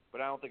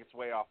 but I don't think it's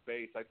way off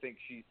base. I think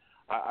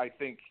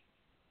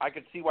I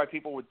could see why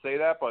people would say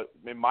that, but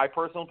in my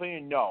personal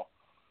opinion, no.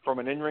 From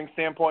an in-ring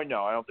standpoint,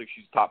 no. I don't think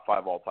she's top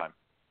 5 all time.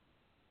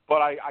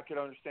 But I could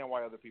understand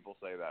why other people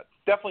say that.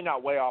 Definitely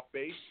not way off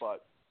base,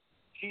 but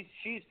she's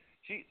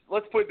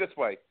let's put it this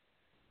way.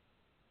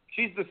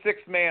 She's the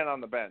 6th man on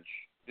the bench.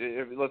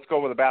 Let's go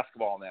with a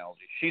basketball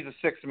analogy. She's the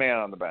 6th man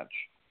on the bench.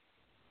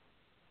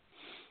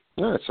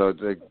 Yeah, so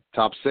the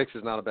top 6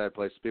 is not a bad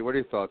place to be. What are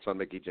your thoughts on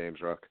Mickie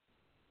James, Rock?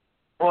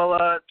 Well,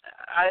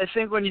 I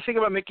think when you think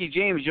about Mickie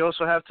James, you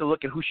also have to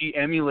look at who she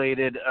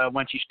emulated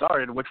when she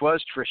started, which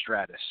was Trish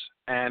Stratus.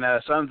 And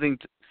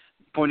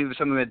pointing to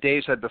something that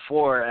Dave said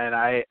before, and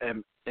I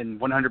am in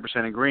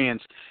 100%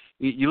 agreement,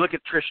 you look at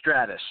Trish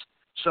Stratus,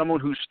 someone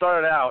who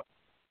started out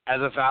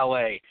as a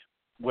valet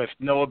with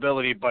no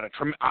ability but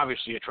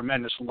obviously a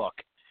tremendous look,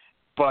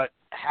 but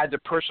had the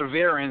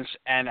perseverance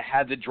and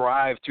had the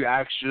drive to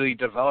actually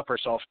develop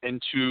herself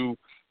into,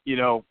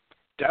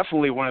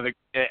 definitely one of the,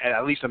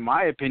 at least in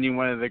my opinion,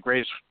 one of the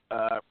greatest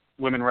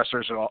women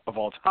wrestlers of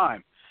all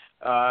time.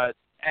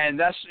 And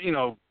that's,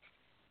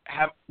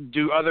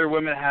 do other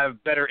women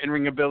have better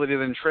in-ring ability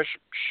than Trish?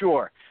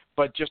 Sure.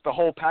 But just the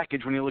whole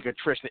package, when you look at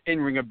Trish, the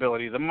in-ring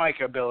ability, the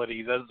mic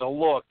ability, the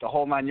look, the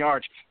whole 9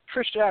 yards,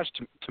 Trish Stratus,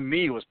 to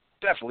me, was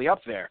definitely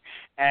up there.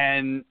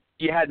 And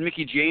you had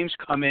Mickie James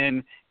come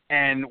in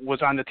and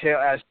was on the tail,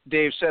 as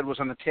Dave said, was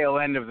on the tail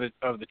end of the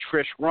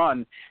Trish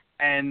run,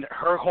 and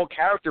her whole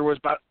character was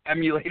about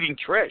emulating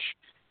Trish.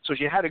 So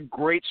she had a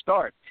great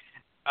start.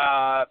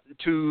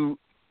 To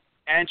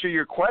answer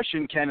your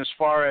question, Ken, as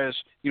far as,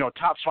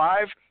 top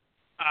 5,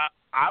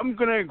 I'm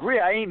going to agree.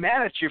 I ain't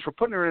mad at you for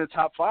putting her in the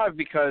top 5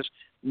 because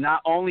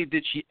not only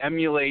did she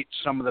emulate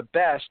some of the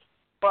best,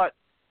 but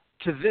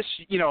to this,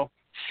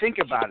 think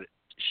about it.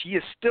 She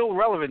is still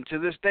relevant to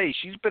this day.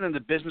 She's been in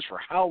the business for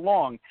how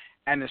long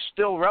and is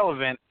still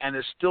relevant and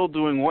is still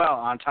doing well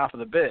on top of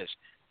the biz.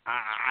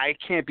 I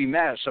can't be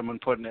mad at someone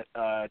putting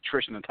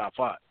Trish in the top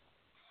 5.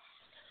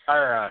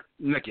 Or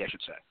Nikki, I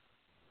should say.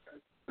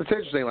 It's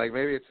interesting. Like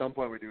maybe at some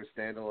point we do a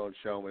standalone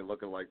show and we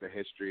look at like the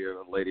history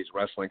of ladies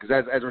wrestling.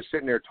 Because as we're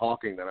sitting there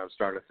talking, then I'm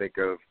starting to think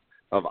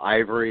of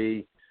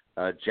Ivory,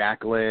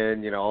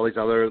 Jacqueline. All these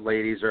other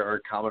ladies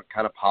are kind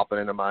of popping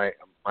into my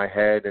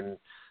head, and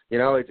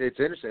it's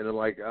interesting. And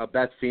like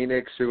Beth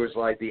Phoenix, who was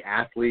like the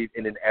athlete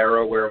in an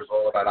era where it was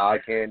all about eye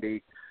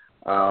candy.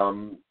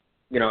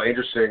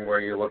 Interesting where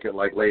you look at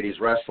like ladies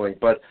wrestling.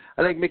 But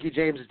I think Mickie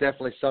James is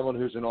definitely someone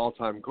who's an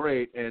all-time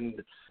great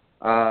and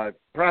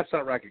perhaps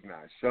not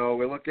recognized. So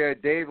we look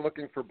at Dave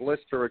looking for Bliss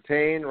to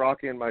retain,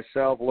 Rocky and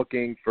myself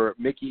looking for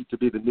Mickie to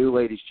be the new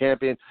ladies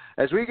champion.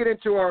 As we get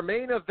into our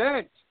main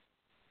event,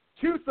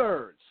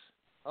 2/3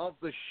 of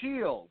the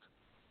Shield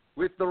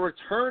with the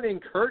returning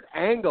Kurt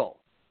Angle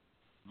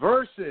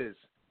versus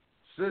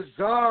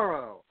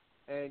Cesaro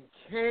and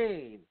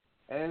Kane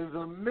and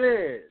The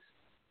Miz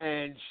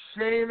and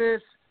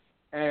Sheamus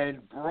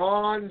and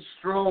Braun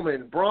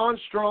Strowman. Braun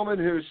Strowman,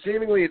 who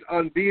seemingly is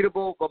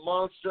unbeatable, the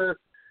monster.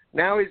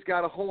 Now he's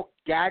got a whole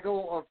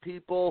gaggle of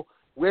people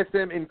with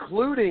him,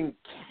 including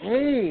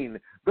Kane,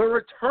 the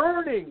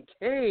returning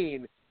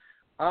Kane.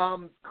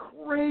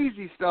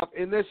 Crazy stuff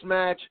in this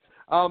match.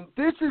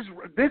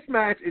 This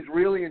match is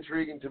really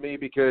intriguing to me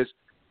because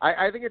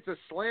I think it's a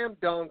slam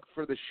dunk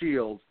for the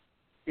Shield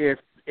if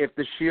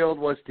the Shield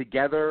was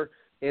together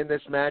in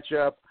this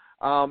matchup.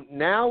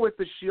 Now with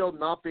the Shield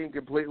not being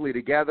completely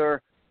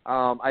together,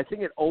 I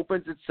think it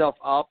opens itself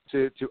up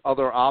to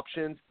other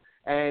options.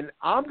 And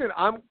I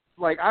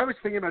was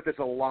thinking about this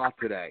a lot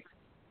today,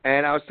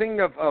 and I was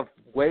thinking of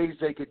ways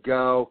they could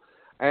go,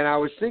 and I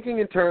was thinking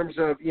in terms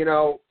of,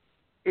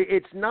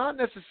 it's not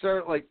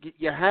necessarily like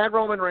you had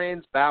Roman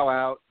Reigns bow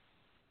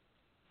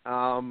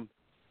out.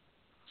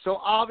 So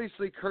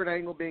obviously Kurt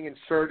Angle being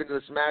inserted into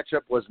this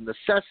matchup was a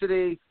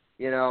necessity.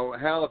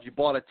 Hell, if you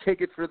bought a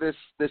ticket for this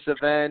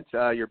event,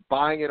 you're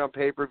buying it on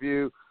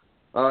pay-per-view.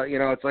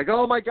 It's like,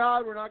 oh, my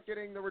God, we're not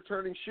getting the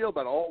returning Shield,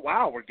 but, oh,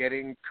 wow, we're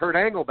getting Kurt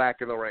Angle back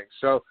in the ring.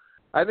 So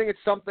I think it's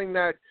something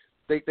that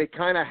they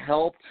kind of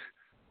helped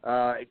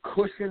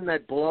cushion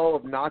that blow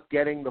of not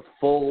getting the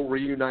full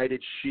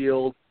reunited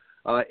Shield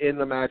in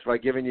the match by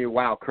giving you,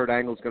 wow, Kurt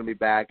Angle's going to be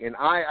back. And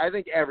I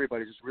think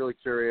everybody's just really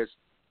curious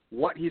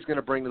what he's going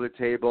to bring to the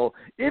table,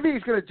 if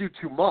he's going to do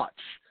too much.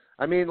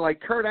 I mean, like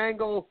Kurt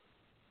Angle,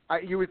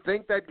 you would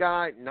think that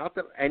guy, not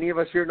that any of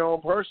us here know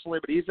him personally,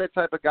 but he's that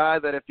type of guy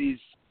that if he's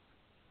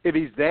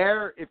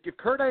there, if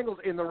Kurt Angle's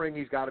in the ring,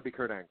 he's got to be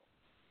Kurt Angle.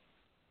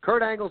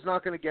 Kurt Angle's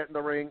not going to get in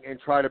the ring and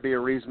try to be a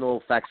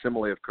reasonable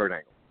facsimile of Kurt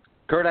Angle.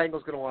 Kurt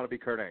Angle's going to want to be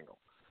Kurt Angle.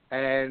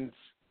 And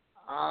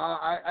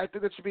I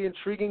think it should be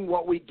intriguing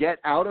what we get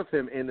out of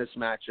him in this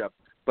matchup.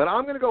 But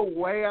I'm going to go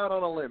way out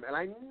on a limb. And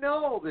I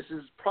know this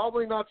is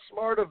probably not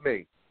smart of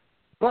me.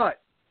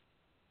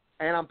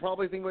 And I'm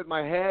probably thinking with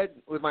my head,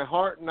 with my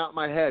heart, not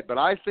my head. But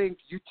I think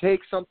you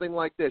take something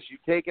like this. You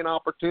take an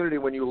opportunity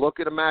when you look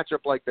at a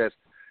matchup like this.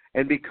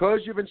 And because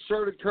you've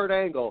inserted Kurt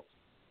Angle,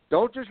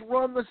 don't just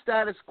run the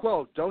status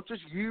quo. Don't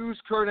just use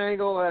Kurt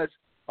Angle as,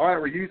 all right,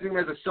 we're using him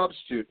as a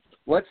substitute.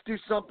 Let's do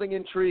something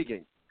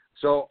intriguing.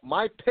 So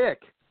my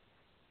pick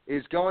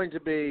is going to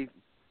be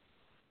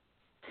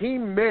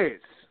Team Miz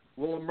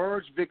will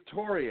emerge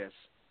victorious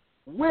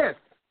with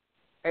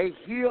a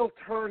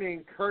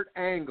heel-turning Kurt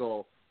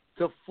Angle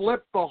to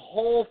flip the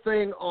whole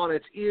thing on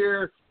its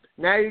ear.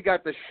 Now you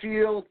got the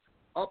Shield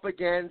up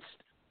against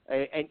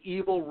an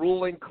evil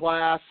ruling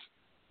class.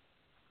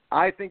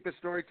 I think the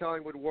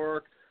storytelling would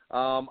work.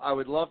 I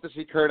would love to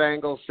see Kurt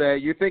Angle say,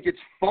 you think it's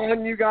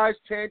fun, you guys,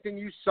 chanting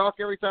you suck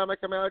every time I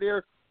come out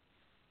here?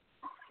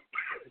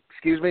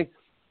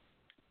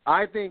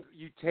 I think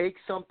you take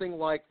something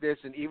like this,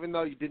 and even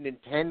though you didn't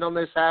intend on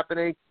this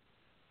happening,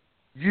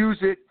 use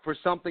it for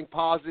something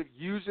positive,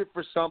 use it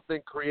for something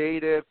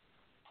creative,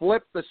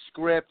 flip the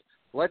script.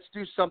 Let's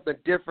do something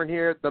different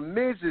here. The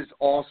Miz is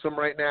awesome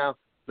right now.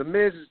 The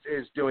Miz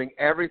is doing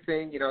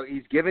everything. You know,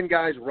 he's giving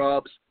guys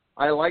rubs.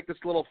 I like this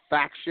little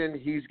faction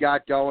he's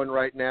got going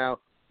right now.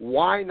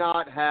 Why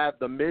not have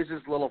the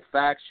Miz's little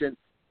faction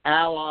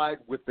allied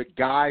with the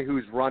guy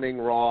who's running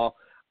Raw?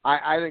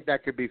 I think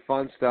that could be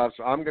fun stuff.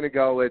 So I'm going to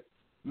go with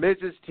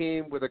Miz's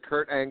team with a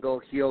Kurt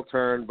Angle heel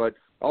turn, but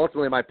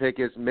ultimately my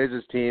pick is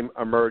Miz's team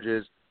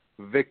emerges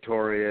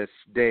victorious.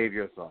 Dave,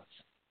 your thoughts?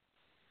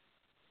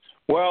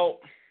 Well,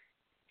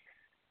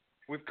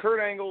 with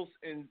Kurt Angle's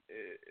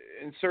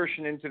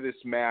insertion into this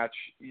match,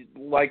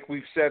 like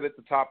we've said at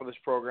the top of this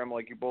program,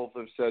 like you both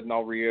have said, and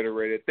I'll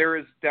reiterate it, there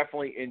is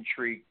definitely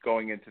intrigue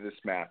going into this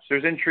match.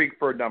 There's intrigue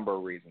for a number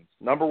of reasons.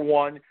 Number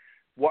one,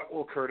 what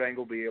will Kurt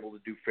Angle be able to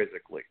do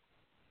physically?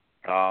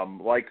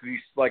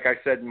 Like I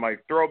said in my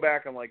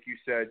throwback, and like you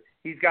said,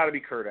 he's got to be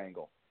Kurt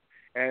Angle.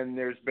 And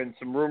there's been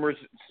some rumors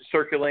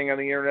circulating on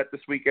the internet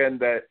this weekend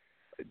that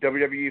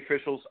WWE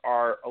officials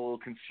are a little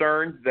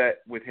concerned that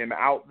with him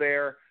out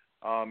there,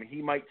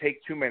 he might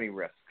take too many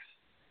risks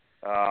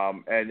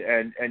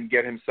and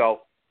get himself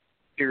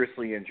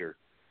seriously injured.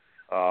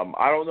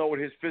 I don't know what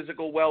his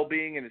physical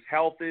well-being and his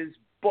health is,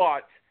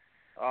 but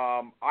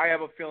I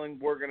have a feeling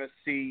we're going to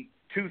see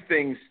two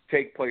things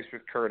take place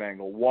with Kurt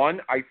Angle.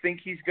 One, I think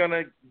he's going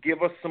to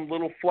give us some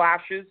little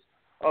flashes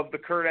of the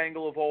Kurt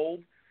Angle of old.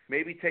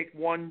 Maybe take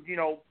one,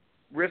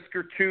 risk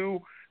or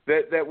two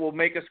that will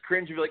make us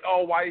cringe and be like,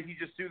 oh, why did he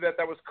just do that?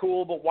 That was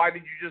cool, but why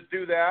did you just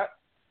do that?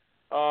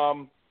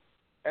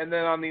 And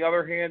then on the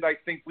other hand, I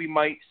think we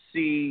might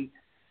see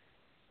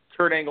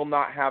Kurt Angle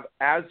not have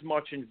as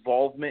much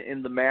involvement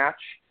in the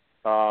match.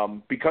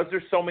 Because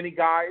there's so many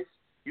guys,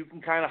 you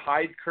can kind of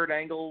hide Kurt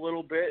Angle a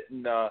little bit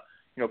and,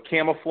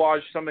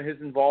 camouflage some of his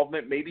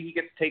involvement. Maybe he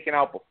gets taken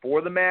out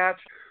before the match,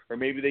 or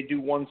maybe they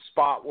do one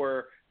spot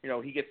where,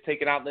 he gets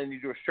taken out and then you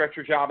do a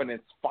stretcher job and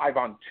it's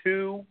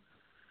 5-on-2.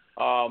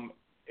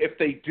 If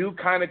they do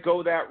kind of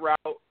go that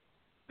route,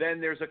 then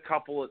there's a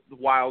couple of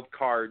wild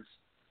cards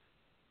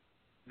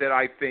that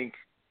I think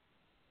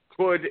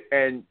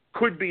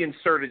could be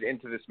inserted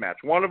into this match.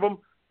 One of them,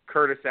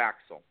 Curtis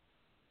Axel.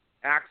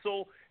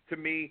 Axel, to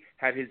me,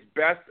 had his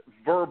best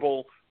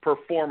verbal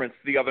performance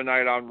the other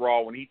night on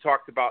Raw when he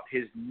talked about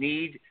his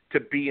need to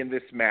be in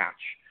this match,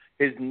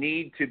 his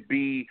need to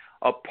be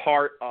a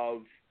part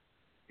of,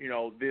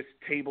 this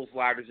tables,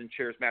 ladders, and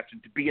chairs match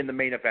and to be in the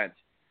main event.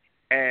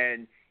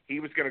 And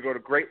he was going to go to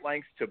great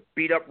lengths to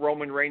beat up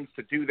Roman Reigns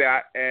to do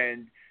that.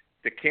 And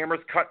the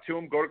cameras cut to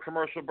him, go to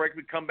commercial break,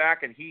 we come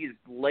back, and he is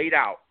laid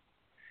out.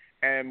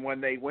 And when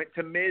they went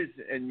to Miz,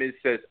 and Miz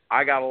says,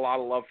 I got a lot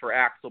of love for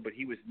Axel, but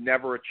he was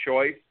never a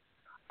choice,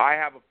 I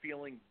have a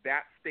feeling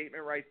that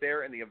statement right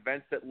there and the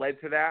events that led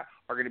to that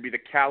are going to be the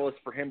catalyst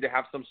for him to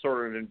have some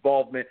sort of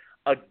involvement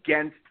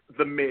against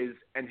the Miz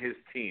and his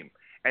team.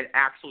 And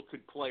Axel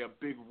could play a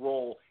big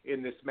role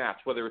in this match,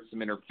 whether it's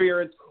some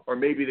interference or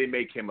maybe they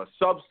make him a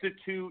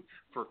substitute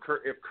for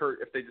Kurt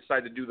if they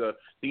decide to do the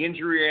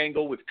injury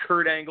angle with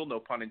Kurt Angle, no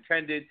pun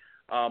intended.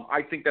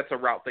 I think that's a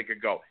route they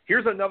could go.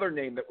 Here's another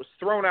name that was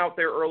thrown out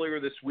there earlier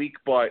this week,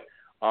 but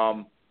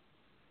for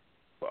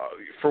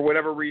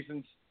whatever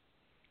reasons,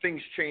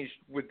 things changed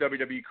with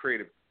WWE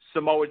Creative.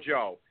 Samoa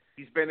Joe.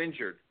 He's been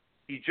injured.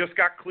 He just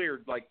got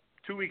cleared like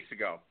 2 weeks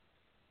ago.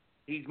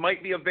 He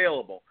might be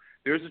available.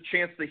 There's a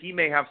chance that he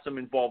may have some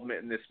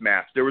involvement in this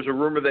match. There was a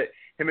rumor that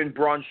him and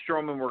Braun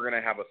Strowman were going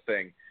to have a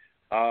thing.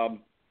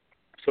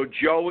 So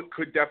Joe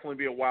could definitely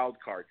be a wild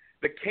card.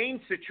 The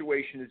Kane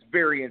situation is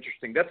very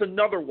interesting. That's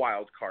another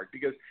wild card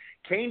because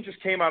Kane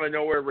just came out of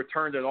nowhere,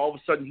 returned, and all of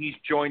a sudden he's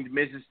joined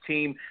Miz's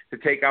team to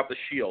take out the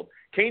Shield.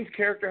 Kane's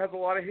character has a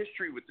lot of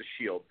history with the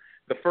Shield.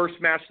 The first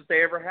match that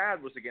they ever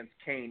had was against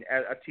Kane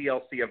at a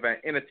TLC event,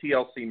 in a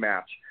TLC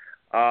match.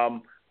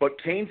 But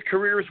Kane's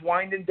career is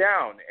winding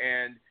down,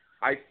 and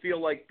I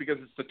feel like because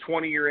it's the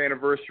 20-year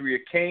anniversary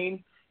of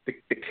Kane, the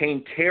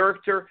Kane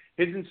character,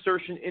 his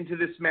insertion into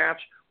this match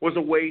was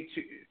a way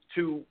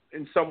to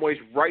in some ways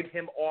write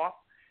him off,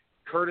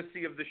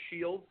 courtesy of the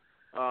Shield,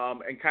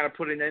 and kind of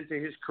put an end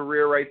to his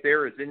career right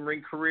there, his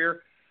in-ring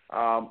career.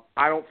 I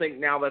don't think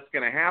now that's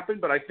going to happen,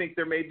 but I think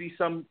there may be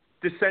some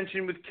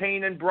dissension with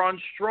Kane and Braun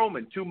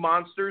Strowman, two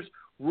monsters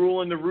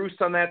ruling the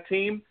roost on that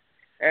team.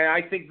 And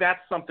I think that's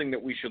something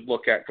that we should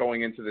look at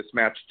going into this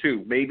match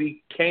too.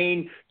 Maybe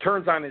Kane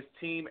turns on his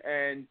team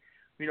and,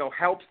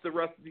 helps the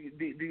rest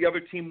the other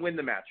team win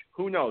the match.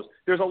 Who knows?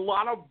 There's a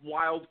lot of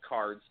wild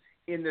cards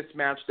in this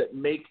match that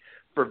make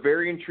for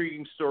very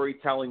intriguing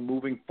storytelling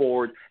moving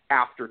forward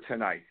after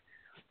tonight.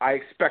 I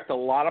expect a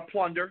lot of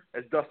plunder,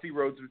 as Dusty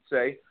Rhodes would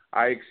say.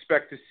 I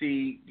expect to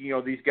see,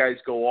 these guys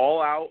go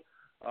all out.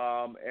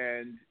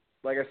 And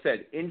like I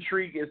said,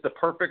 intrigue is the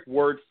perfect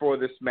word for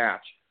this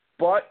match.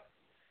 But,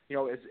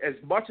 as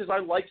much as I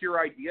like your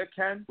idea,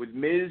 Ken, with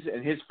Miz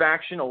and his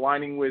faction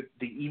aligning with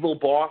the evil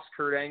boss,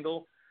 Kurt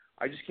Angle,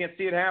 I just can't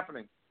see it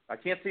happening. I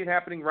can't see it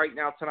happening right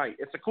now tonight.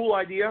 It's a cool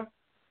idea,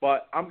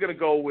 but I'm going to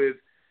go with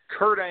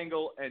Kurt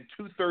Angle and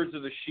 2/3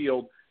 of the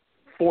Shield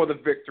for the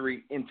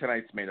victory in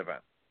tonight's main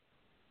event.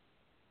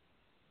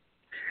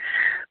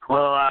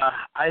 Well,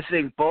 I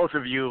think both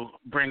of you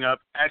bring up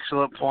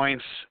excellent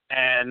points,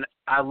 and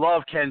I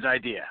love Ken's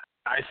idea.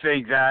 I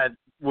think that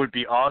would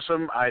be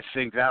awesome. I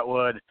think that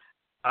would.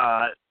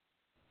 I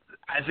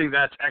think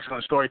that's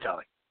excellent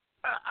storytelling.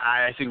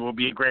 I think it would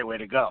be a great way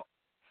to go.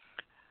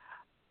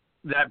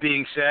 That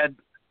being said,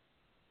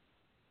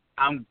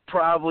 I'm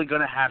probably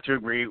going to have to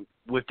agree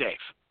with Dave.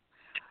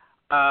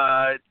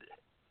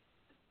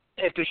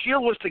 If the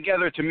Shield was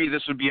together, to me,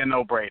 this would be a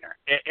no-brainer.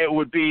 It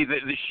would be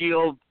the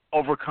Shield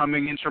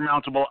overcoming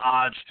insurmountable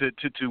odds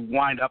to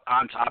wind up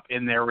on top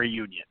in their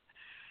reunion.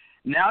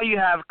 Now you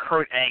have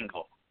Kurt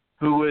Angle,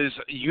 who is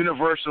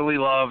universally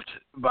loved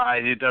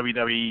by the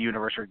WWE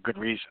Universe for good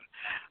reason.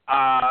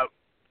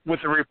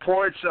 With the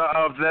reports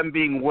of them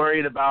being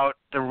worried about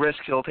the risk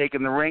he'll take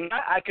in the ring,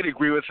 I could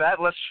agree with that.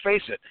 Let's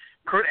face it.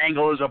 Kurt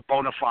Angle is a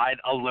bona fide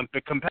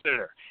Olympic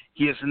competitor.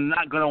 He is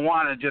not going to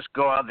want to just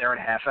go out there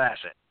and half-ass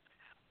it.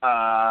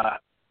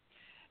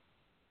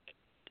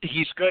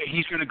 He's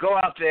going to go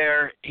out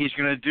there. He's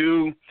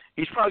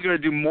probably going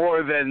to do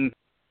more than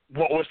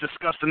what was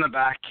discussed in the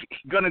back.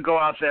 He's going to go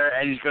out there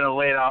and he's going to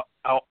lay it all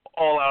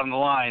out on the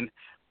line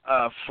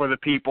for the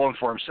people and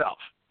for himself.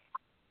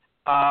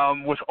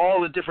 With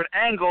all the different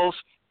angles,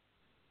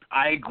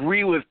 I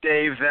agree with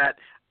Dave that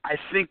I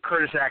think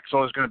Curtis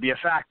Axel is going to be a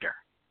factor.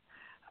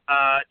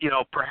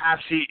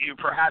 Perhaps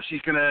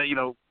he's going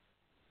to,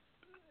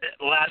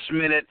 last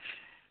minute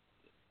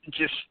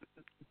just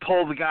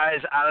pull the guys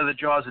out of the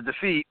jaws of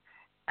defeat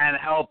and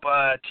help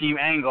Team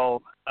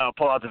Angle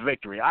pull out the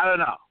victory. I don't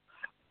know.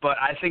 But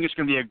I think it's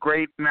going to be a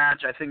great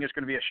match. I think it's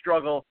going to be a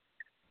struggle.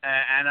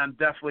 And I'm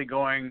definitely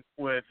going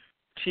with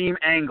Team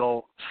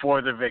Angle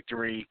for the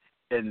victory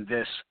in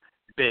this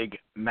big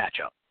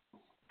matchup.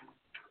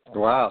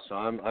 Wow, so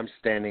I'm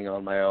standing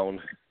on my own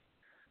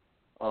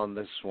on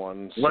this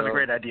one. So. What a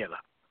great idea, though.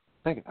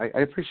 Thank you.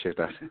 I appreciate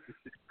that.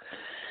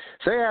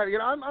 So yeah,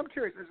 I'm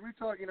curious as we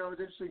talk. It was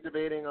interesting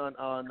debating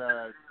on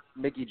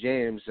Mickie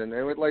James, and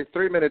with like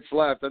 3 minutes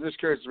left, I'm just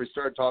curious as we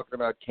start talking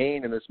about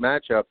Kane in this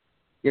matchup.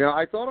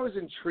 I thought it was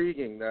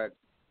intriguing that,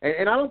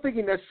 and I don't think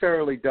he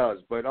necessarily does,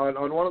 but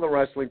on one of the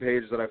wrestling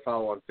pages that I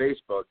follow on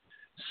Facebook,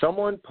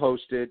 someone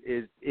posted,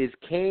 is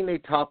Kane a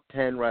top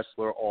 10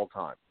 wrestler all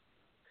time?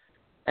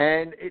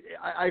 And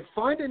I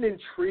find an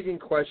intriguing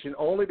question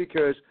only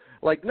because,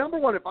 like, number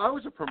one, if I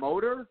was a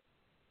promoter,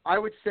 I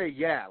would say,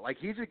 yeah, like,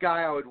 he's a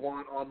guy I would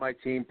want on my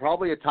team,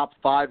 probably a top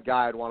 5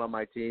 guy I'd want on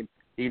my team.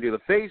 He can do the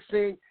face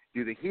thing,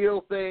 do the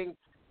heel thing.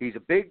 He's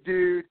a big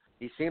dude.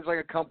 He seems like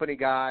a company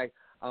guy.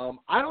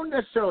 I don't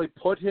necessarily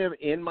put him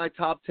in my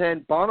top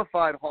 10, bona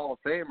fide Hall of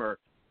Famer,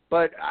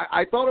 but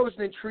I thought it was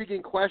an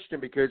intriguing question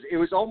because it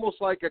was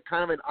almost like a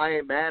kind of an I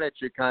am mad at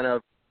you kind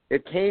of,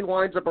 if Kane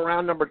winds up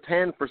around number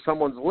 10 for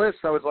someone's list,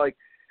 I was like,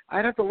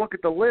 I'd have to look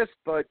at the list,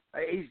 but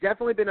he's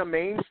definitely been a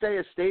mainstay,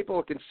 a staple,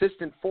 a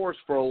consistent force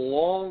for a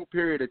long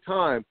period of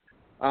time.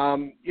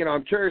 I'm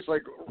curious,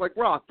 like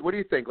Rock, what do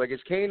you think? Like, is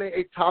Kane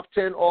a top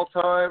 10 all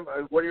time?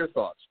 What are your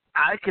thoughts?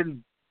 I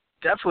can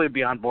definitely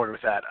be on board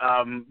with that.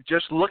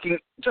 Just looking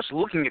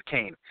at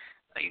Kane,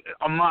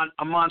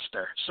 a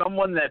monster,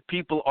 someone that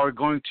people are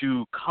going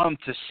to come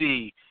to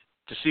see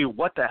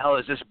what the hell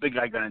is this big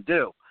guy going to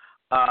do.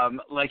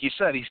 Like you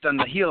said, he's done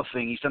the heel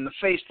thing, he's done the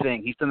face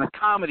thing, he's done the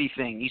comedy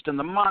thing, he's done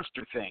the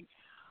monster thing.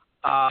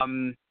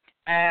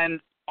 And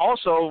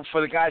also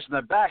for the guys in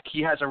the back,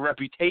 he has a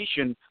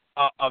reputation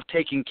of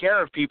taking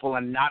care of people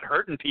and not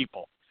hurting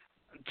people.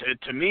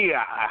 To me,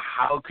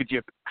 how could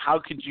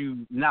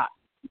you not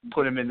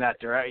put him in that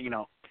direction?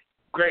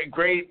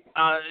 Great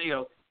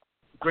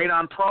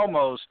on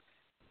promos.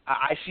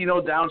 I see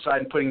no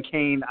downside in putting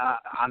Kane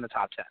on the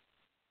top 10.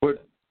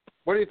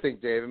 What do you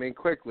think, Dave? I mean,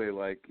 quickly,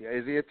 like,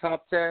 is he a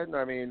top 10?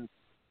 I mean,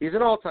 he's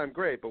an all-time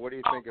great, but what do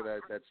you think of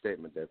that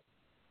statement, Dave?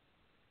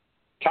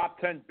 Top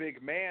 10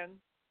 big man,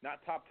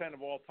 not top 10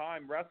 of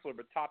all-time wrestler,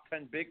 but top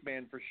 10 big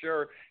man for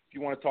sure. If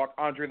you want to talk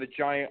Andre the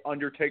Giant,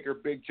 Undertaker,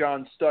 Big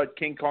John Studd,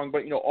 King Kong,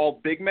 but, all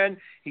big men,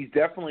 he's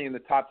definitely in the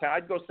top 10.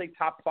 I'd go say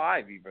top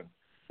 5 even,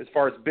 as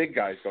far as big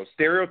guys go.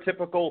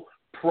 Stereotypical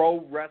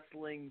pro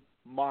wrestling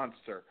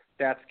monster.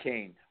 That's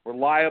Kane.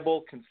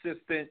 Reliable,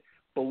 consistent,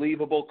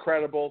 believable,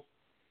 credible.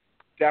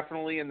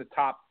 Definitely in the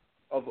top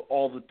of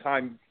all the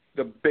time,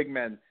 the big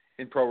men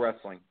in pro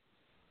wrestling.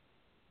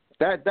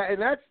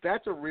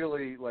 That's a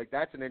really, like,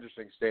 that's an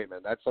interesting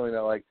statement. That's something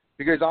that, like,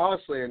 because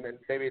honestly, and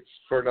maybe it's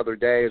for another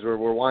day as we're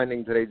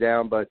winding today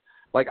down, but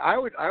like I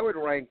would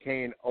rank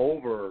Kane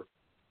over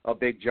a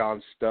Big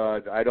John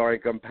Studd. I'd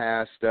rank him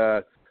past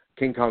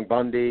King Kong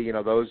Bundy,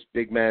 those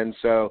big men.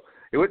 So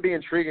it would be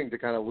intriguing to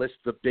kind of list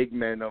the big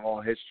men of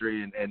all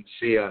history and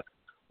see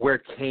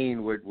where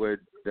Kane would.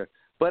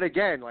 But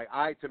again,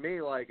 like to me,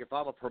 if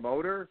I'm a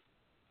promoter,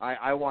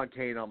 I want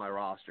Kane on my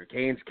roster.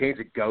 Kane's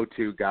a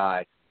go-to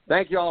guy.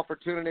 Thank you all for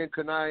tuning in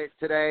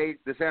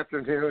this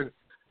afternoon.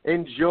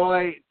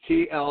 Enjoy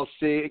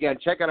TLC. Again,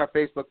 check out our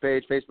Facebook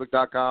page,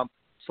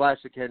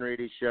 facebook.com/The Ken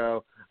Reedy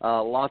Show.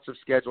 Lots of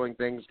scheduling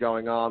things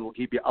going on. We'll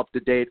keep you up to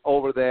date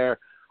over there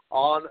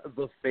on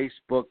the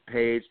Facebook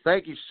page.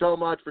 Thank you so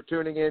much for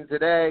tuning in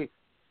today.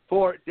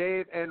 For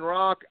Dave and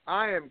Rock,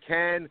 I am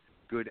Ken.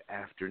 Good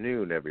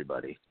afternoon,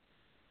 everybody.